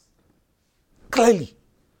 Clearly.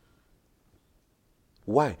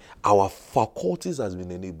 Why? Our faculties has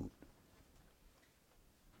been enabled.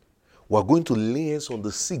 We are going to lay hands on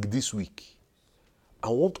the sick this week. I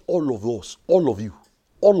want all of us, all of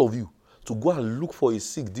you, to go and look for a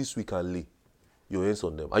sick this week and lay your hands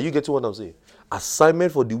on them. Are you getting what I'm saying?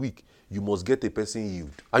 Assignment for the week, you must get a person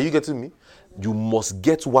healed. Are you getting me? You must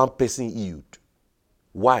get one person healed.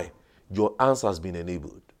 Why? Your hands has been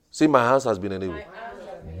enabled. Say, my hands has been enabled.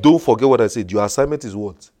 Don't forget what I said. Your assignment is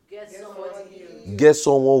what? Get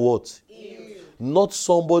someone what? Healed. Not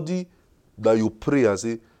somebody that you pray and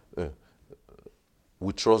say,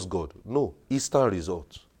 we trust God. No, instant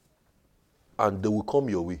results. And they will come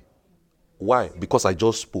your way. Why? Because I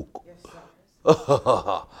just spoke. Yes,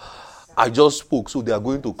 I just spoke, so they are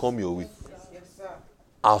going to come your way. Yes,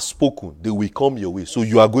 I've spoken, they will come your way. So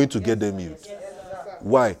you are going to get them healed. Yes,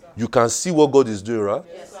 why? You can see what God is doing, right?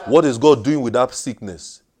 Yes, what is God doing with that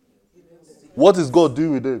sickness? What is God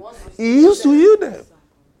doing with them? He used to heal them.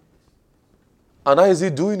 And how is he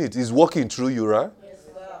doing it? He's working through you, right? Yes,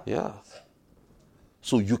 yeah.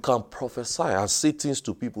 So you can prophesy and say things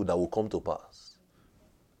to people that will come to pass.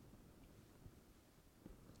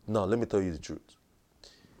 Now, let me tell you the truth.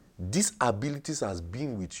 These abilities has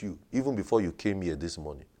been with you even before you came here this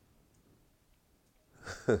morning.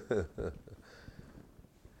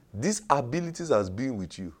 These abilities has been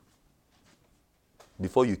with you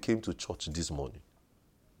before you came to church this morning.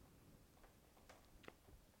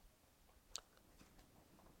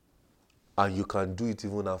 And you can do it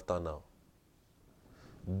even after now.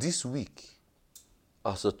 This week,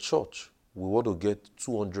 as a church, we want to get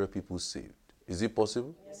 200 people saved. Is it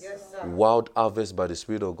possible? Yes, sir. Wild harvest by the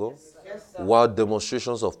Spirit of God? Yes, sir. Wild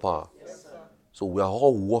demonstrations of power? Yes, sir. So we are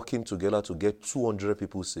all working together to get 200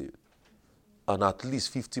 people saved. And at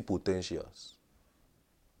least 50 potentials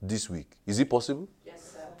this week. Is it possible?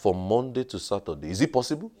 Yes, sir. From Monday to Saturday. Is it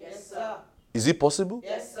possible? Yes, sir. Is it possible?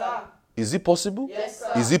 Yes, sir. Is it possible? Yes,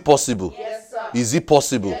 sir. Is it possible? Yes, sir. Is it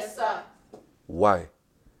possible? Yes, sir. Why?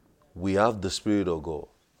 We have the Spirit of God.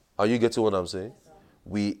 Are you getting what I'm saying?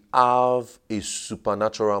 We have a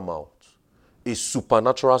supernatural mouth, a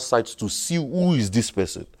supernatural sight to see who is this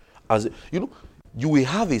person. As you will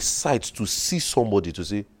have a sight to see somebody to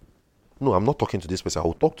say, no, I'm not talking to this person. I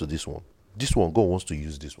will talk to this one. This one, God wants to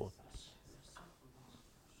use this one.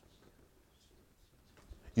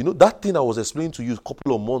 That thing I was explaining to you a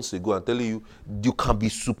couple of months ago and telling you, you can be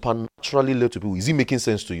supernaturally led to people. Is it making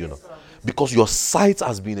sense to you now? Because your sight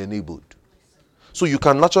has been enabled. So you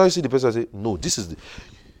can naturally see the person and say, no, this is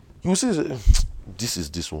you see, this is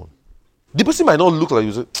this one. The person might not look like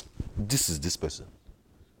you, say, this is this person.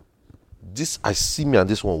 I see me and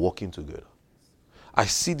this one walking together. I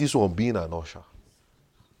see this one being an usher.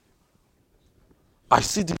 I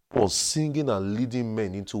see this one singing and leading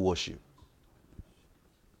men into worship.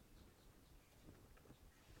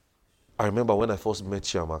 I remember when I first met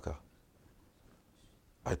Chiamaka,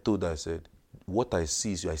 I told her, I said, what I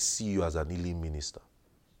see is I see you as an healing minister.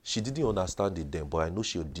 She didn't understand it then, but I know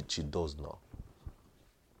she does now.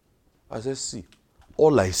 I said, see,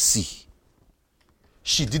 all I see.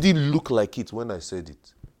 She didn't look like it when I said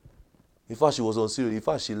it. In fact, she was on serious. In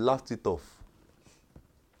fact, she laughed it off.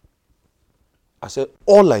 I said,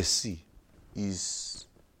 all I see is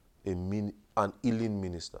an healing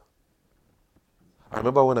minister. I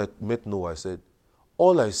remember when I met Noah, I said,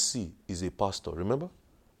 all I see is a pastor. Remember?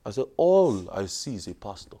 I said, all I see is a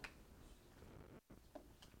pastor.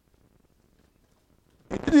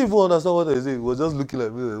 He didn't even understand what I said. He was just looking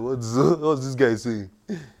at me like, what's this guy saying?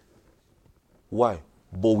 Why?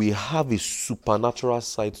 But we have a supernatural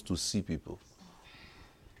sight to see people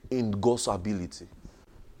in God's ability.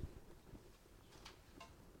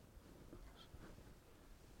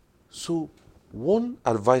 So, one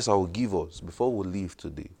advice I will give us before we leave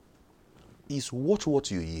today is watch what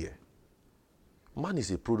you hear. Man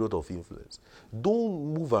is a product of influence.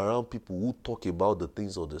 Don't move around people who talk about the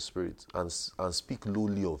things of the Spirit and speak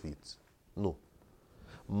lowly of it. No.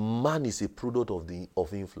 Man is a product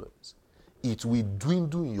of influence. It will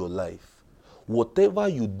dwindle in your life. Whatever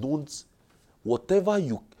you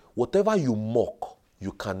mock,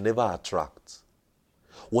 you can never attract.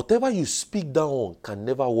 Whatever you speak down on can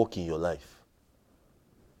never work in your life.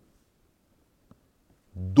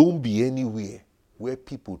 Don't be anywhere where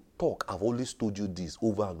people talk. I've always told you this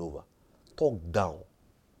over and over. Talk down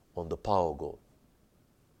on the power of God.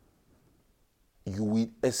 You will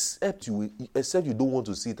except you don't want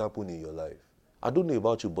to see it happen in your life. I don't know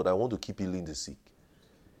about you, but I want to keep healing the sick.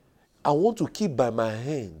 I want to keep by my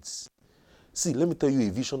hands. See, let me tell you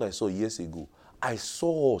a vision I saw years ago. I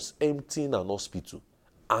saw us emptying an hospital,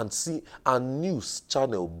 and a news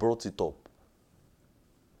channel brought it up.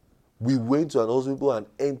 We went to an hospital and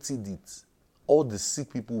emptied it. All the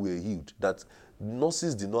sick people were healed. That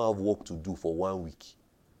nurses did not have work to do for 1 week.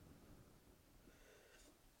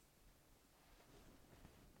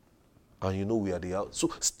 And we are the out.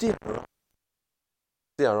 So stay around.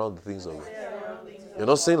 Stay around the things of God. You're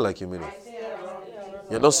not saying like you mean it.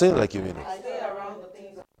 You're not saying like you mean it.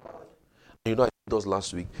 I told us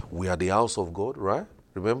last week, we are the house of God, right?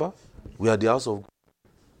 Remember? We are the house of God.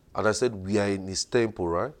 And I said, we are in His temple,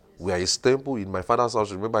 right? We are His temple in my Father's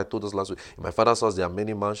house. Remember I told us last week, in my Father's house there are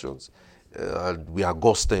many mansions. And we are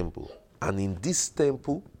God's temple. And in this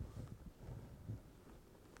temple,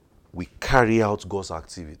 we carry out God's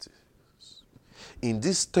activities. In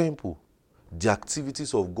this temple, the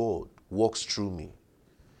activities of God works through me.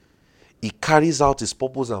 He carries out His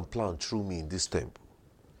purpose and plan through me in this temple.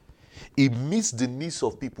 He meets the needs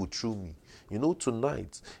of people through me.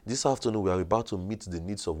 Tonight, this afternoon, we are about to meet the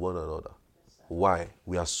needs of one another. Why?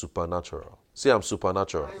 We are supernatural. Say, I'm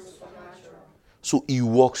supernatural. So He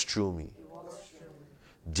works through me.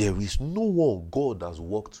 There is no one God has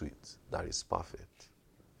worked with that is perfect.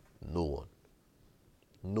 No one.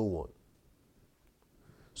 No one.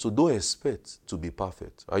 So don't expect to be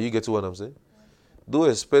perfect. Are you getting what I'm saying? Don't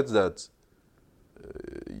expect that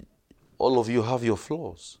all of you have your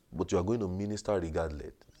flaws, but you are going to minister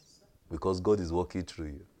regardless because God is working through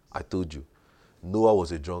you. I told you, Noah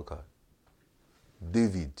was a drunkard.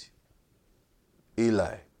 David,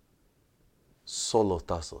 Eli, Saul of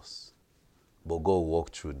Tarsus, but God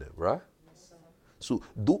walked through them, right? So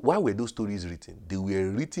why were those stories written? They were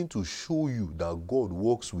written to show you that God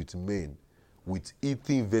works with men with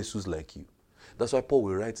earthen vessels like you. That's why Paul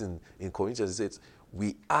will write in Corinthians, he says,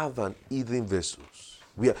 we have an earthen vessels.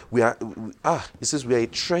 He says we are a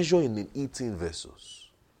treasure in an earthen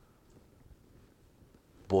vessels.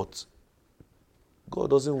 But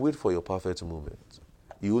God doesn't wait for your perfect moment.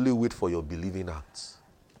 He only waits for your believing heart.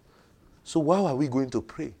 So why are we going to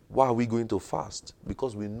pray? Why are we going to fast?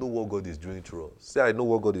 Because we know what God is doing through us. Say, I know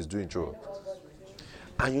what God is doing through us.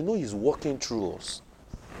 And you know He's working through us.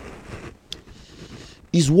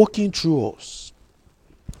 He's working through us.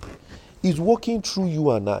 He's working through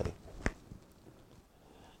you and I.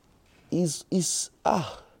 He's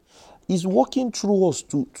working through us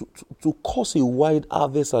to cause a wide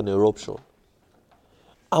harvest and eruption.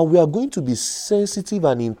 And we are going to be sensitive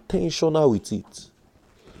and intentional with it.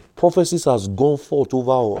 Prophecies has gone forth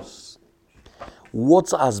over us.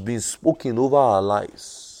 What has been spoken over our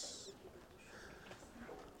lives.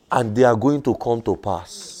 And they are going to come to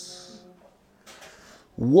pass.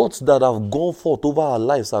 Words that have gone forth over our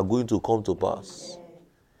lives are going to come to pass.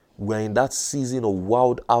 We are in that season of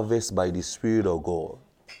wild harvest by the Spirit of God.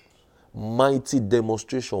 Mighty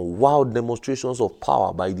demonstration, wild demonstrations of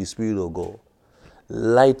power by the Spirit of God.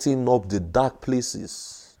 Lighting up the dark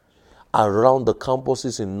places around the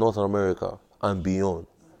campuses in North America and beyond.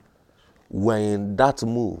 We're in that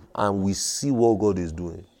move and we see what God is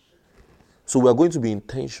doing. So we're going to be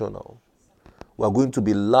intentional. We're going to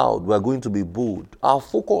be loud. We're going to be bold. Our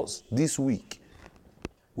focus this week,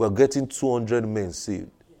 we're getting 200 men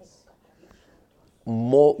saved.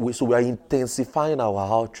 So we are intensifying our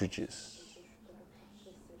outreaches.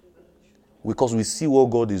 Because we see what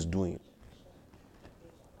God is doing.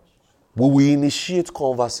 We will initiate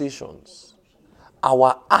conversations.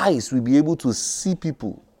 Our eyes will be able to see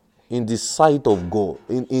people in the sight of God,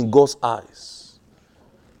 in God's eyes.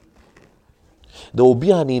 There will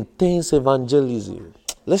be an intense evangelism.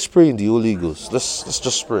 Let's pray in the Holy Ghost. Let's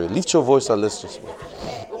just pray. Lift your voice and let's just pray.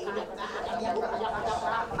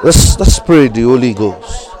 Let's pray in the Holy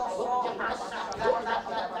Ghost.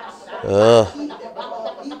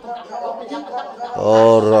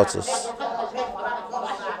 Ratus.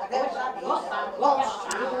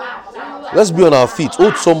 Let's be on our feet.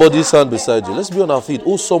 Hold somebody's hand beside you. Let's be on our feet.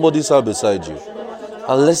 Hold somebody's hand beside you.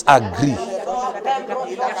 And let's agree.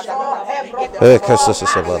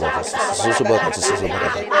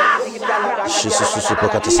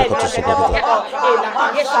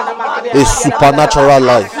 A supernatural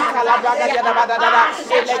life.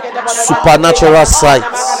 Supernatural sight.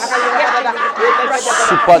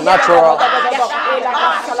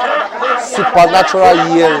 Supernatural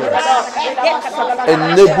hearings.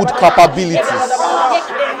 Enabled capabilities.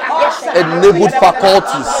 Enabled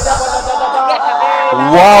faculties.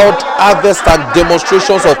 Wild harvest and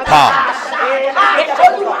demonstrations of power.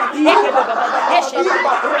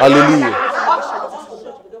 Hallelujah.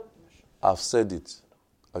 I've said it,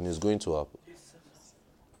 and it's going to happen.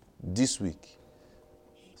 This week,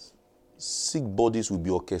 sick bodies will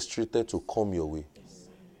be orchestrated to come your way.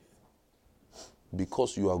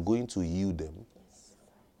 Because you are going to heal them.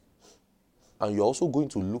 And you're also going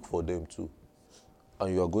to look for them too.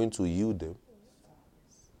 And you are going to heal them.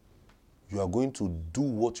 You are going to do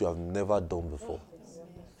what you have never done before.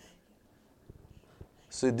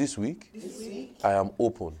 Say this week, I am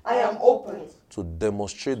open. To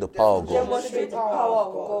demonstrate the power of God.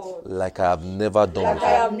 Like I have never done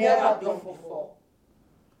before.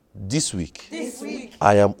 This week,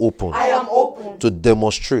 I am open. To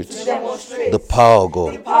demonstrate the power of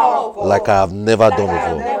God. Like I have never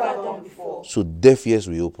done before. So deaf ears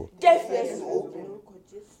will open.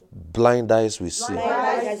 Blind eyes will see.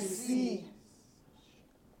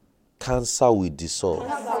 Cancer will dissolve.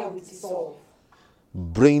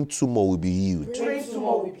 Brain tumor will be healed.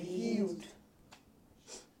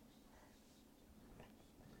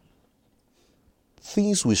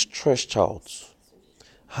 Things will stretch out.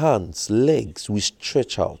 Hands, legs will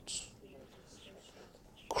stretch out.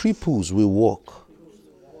 Cripples will walk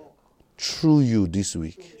through you this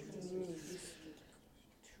week.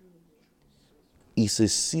 It's a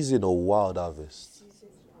season of wild harvest.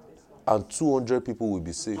 And 200 people will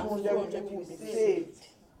be saved.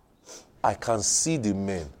 I can see the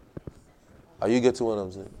men. Are you getting what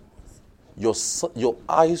I'm saying? Your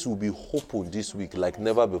eyes will be open this week like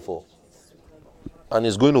never before. And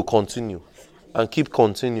it's going to continue. And keep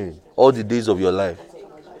continuing all the days of your life.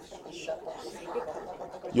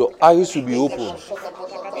 Your eyes will be open.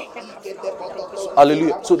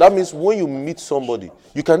 Hallelujah. So that means when you meet somebody,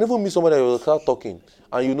 you can even meet somebody that will start talking.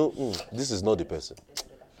 And you know, this is not the person.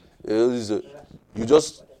 You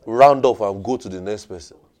just round off and go to the next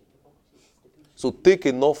person. So take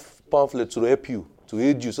enough pamphlet to help you, to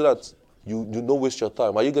aid you, so that you don't waste your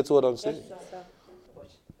time. Are you getting what I'm saying?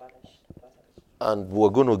 And we're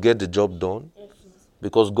going to get the job done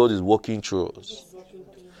because God is working through us.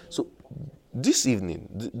 So this evening,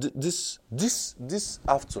 this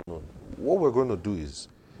afternoon, what we're going to do is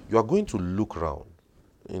you are going to look around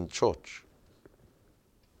in church.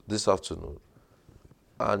 this afternoon,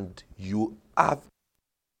 and you're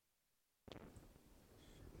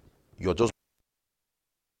just,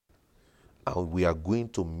 and we are going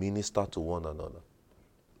to minister to one another.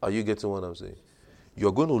 Are you getting what I'm saying?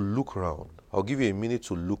 You're going to look around. I'll give you a minute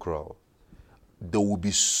to look around. There will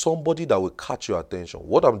be somebody that will catch your attention.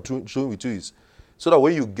 What I'm showing with you is so that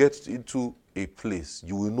when you get into a place,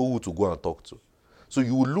 you will know who to go and talk to. So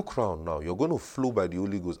you will look around now. You're going to flow by the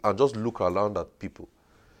Holy Ghost and just look around at people.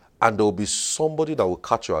 And there will be somebody that will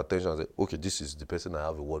catch your attention and say, okay, this is the person I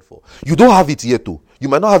have a word for. You don't have it yet, though. You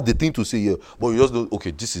might not have the thing to say here, but you just know,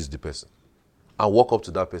 okay, this is the person. And walk up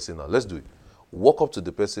to that person now. Let's do it. Walk up to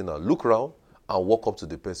the person now. Look around and walk up to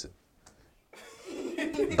the person.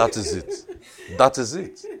 That is it. That is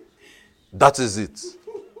it. That is it.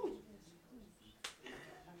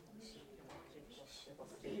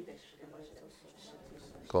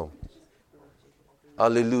 Come.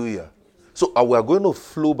 Hallelujah. So we are going to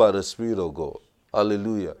flow by the Spirit of God.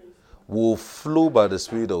 Hallelujah. We'll flow by the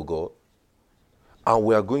Spirit of God. And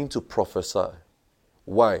we are going to prophesy.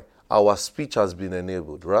 Why? Our speech has been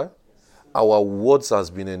enabled, right? Our words has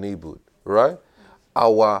been enabled, right?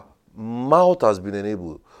 Our mouth has been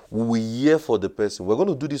enabled. We will hear for the person. We're going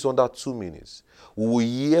to do this under 2 minutes. We will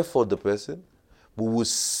hear for the person. We will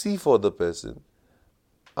see for the person.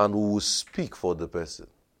 And we will speak for the person.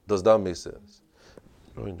 Does that make sense?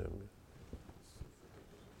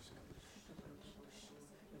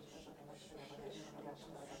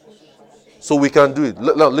 So we can do it.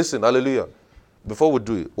 Now listen, hallelujah. Before we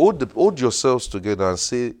do it, hold yourselves together and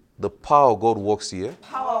say, the power of God works here.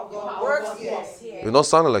 Power of God works here. You're not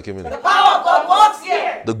sounding like a minute. The power of God works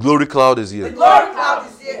here. The glory cloud is here. The glory cloud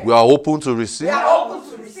is here. We are open to receive. We are open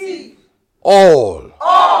to receive.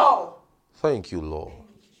 All. Thank you, Lord.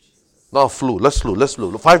 Now flow. Let's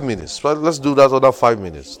flow. 5 minutes. Let's do that other 5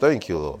 minutes. Thank you, Lord.